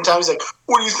the same time. He's like,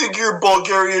 "What do you think you're a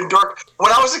Bulgarian dork?"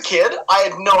 When I was a kid, I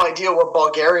had no idea what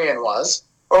Bulgarian was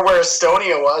or where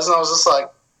Estonia was, and I was just like,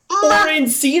 or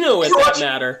Encino, at that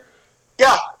matter.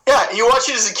 Yeah. You watch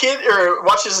it as a kid or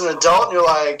watch it as an adult, and you're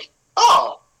like,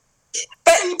 "Oh."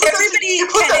 But you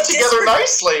put that together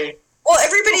nicely. Well,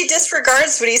 everybody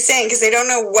disregards what he's saying because they don't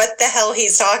know what the hell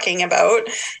he's talking about.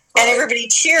 And everybody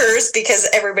cheers because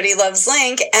everybody loves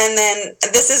Link. And then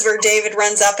this is where David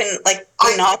runs up and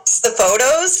knocks the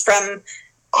photos from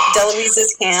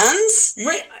Deloise's hands.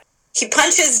 Right. He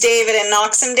punches David and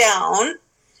knocks him down.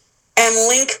 And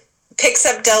Link picks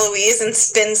up Deloise and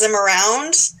spins him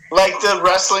around. Like the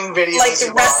wrestling videos. Like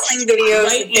the wrestling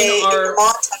videos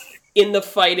Right in the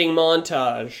fighting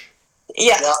montage.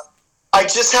 Yeah. I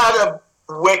just had a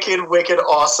wicked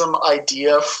awesome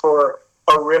idea for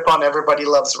a rip on Everybody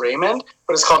Loves Raymond,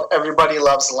 but it's called Everybody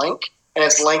Loves Link, and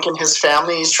it's Link and his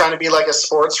family. He's trying to be like a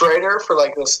sports writer for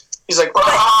like this. He's like,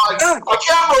 I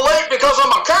can't relate because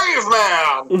I'm a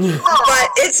caveman. But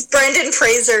it's Brendan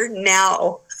Fraser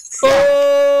now.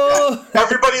 Oh. Yeah.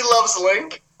 Everybody Loves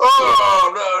Link.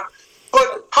 Oh, no.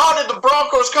 But how did the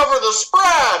Broncos cover the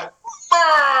spread?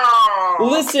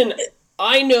 Listen,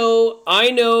 I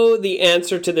know the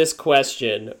answer to this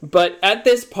question, but at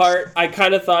this part, I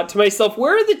kind of thought to myself,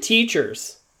 where are the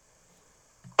teachers?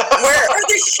 Where are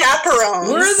the chaperones?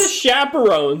 Where are the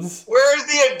chaperones? Where are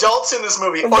the adults in this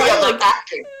movie? Right, they're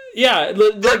acting. Yeah,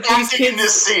 they're acting in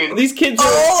this scene. These kids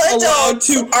are allowed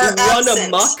to run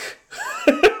amok.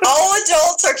 All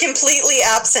adults are completely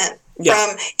absent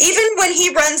from, even when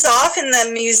he runs off in the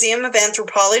Museum of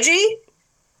Anthropology,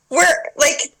 where,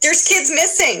 there's kids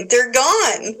missing. They're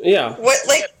gone. Yeah.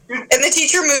 And the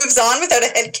teacher moves on without a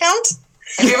head count?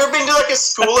 Have you ever been to, a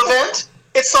school event?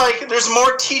 It's like, there's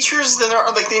more teachers than there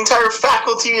are, the entire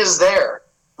faculty is there,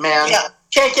 man. Yeah.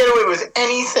 Can't get away with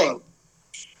anything.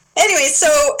 Anyway, so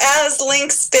as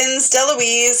Link spins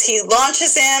Deloise, he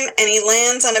launches him, and he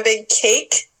lands on a big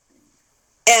cake.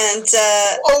 And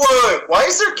wait. Why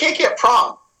is there cake at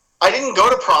prom? I didn't go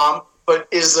to prom, but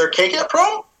is there cake at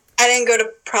prom? I didn't go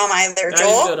to prom either, Joel.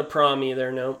 I didn't go to prom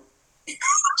either, no.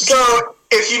 So,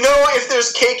 if you know if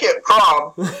there's cake at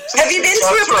prom... Have you been to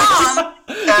a prom?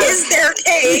 Is there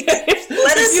cake?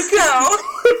 Let us know.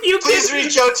 Please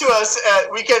reach out to us at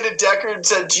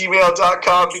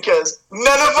weekendeddeckers@gmail.com because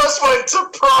none of us went to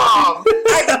prom.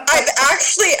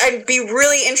 I'd be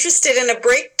really interested in a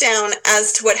breakdown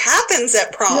as to what happens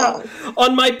at prom. Yeah.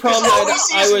 On my prom night,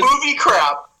 I was movie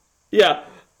crap. Yeah,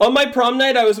 on my prom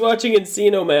night, I was watching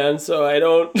Encino Man, so I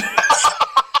don't.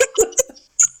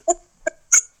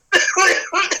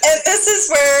 And this is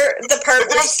where the part. If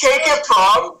there's cake at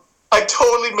prom, I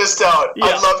totally missed out. Yeah.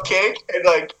 I love cake, and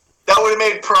that would have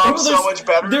made prom so much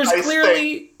better. There's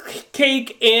clearly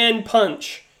cake and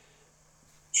punch.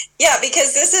 Yeah,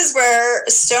 because this is where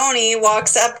Stoney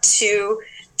walks up to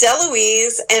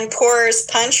DeLuise and pours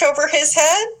punch over his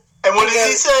head. And what does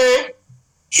he say?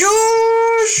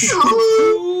 Josh!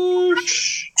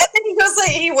 And then he goes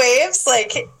he waves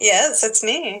yes, it's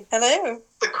me. Hello.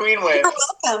 The Queen wave. You're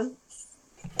welcome.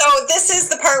 So this is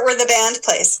the part where the band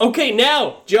plays. Okay,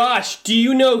 now, Josh, do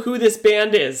you know who this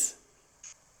band is?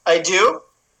 I do.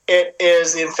 It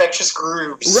is the Infectious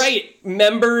Grooves. Right,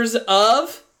 members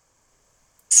of...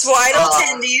 Swaddle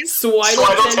Tendies.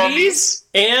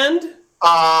 And...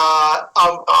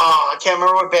 I can't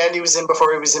remember what band he was in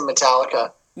before he was in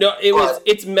Metallica. No,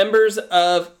 it's members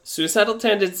of Suicidal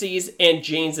Tendencies and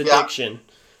Jane's Addiction. Yeah,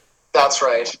 that's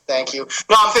right. Thank you.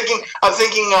 No, I'm thinking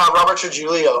Robert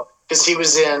Trujillo because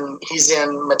he's in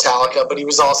Metallica, but he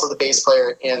was also the bass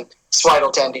player in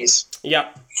Swaddle Tendies. Yeah.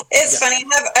 It's funny.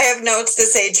 I have notes to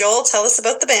say, Joel, tell us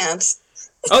about the band.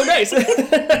 Oh, nice. I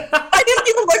didn't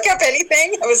even look up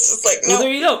anything. I was just like, no. Well,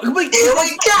 there you go. Here we go.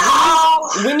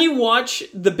 When you watch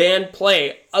the band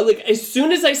play, as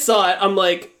soon as I saw it, I'm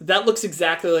like, that looks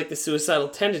exactly like the Suicidal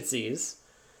Tendencies.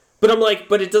 But I'm like,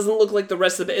 but it doesn't look like the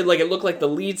rest of it. It looked like the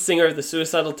lead singer of the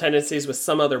Suicidal Tendencies was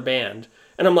some other band.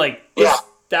 And I'm like,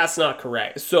 that's not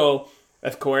correct. So,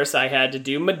 of course, I had to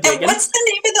do my digging. And what's the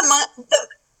name of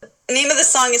the name of the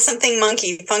song is something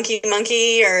monkey, funky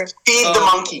monkey, or Feed the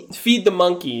Monkey. Feed the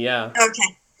Monkey, yeah.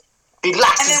 Okay. He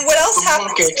likes and then what else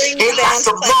happens during the band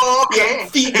play?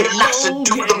 He likes to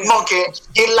do the monkey.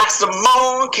 He likes the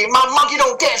monkey. My monkey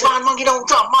don't dance. My monkey don't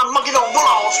jump. My monkey don't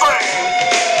blow string.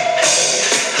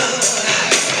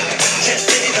 Just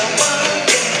see the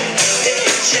monkey. Did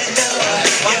you know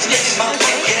what makes my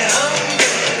monkey hungry?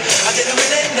 I didn't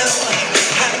really know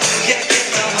how you get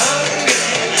so hungry.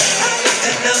 I'd like to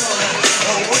know,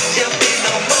 would you be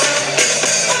no monkey?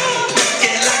 Monkey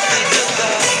like to do the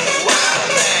wild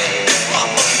thing. My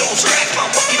monkey don't scratch, my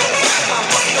monkey don't bite, my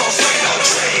monkey don't swing no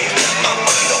tree. My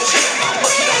monkey don't hit, my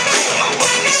monkey don't do, my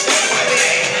monkey be swing with me.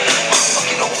 My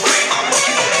monkey don't free, my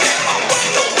monkey don't pet, my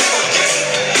monkey don't do a game.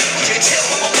 Would you tell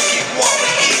what my monkey wanna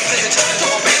eat? Then you turn into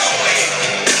a big old egg.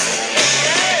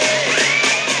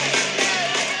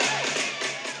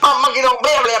 My monkey don't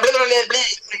blah blah blah blah blah.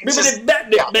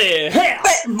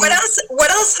 But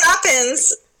what else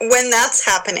happens when that's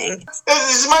happening?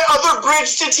 This is my other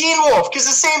bridge to Teen Wolf, because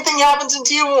the same thing happens in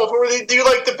Teen Wolf, where they do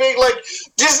the big,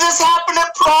 does this happen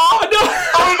at prom?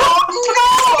 I don't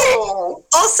know!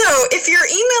 Also, if you're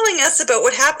emailing us about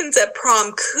what happens at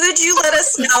prom, could you let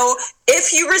us know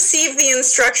if you receive the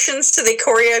instructions to the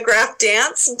choreographed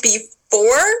dance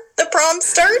before the prom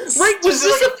starts? Right, was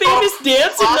this a famous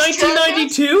dance in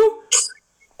 1992?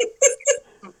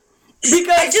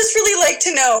 Because I just really like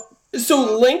to know.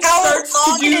 So Link starts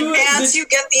how long to do in advance you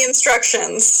get the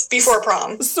instructions before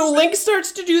prom. So Link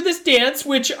starts to do this dance,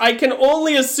 which I can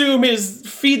only assume is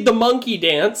Feed the Monkey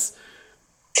dance.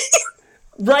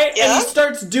 Right? Yeah? And he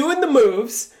starts doing the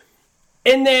moves,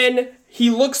 and then he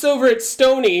looks over at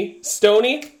Stoney.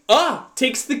 Stoney,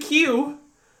 takes the cue,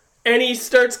 and he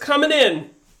starts coming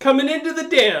into the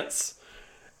dance.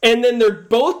 And then they're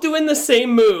both doing the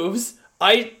same moves.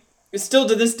 I still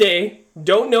to this day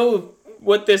don't know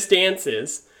what this dance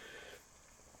is.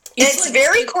 It's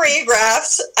very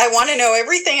choreographed. I want to know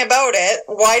everything about it.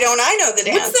 Why don't I know the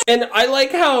dance? And I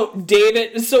like how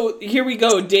David... So, here we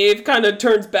go. Dave kind of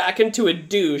turns back into a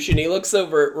douche, and he looks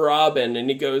over at Robin, and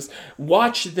he goes,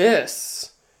 watch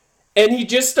this. And he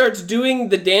just starts doing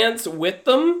the dance with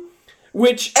them,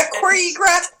 which... A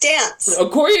choreographed dance. A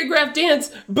choreographed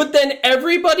dance, but then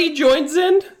everybody joins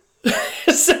in.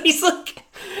 So he's like,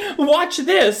 watch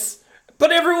this.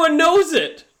 But everyone knows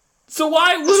it. So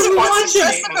what are we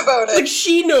watching? About it?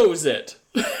 She knows it.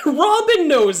 Robin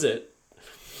knows it.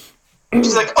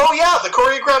 She's like, oh yeah, the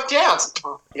choreographed dance.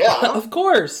 Yeah. Of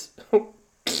course.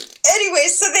 Anyway,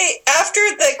 so after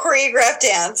the choreographed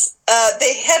dance,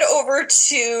 they head over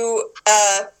to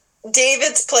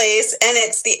David's place, and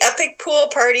it's the epic pool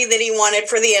party that he wanted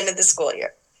for the end of the school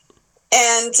year.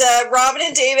 And Robin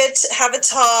and David have a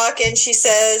talk, and she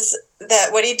says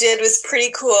that what he did was pretty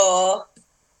cool,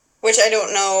 which I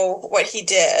don't know what he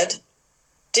did.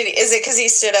 Is it because he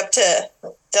stood up to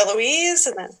DeLuise?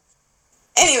 And then,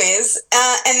 anyways,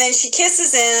 and then she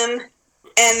kisses him,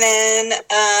 and then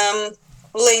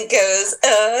Link goes,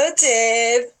 "Oh,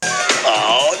 Dave."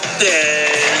 Oh,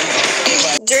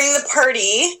 Dave. During the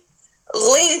party,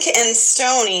 Link and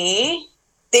Stoney,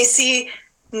 they see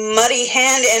muddy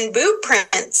hand and boot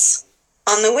prints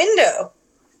on the window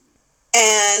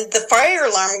and the fire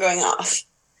alarm going off.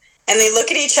 And they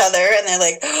look at each other and they're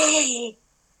like, and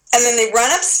then they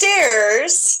run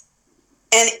upstairs,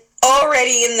 and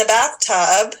already in the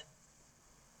bathtub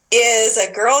is a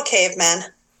girl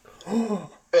caveman.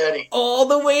 Betty. All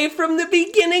the way from the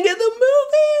beginning of the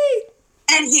movie.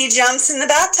 And he jumps in the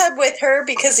bathtub with her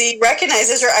because he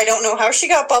recognizes her. I don't know how she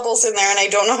got bubbles in there, and I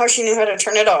don't know how she knew how to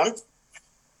turn it on.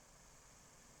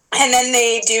 And then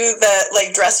they do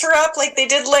dress her up like they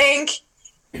did Link.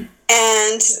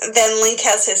 And then Link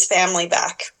has his family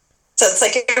back. So it's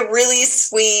like a really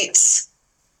sweet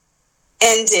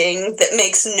ending that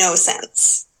makes no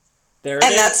sense. There it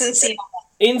and is. That's Encino.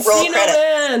 Encino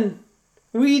Man!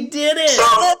 We did it!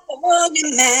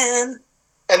 Man.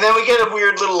 And then we get a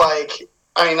weird little,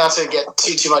 not to get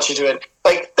too much into it,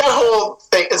 that whole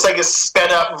thing, it's like a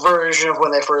sped up version of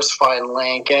when they first find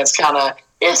Link, and it's kind of,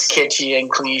 it's kitschy and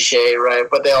cliche, right?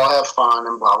 But they all have fun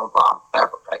and blah, blah, blah,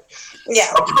 whatever, right?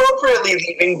 Yeah. Appropriately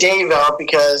leaving Dave out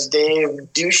because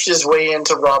Dave douched his way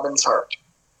into Robin's heart.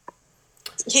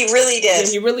 He really did.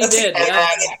 Yeah, he really did.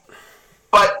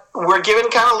 But we're given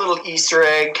kind of a little Easter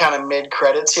egg kind of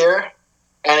mid-credits here,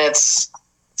 and it's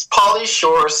Pauly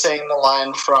Shore saying the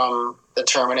line from The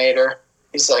Terminator.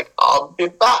 He's like, "I'll be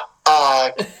back."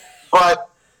 But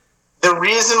the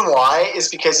reason why is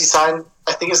because he signed,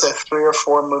 I think it's a 3 or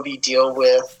 4 movie deal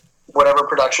with whatever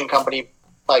production company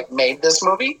made this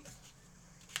movie.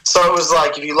 So it was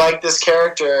like, if you like this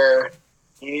character,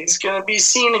 he's going to be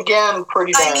seen again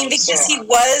pretty darn soon. Because he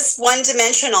was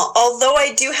one-dimensional. Although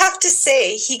I do have to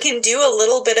say, he can do a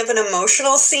little bit of an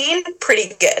emotional scene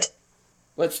pretty good.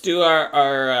 Let's do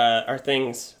our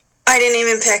things. I didn't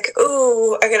even pick.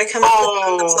 Ooh, I gotta come up with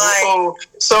on the fly.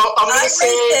 So I'm going to say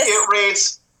it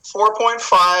rates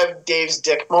 4.5 Dave's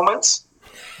dick moments.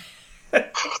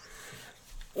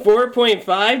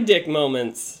 4.5 dick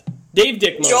moments. Dave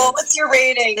dick moments. Joel, what's your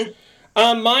rating?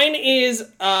 Mine is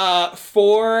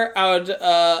 4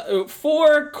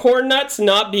 corn nuts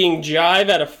not being jive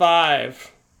out of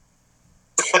 5.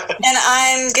 And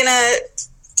I'm gonna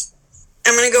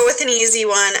go with an easy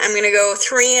one. I'm gonna go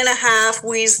 3.5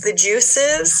 Wheeze the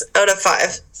Juices out of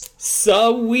 5.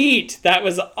 Sweet. That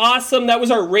was awesome. That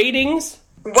was our ratings.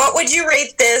 What would you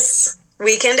rate this?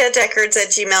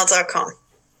 weekendatdeckers@gmail.com.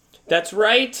 That's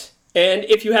right. And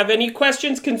if you have any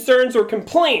questions, concerns, or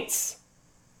complaints...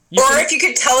 if you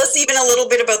could tell us even a little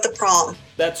bit about the prom.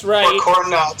 That's right. Or corn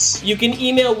nuts. You can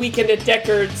email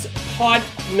weekend@deckers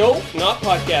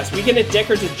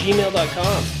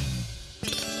weekend@deckers@gmail.com.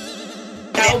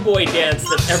 Cowboy dance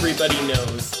that everybody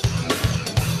knows.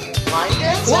 Lion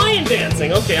dancing? Lion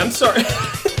dancing. Okay, I'm sorry.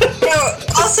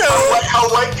 Also... How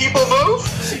white people move?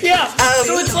 Yeah,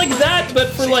 so it's like that,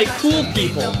 but for, cool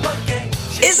people.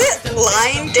 Is it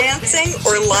lion dancing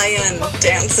or lion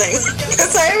dancing?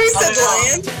 Because I always said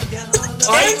lion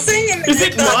dancing. And is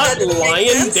it not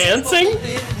lion dancing?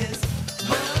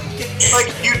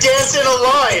 You dance in a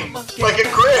line, like a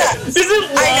grid. Is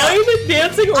it lion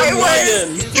dancing or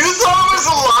lion? You thought it was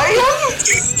a lion?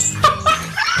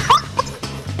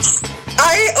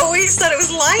 I always thought it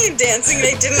was lion dancing, and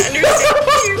I didn't understand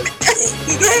what you meant.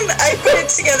 And then I put it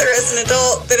together as an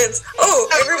adult that it's,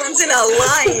 everyone's in a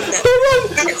line.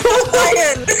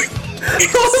 Lion.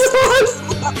 I was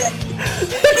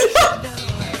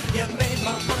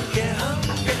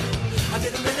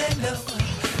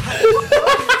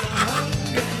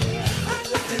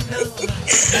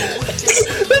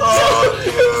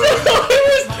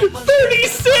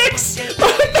 36! I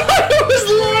thought it was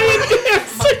lion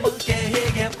dancing!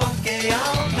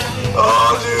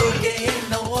 Oh, dude.